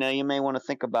Okay. you may want to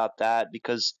think about that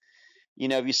because,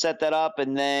 if you set that up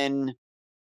and then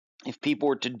if people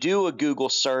were to do a Google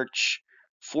search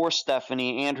for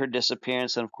Stephanie and her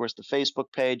disappearance, and of course the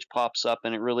Facebook page pops up,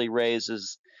 and it really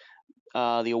raises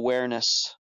the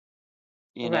awareness.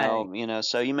 Right.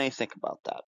 So you may think about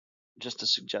that. Just a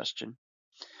suggestion.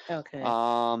 Okay.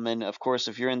 And of course,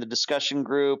 if you're in the discussion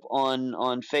group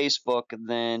on Facebook,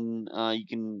 then you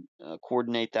can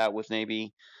coordinate that with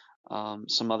maybe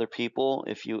some other people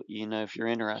if if you're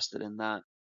interested in that.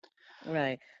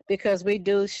 Right. Because we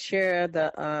do share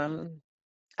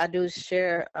I do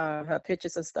share her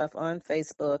pictures and stuff on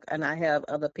Facebook, and I have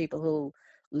other people who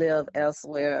live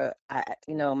elsewhere.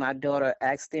 My daughter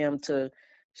asked them to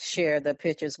share the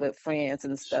pictures with friends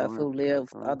and stuff Sure, who live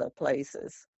sure, other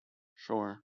places.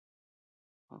 sure.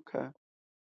 Okay.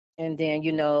 And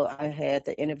then, I had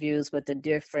the interviews with the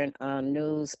different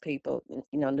news people,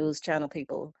 news channel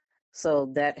people.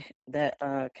 So that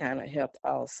kind of helped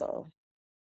also.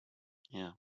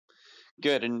 Yeah.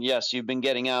 Good. And yes, you've been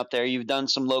getting out there. You've done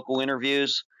some local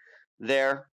interviews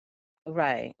there.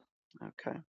 Right.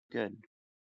 Okay. Good.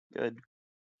 Good.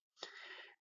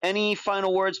 Any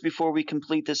final words before we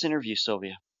complete this interview,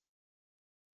 Sylvia?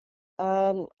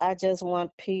 I just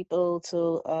want people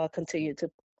to continue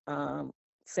to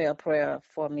say a prayer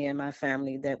for me and my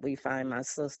family that we find my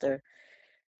sister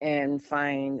and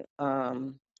find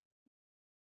who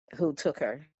took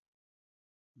her,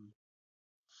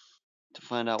 To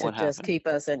find out to what just happened. keep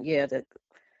us to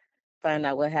find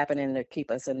out what happened and to keep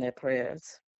us in their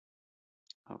prayers.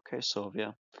 Okay,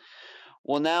 Sylvia.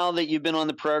 Well, now that you've been on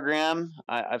the program,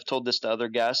 I've told this to other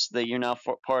guests that you're now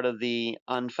part of the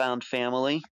Unfound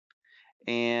family.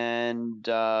 And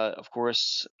of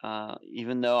course,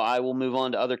 even though I will move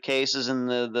on to other cases in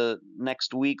the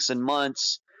next weeks and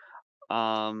months,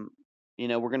 um,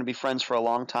 we're going to be friends for a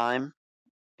long time.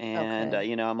 And,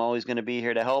 Okay. I'm always going to be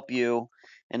here to help you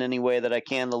in any way that I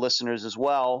can, the listeners as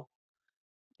well,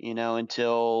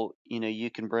 until, you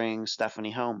can bring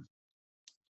Stephanie home.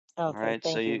 All Okay. right.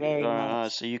 Thank you very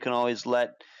much. So you can always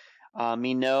let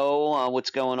me know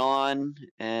what's going on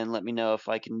and let me know if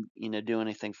I can, do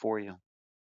anything for you.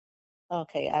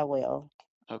 Okay, I will.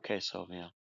 Okay, Sylvia.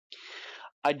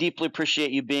 I deeply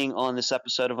appreciate you being on this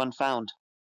episode of Unfound.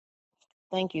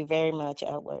 Thank you very much,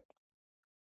 Albert.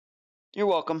 You're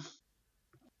welcome.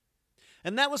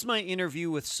 And that was my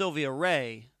interview with Sylvia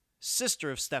Ray,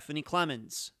 sister of Stephanie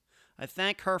Clemens. I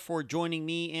thank her for joining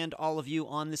me and all of you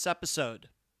on this episode.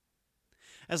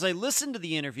 As I listened to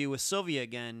the interview with Sylvia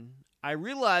again, I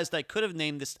realized I could have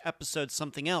named this episode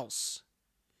something else.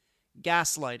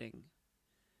 Gaslighting.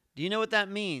 Do you know what that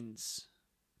means?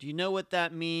 Do you know what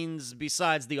that means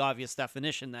besides the obvious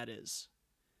definition, that is?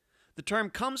 The term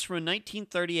comes from a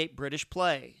 1938 British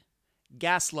play,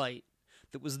 Gaslight,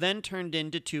 that was then turned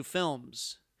into 2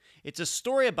 films. It's a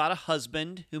story about a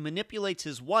husband who manipulates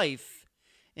his wife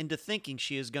into thinking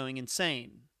she is going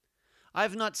insane.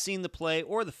 I've not seen the play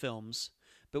or the films,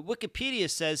 but Wikipedia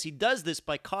says he does this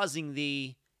by causing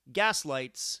the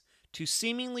gaslights to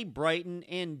seemingly brighten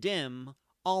and dim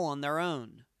all on their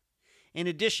own. In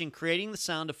addition, creating the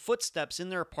sound of footsteps in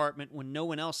their apartment when no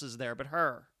one else is there but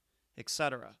her,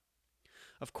 etc.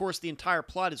 Of course, the entire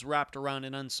plot is wrapped around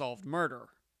an unsolved murder.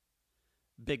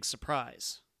 Big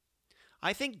surprise.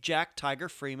 I think Jack Tiger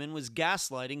Freeman was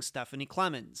gaslighting Stephanie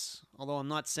Clemens, although I'm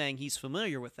not saying he's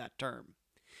familiar with that term.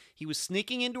 He was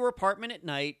sneaking into her apartment at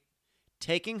night,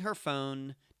 taking her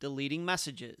phone, deleting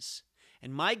messages.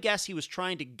 And my guess, he was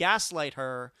trying to gaslight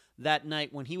her that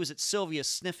night when he was at Sylvia's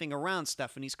sniffing around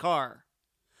Stephanie's car.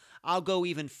 I'll go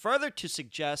even further to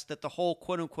suggest that the whole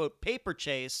quote-unquote paper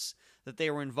chase that they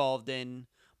were involved in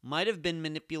might have been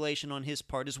manipulation on his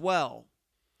part as well.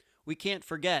 We can't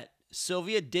forget,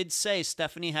 Sylvia did say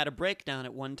Stephanie had a breakdown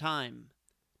at one time.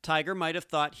 Tiger might have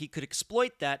thought he could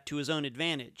exploit that to his own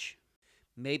advantage.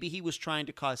 Maybe he was trying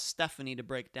to cause Stephanie to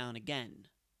break down again.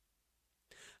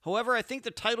 However, I think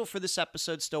the title for this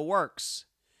episode still works.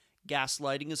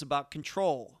 Gaslighting is about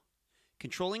control.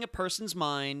 Controlling a person's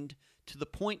mind to the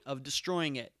point of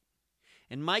destroying it.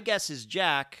 And my guess is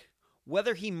Jack,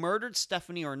 whether he murdered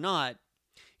Stephanie or not,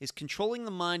 is controlling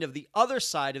the mind of the other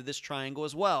side of this triangle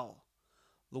as well,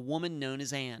 the woman known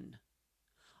as Anne.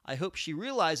 I hope she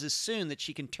realizes soon that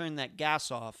she can turn that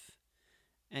gas off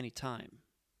anytime.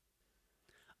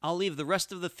 I'll leave the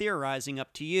rest of the theorizing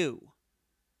up to you.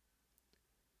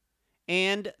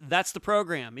 And that's the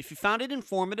program. If you found it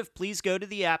informative, please go to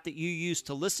the app that you use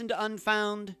to listen to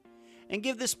Unfound and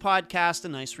give this podcast a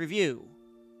nice review.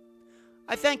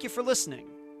 I thank you for listening.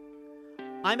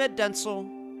 I'm Ed Dentzel,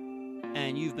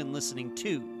 and you've been listening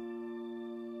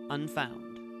to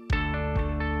Unfound.